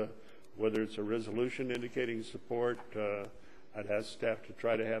ask whether it's a resolution indicating support. I'd ask staff to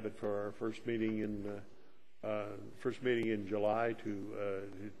try to have it for our first meeting in July to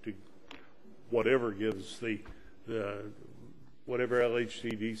whatever gives whatever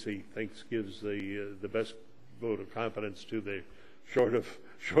LHCDC thinks gives the best vote of confidence to the short of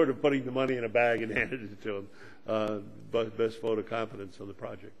putting the money in a bag and handing it to them, but best vote of confidence on the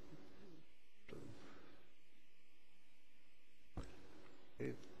project.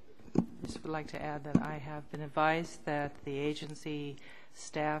 Just would like to add that I have been advised that the agency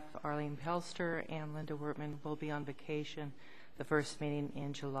staff, Arlene Pelster and Linda Wertman, will be on vacation the first meeting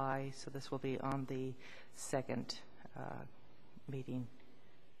in July, so this will be on the second meeting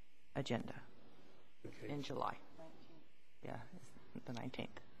agenda in July. Yeah, the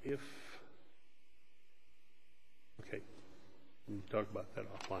 19th. Okay, we'll talk about that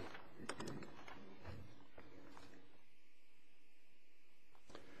offline.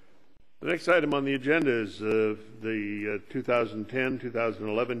 The next item on the agenda is the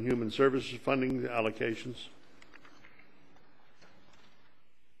 2010-2011 Human Services Funding allocations.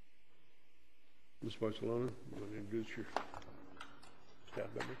 Ms. Barcelona, you want to introduce your staff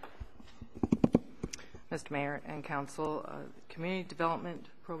member? Mr. Mayor and Council, Community Development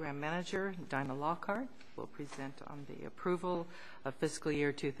Program Manager Dinah Lockhart will present on the approval of fiscal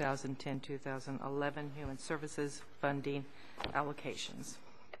year 2010-2011 Human Services Funding allocations.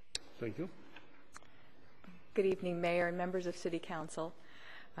 Thank you. Good evening, Mayor and members of City Council.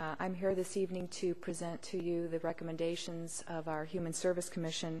 I'm here this evening to present to you the recommendations of our Human Service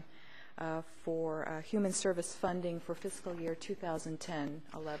Commission for human service funding for fiscal year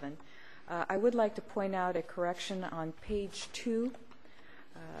 2010-11. I would like to point out a correction on page 2,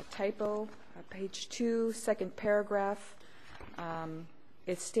 typo, page 2, second paragraph.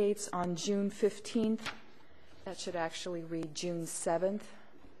 It states on June 15th. That should actually read June 7th.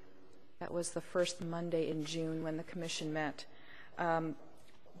 That was the first Monday in June when the Commission met.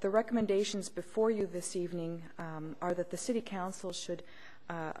 The recommendations before you this evening are that the City Council should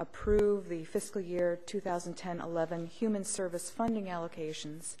approve the fiscal year 2010-11 human service funding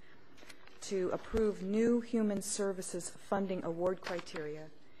allocations, to approve new human services funding award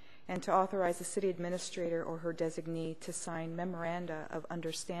criteria, and to authorize the City Administrator or her designee to sign memoranda of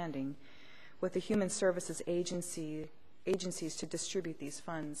understanding with the Human Services agencies to distribute these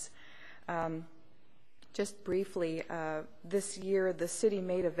funds. Just briefly, this year the City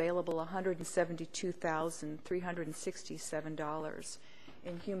made available $172,367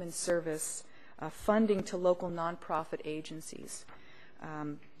 in human service funding to local nonprofit agencies.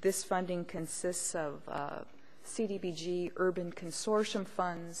 This funding consists of CDBG Urban Consortium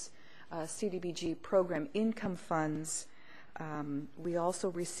funds, CDBG Program Income funds. We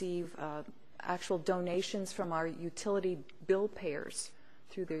also receive actual donations from our utility bill payers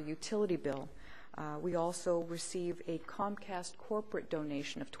through their utility bill. We also receive a Comcast corporate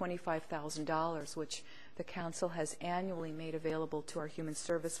donation of $25,000, which the Council has annually made available to our Human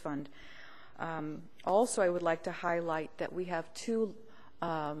Service Fund. Also, I would like to highlight that we have two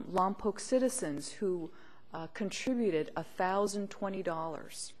Lompoc citizens who contributed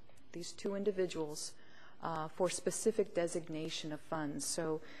 $1,020, these two individuals, for specific designation of funds.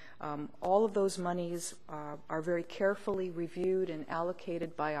 So all of those monies are very carefully reviewed and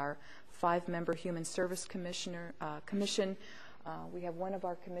allocated by our 5-member Human Service Commission. We have one of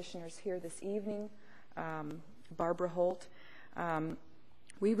our commissioners here this evening, Barbara Holt.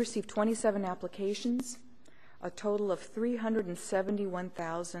 We received 27 applications. A total of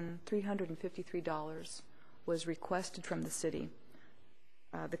 $371,353 was requested from the city.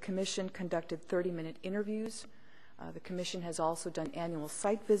 The Commission conducted 30-minute interviews. The Commission has also done annual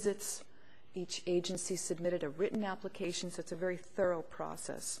site visits. Each agency submitted a written application, so it's a very thorough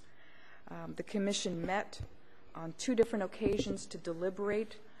process. The Commission met on 2 different occasions to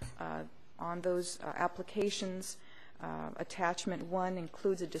deliberate on those applications. Attachment 1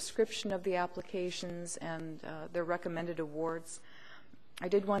 includes a description of the applications and their recommended awards. I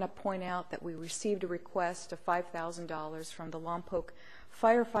did want to point out that we received a request of $5,000 from the Lompoc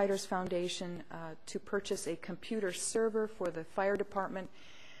Firefighters Foundation to purchase a computer server for the fire department.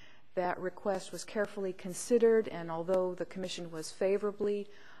 That request was carefully considered, and although the Commission was favorably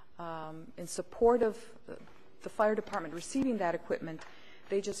in support of the fire department receiving that equipment,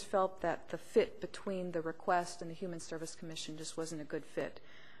 they just felt that the fit between the request and the Human Service Commission just wasn't a good fit.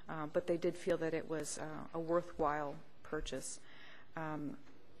 But they did feel that it was a worthwhile purchase. On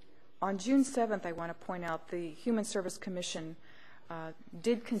June 7th, I want to point out the Human Service Commission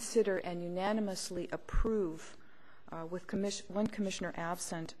did consider and unanimously approve, with one commissioner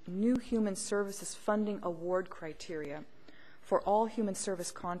absent, new human services funding award criteria for all human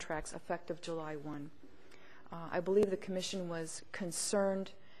service contracts effective July 1. I believe the Commission was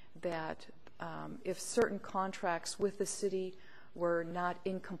concerned that if certain contracts with the city were not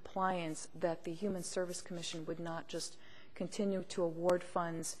in compliance, that the Human Service Commission would not just continue to award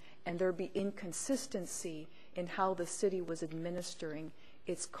funds and there be inconsistency in how the city was administering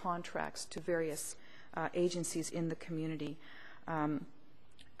its contracts to various agencies in the community.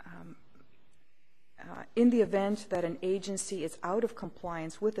 In the event that an agency is out of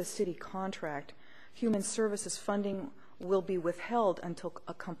compliance with a city contract, human services funding will be withheld until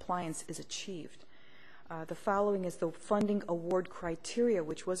a compliance is achieved. The following is the funding award criteria,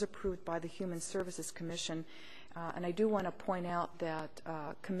 which was approved by the Human Services Commission. And I do want to point out that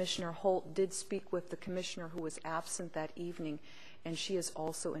Commissioner Holt did speak with the commissioner who was absent that evening, and she is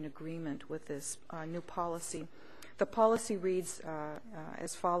also in agreement with this new policy. The policy reads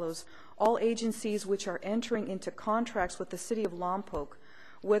as follows: all agencies which are entering into contracts with the City of Lompoc,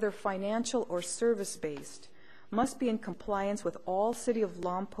 whether financial or service-based, must be in compliance with all City of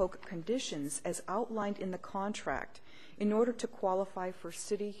Lompoc conditions as outlined in the contract in order to qualify for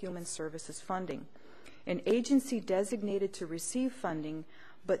city human services funding. An agency designated to receive funding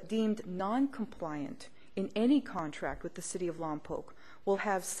but deemed non-compliant in any contract with the City of Lompoc will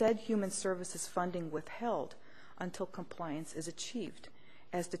have said human services funding withheld until compliance is achieved,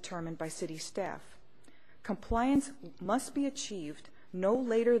 as determined by city staff. Compliance must be achieved no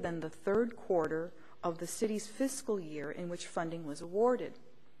later than the 3rd quarter of the city's fiscal year in which funding was awarded.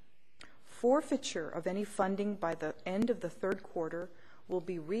 Forfeiture of any funding by the end of the 3rd quarter will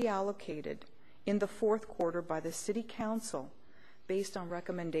be reallocated in the 4th quarter by the City Council based on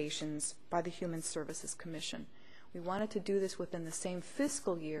recommendations by the Human Services Commission. We wanted to do this within the same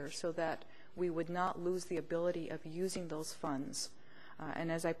fiscal year so that we would not lose the ability of using those funds.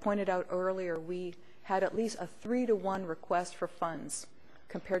 And as I pointed out earlier, we had at least a 3-to-1 request for funds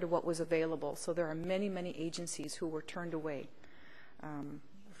compared to what was available. So there are many, many agencies who were turned away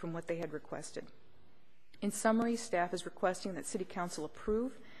from what they had requested. In summary, staff is requesting that City Council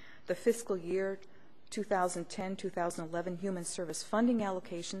approve the fiscal year 2010-2011 human service funding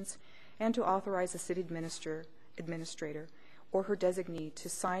allocations and to authorize the city administrator or her designee to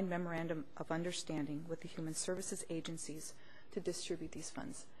sign memorandum of understanding with the human services agencies to distribute these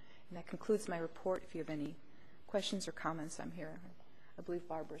funds. And that concludes my report. If you have any questions or comments, I'm here. I believe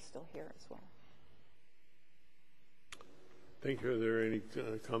Barbara is still here as well. Thank you. Are there any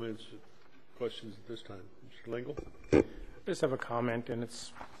comments, questions at this time? Mr. Lingle? I just have a comment, and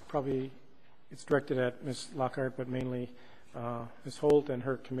it's directed at Ms. Lockhart, but mainly Ms. Holt and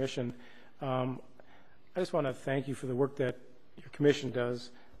her commission. I just want to thank you for the work that your commission does,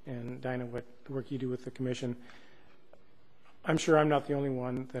 and Dinah, the work you do with the commission. I'm sure I'm not the only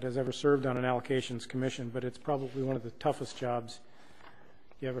one that has ever served on an allocations commission, but it's probably one of the toughest jobs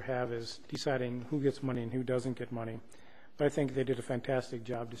you ever have, is deciding who gets money and who doesn't get money. But I think they did a fantastic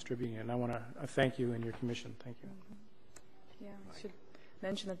job distributing it, and I want to thank you and your commission. Thank you. Yeah, I should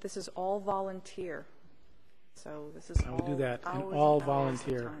mention that this is all volunteer. So this is I will do that. And hours all and hours of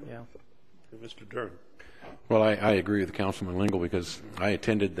volunteer. time. Yeah. Mr. Dern. Well, I agree with Councilman Lingle, because I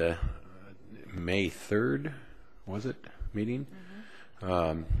attended the May 3rd, was it, meeting?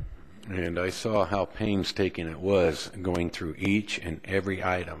 And I saw how painstaking it was going through each and every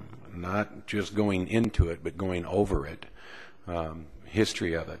item, not just going into it, but going over it,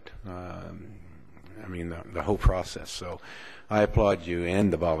 history of it, I mean, the whole process. So I applaud you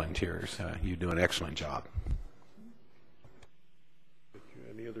and the volunteers. You do an excellent job.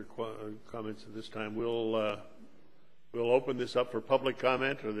 Any other comments at this time? We'll open this up for public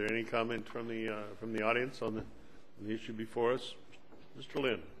comment. Are there any comment from the audience on the issue before us? Mr.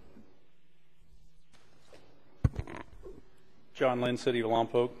 Lynn. John Lynn, City of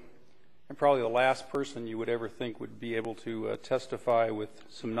Lompoc. I'm probably the last person you would ever think would be able to testify with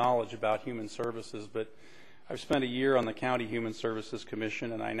some knowledge about human services, but I've spent a year on the County Human Services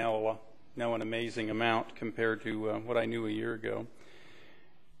Commission, and I know an amazing amount compared to what I knew a year ago.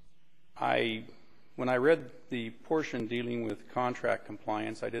 When I read the portion dealing with contract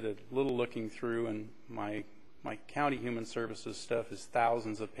compliance, I did a little looking through, and my county human services stuff is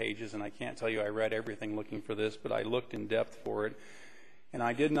thousands of pages, and I can't tell you I read everything looking for this, but I looked in depth for it, and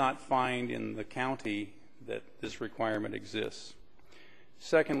I did not find in the county that this requirement exists.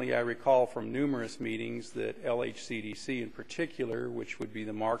 Secondly, I recall from numerous meetings that LHCDC in particular, which would be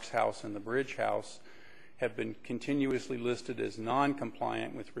the Marks House and the Bridge House, have been continuously listed as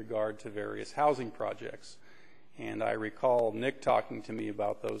non-compliant with regard to various housing projects. And I recall Nick talking to me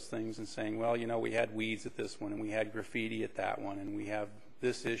about those things and saying, well, you know, we had weeds at this one, and we had graffiti at that one, and we have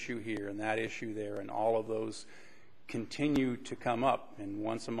this issue here and that issue there, and all of those continue to come up. And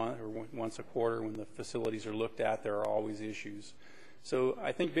once a month or once a quarter when the facilities are looked at, there are always issues. So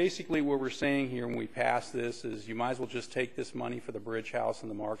I think basically what we're saying here when we pass this is you might as well just take this money for the Bridge House and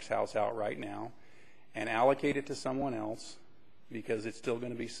the Marks House out right now and allocate it to someone else, because it's still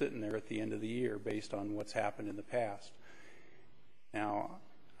going to be sitting there at the end of the year based on what's happened in the past. Now,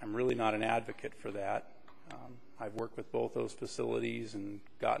 I'm really not an advocate for that. I've worked with both those facilities and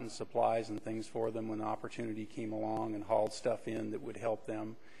gotten supplies and things for them when the opportunity came along, and hauled stuff in that would help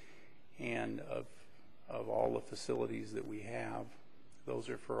them. And of all the facilities that we have, those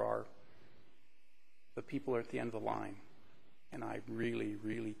are for the people at the end of the line. And I really,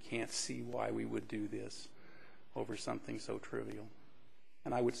 really can't see why we would do this over something so trivial.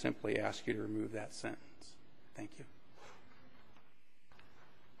 And I would simply ask you to remove that sentence. Thank you.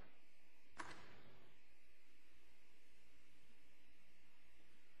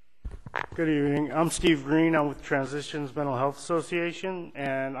 Good evening. I'm Steve Green. I'm with Transitions Mental Health Association,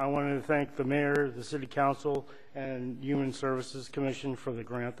 and I wanted to thank the mayor, the city council, and Human Services Commission for the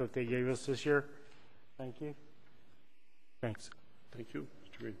grant that they gave us this year. Thank you. Thanks. Thank you,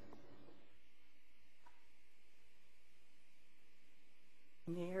 Mr. Green.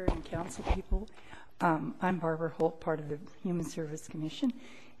 Mayor and council people, I'm Barbara Holt, part of the Human Service Commission,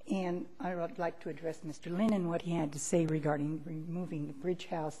 and I would like to address Mr. Lynn and what he had to say regarding removing the Bridge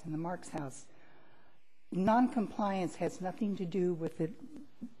House and the Marks House. Non-compliance has nothing to do with the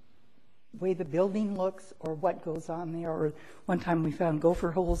way the building looks or what goes on there. Or one time we found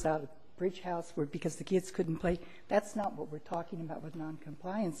gopher holes out of Bridge House because the kids couldn't play. That's not what we're talking about with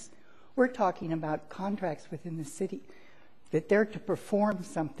non-compliance. We're talking about contracts within the city, that they're to perform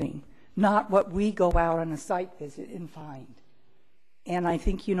something, not what we go out on a site visit and find. And I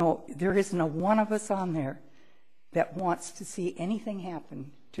think, you know, there isn't a one of us on there that wants to see anything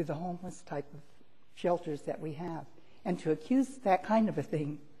happen to the homeless type of shelters that we have. And to accuse that kind of a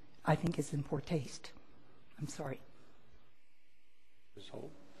thing, I think is in poor taste. I'm sorry. Ms.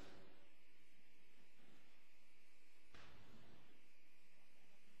 Holt?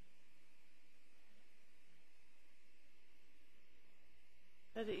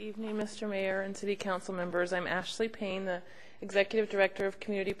 Good evening, Mr. Mayor and City Council members. I'm Ashley Payne, the Executive Director of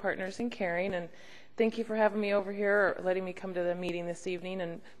Community Partners in Caring, and thank you for having me over here, or letting me come to the meeting this evening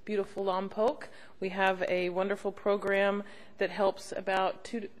in beautiful Lompoc. We have a wonderful program that helps about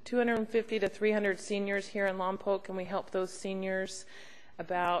 250 to 300 seniors here in Lompoc, and we help those seniors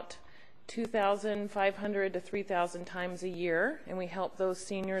about 2,500 to 3,000 times a year, and we help those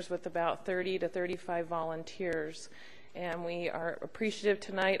seniors with about 30 to 35 volunteers. And we are appreciative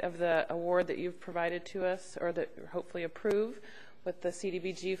tonight of the award that you've provided to us, or that hopefully approve, with the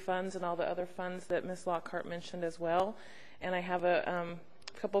CDBG funds and all the other funds that Ms. Lockhart mentioned as well. And I have a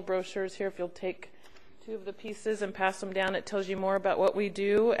couple brochures here. If you'll take two of the pieces and pass them down, it tells you more about what we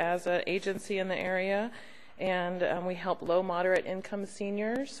do as an agency in the area. And we help low, moderate income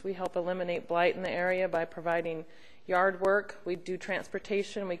seniors. We help eliminate blight in the area by providing yard work. We do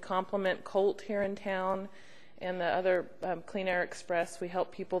transportation. We complement Colt here in town and the other Clean Air Express. We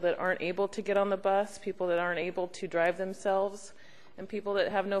help people that aren't able to get on the bus, people that aren't able to drive themselves, and people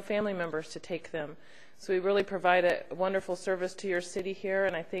that have no family members to take them. So we really provide a wonderful service to your city here,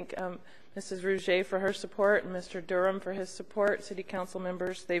 and I thank Mrs. Rouget for her support and Mr. Durham for his support, city council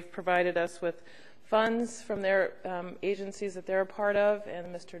members. They've provided us with funds from their agencies that they're a part of,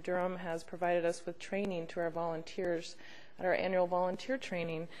 and Mr. Durham has provided us with training to our volunteers at our annual volunteer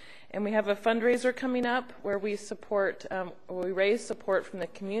training. And we have a fundraiser coming up where we support, we raise support from the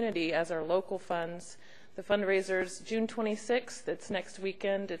community as our local funds. The fundraiser's June 26th. It's next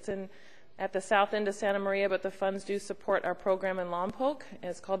weekend. It's at the south end of Santa Maria, but the funds do support our program in Lompoc.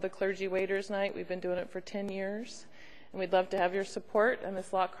 It's called the Clergy Waiters Night. We've been doing it for 10 years. And we'd love to have your support. And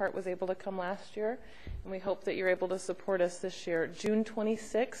Ms. Lockhart was able to come last year. And we hope that you're able to support us this year. June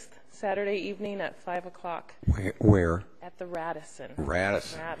 26th, Saturday evening at 5 o'clock. Where? At the Radisson.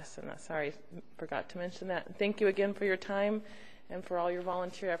 Radisson. Radisson. Sorry, forgot to mention that. And thank you again for your time and for all your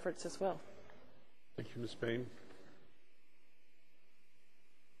volunteer efforts as well. Thank you, Ms. Payne.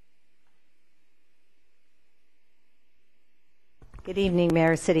 Good evening,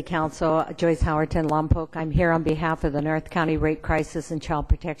 Mayor, City Council. Joyce Howerton, Lompoc. I'm here on behalf of the North County Rape Crisis and Child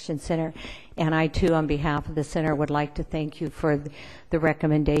Protection Center, and I, too, on behalf of the center, would like to thank you for the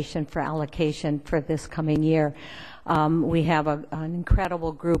recommendation for allocation for this coming year. We have an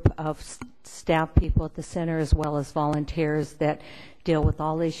incredible group of staff people at the center, as well as volunteers that deal with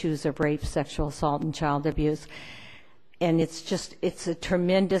all issues of rape, sexual assault, and child abuse. And it's a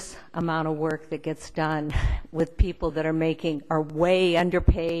tremendous amount of work that gets done with people that are way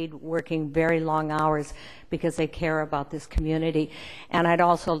underpaid, working very long hours because they care about this community. And I'd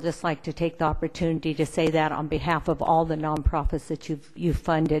also just like to take the opportunity to say that on behalf of all the nonprofits that you've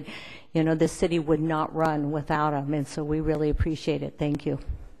funded. You know, this city would not run without them, and so we really appreciate it. Thank you.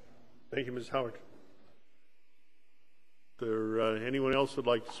 Thank you, Ms. Howard. Is there anyone else who'd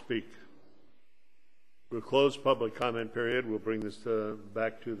like to speak? We'll close public comment period. We'll bring this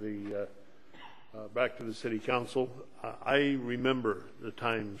back to the City Council. I remember the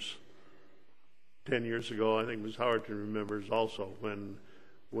times 10 years ago. I think Ms. Howerton remembers also when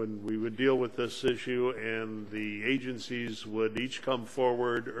we would deal with this issue and the agencies would each come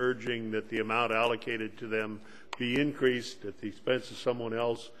forward urging that the amount allocated to them be increased at the expense of someone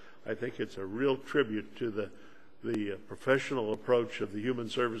else. I think it's a real tribute to the professional approach of the Human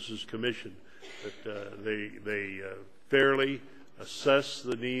Services Commission, that they fairly assess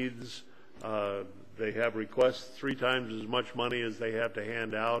the needs. They have requests 3 times as much money as they have to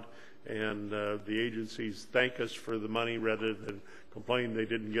hand out, and the agencies thank us for the money rather than complain they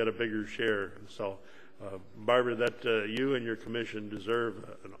didn't get a bigger share. So, Barbara, that you and your commission deserve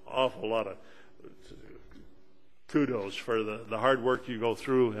an awful lot of kudos for the hard work you go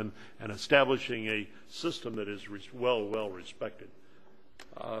through and establishing a system that is well respected.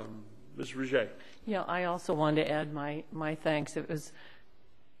 Ms. Rouget. Yeah, I also wanted to add my thanks.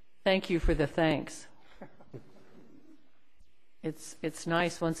 Thank you for the thanks. It's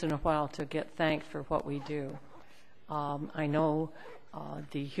nice once in a while to get thanked for what we do. I know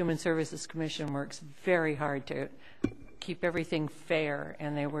the Human Services Commission works very hard to keep everything fair,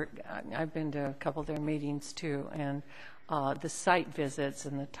 and they work. I've been to a couple of their meetings too, and the site visits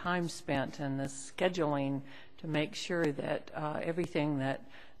and the time spent and the scheduling to make sure that everything that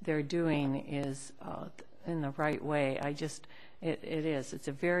they're doing is in the right way. It's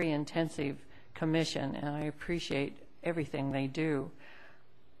a very intensive commission, and I appreciate everything they do.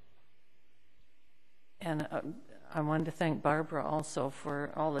 And I wanted to thank Barbara also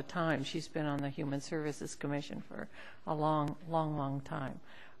for all the time. She's been on the Human Services Commission for a long time.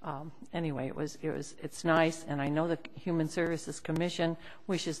 Anyway, it's nice, and I know the Human Services Commission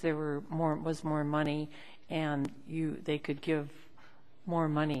wishes there was more money, and they could give more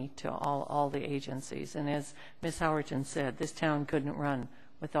money to all the agencies. And as Ms. Howerton said, this town couldn't run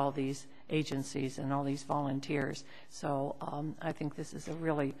with all these agencies and all these volunteers. So I think this is a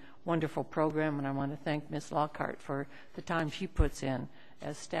really wonderful program, and I want to thank Ms. Lockhart for the time she puts in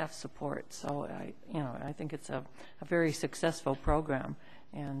as staff support. So I think it's a very successful program,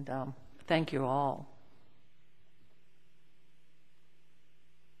 and thank you all.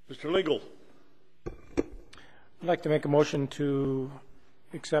 Mr. Legal. I'd like to make a motion to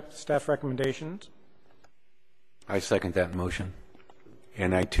accept staff recommendations. I second that motion.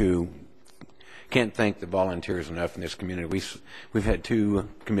 And I, too, can't thank the volunteers enough in this community. We've had 2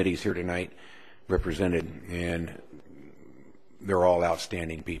 committees here tonight represented, and they're all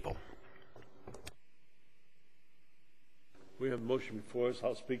outstanding people. We have a motion before us.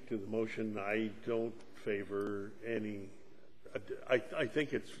 I'll speak to the motion. I don't favor any. I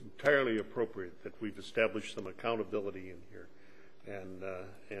think it's entirely appropriate that we've established some accountability in here,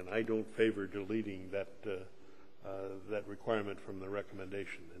 and I don't favor deleting that that requirement from the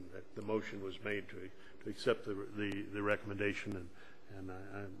recommendation. And that the motion was made to accept the recommendation, and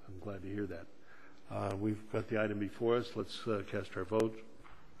I'm glad to hear that. We've got the item before us. Let's cast our vote.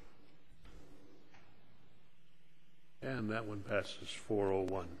 And that one passes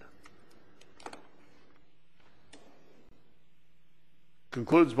 401.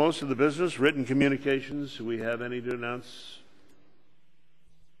 Concludes most of the business. Written communications. Do we have any to announce?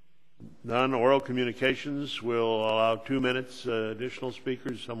 None. Oral communications. We'll allow 2 minutes. Additional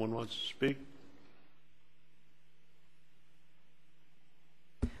speakers. Someone wants to speak?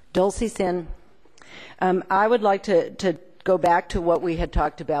 Dulcie Sin. I would like to go back to what we had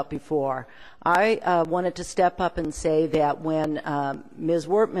talked about before. I wanted to step up and say that when Ms.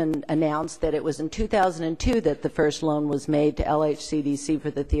 Wortman announced that it was in 2002 that the first loan was made to LHCDC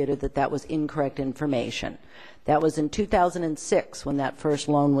for the theater, that was incorrect information. That was in 2006 when that first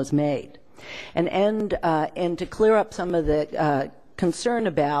loan was made. And to clear up some of the concern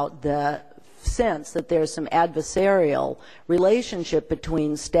about the sense that there's some adversarial relationship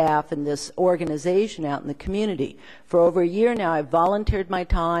between staff and this organization out in the community. For over a year now, I've volunteered my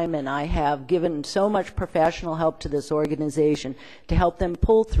time, and I have given so much professional help to this organization to help them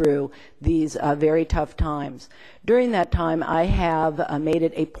pull through these very tough times. During that time, I have made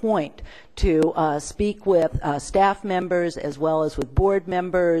it a point to speak with staff members as well as with board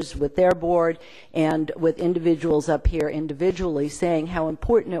members, with their board, and with individuals up here individually, saying how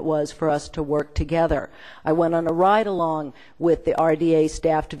important it was for us to work together. I went on a ride-along with the RDA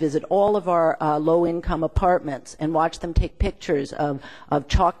staff to visit all of our low-income apartments and watch them take pictures of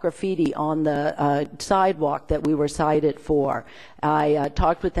chalk graffiti on the sidewalk that we were cited for. I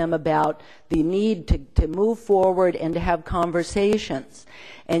talked with them about the need to move forward and to have conversations.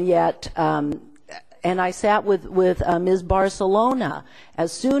 And yet, and I sat with Ms. Barcelona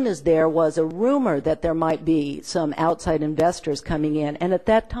as soon as there was a rumor that there might be some outside investors coming in. And at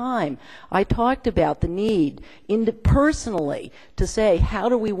that time, I talked about the need personally to say, how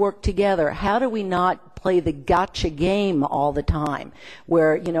do we work together? How do we not play the gotcha game all the time,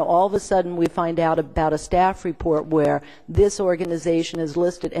 where, you know, all of a sudden we find out about a staff report where this organization is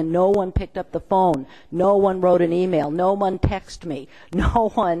listed and no one picked up the phone, no one wrote an email, no one texted me, no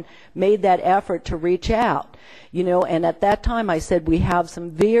one made that effort to reach out. You know, and at that time I said, we have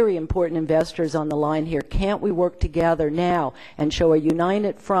some very important investors on the line here. Can't we work together now and show a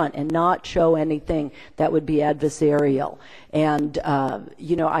united front and not show anything that would be adversarial? And,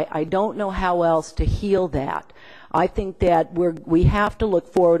 you know, I don't know how else to heal that. I think that we have to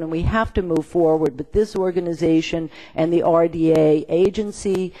look forward and we have to move forward with this organization and the RDA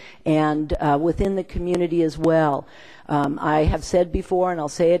agency and within the community as well. I have said before, and I'll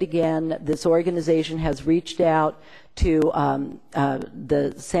say it again, this organization has reached out to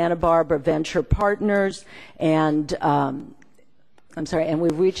the Santa Barbara Venture Partners, and and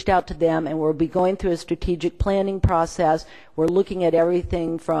we've reached out to them, and we'll be going through a strategic planning process. We're looking at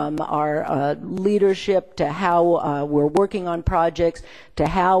everything from our leadership to how we're working on projects to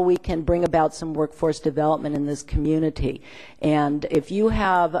how we can bring about some workforce development in this community. And if you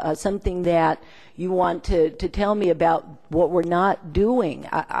have something that you want to tell me about what we're not doing,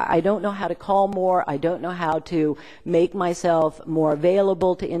 I don't know how to call more. I don't know how to make myself more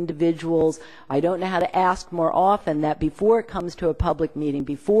available to individuals. I don't know how to ask more often that before it comes to a public meeting,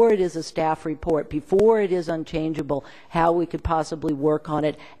 before it is a staff report, before it is unchangeable, how we could possibly work on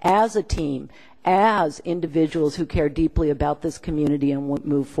it as a team, as individuals who care deeply about this community and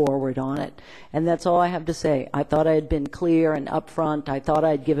move forward on it. And that's all I have to say. I thought I had been clear and upfront. I thought I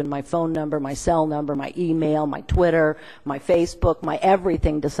had given my phone number, my cell number, my email, my Twitter, my Facebook, my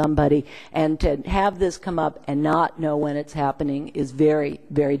everything to somebody. And to have this come up and not know when it's happening is very,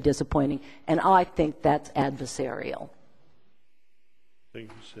 very disappointing. And I think that's adversarial.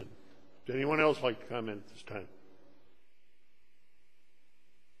 Thank you, Sid. Does anyone else like to comment at this time?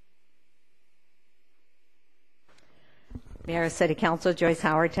 Mayor, City Council, Joyce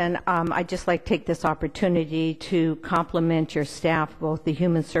Howerton. I'd just like to take this opportunity to compliment your staff, both the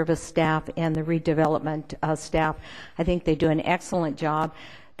human service staff and the redevelopment staff. I think they do an excellent job.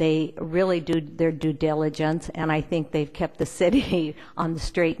 They really do their due diligence, and I think they've kept the city on the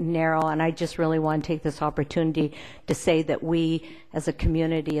straight and narrow. And I just really want to take this opportunity to say that we, as a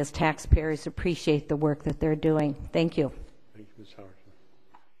community, as taxpayers, appreciate the work that they're doing. Thank you. Thank you, Ms. Howard.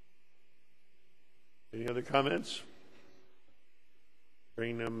 Any other comments?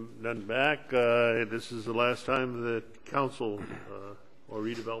 Bring them none back. This is the last time that council or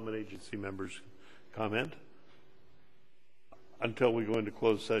redevelopment agency members comment until we go into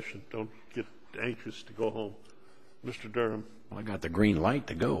closed session. Don't get anxious to go home. Mr. Durham. Well, I got the green light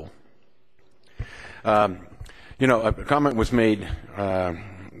to go. You know, a comment was made by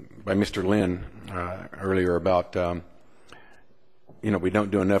Mr. Lynn earlier about, you know, we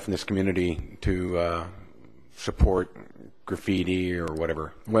don't do enough in this community to support graffiti or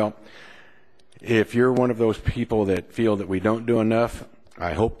whatever. Well, if you're one of those people that feel that we don't do enough,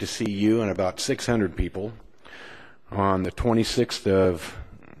 I hope to see you and about 600 people on the 26th of,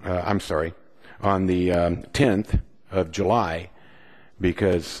 on the 10th of July,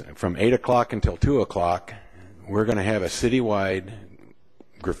 because from 8 o'clock until 2 o'clock, we're going to have a citywide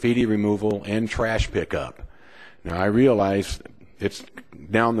graffiti removal and trash pickup. Now, I realize it's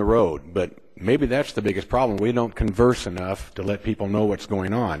down the road, but maybe that's the biggest problem. We don't converse enough to let people know what's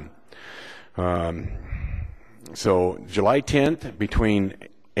going on. So July 10th, between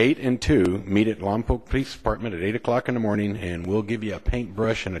 8 and 2, meet at Lompoc Police Department at 8 o'clock in the morning, and we'll give you a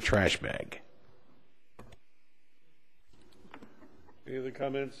paintbrush and a trash bag. Any other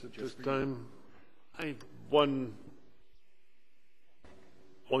comments at this time? One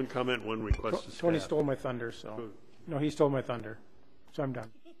comment, one request to staff. Tony stole my thunder, so. No, he stole my thunder, so I'm done.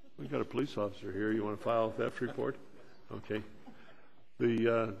 We've got a police officer here. You want to file a theft report? Okay.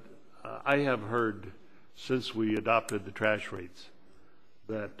 I have heard since we adopted the trash rates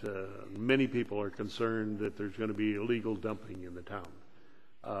that many people are concerned that there's going to be illegal dumping in the town.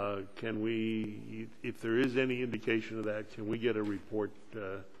 Can we, if there is any indication of that, can we get a report?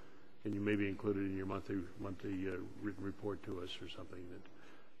 Can you maybe include it in your monthly written report to us or something that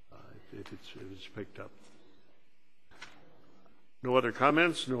if it's picked up? No other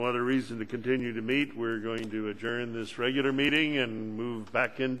comments, no other reason to continue to meet. We're going to adjourn this regular meeting and move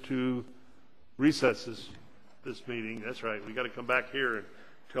back into recesses this meeting. That's right. We got to come back here and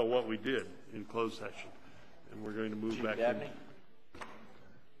tell what we did in closed session. And we're going to move back in.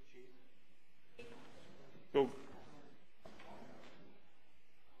 Go.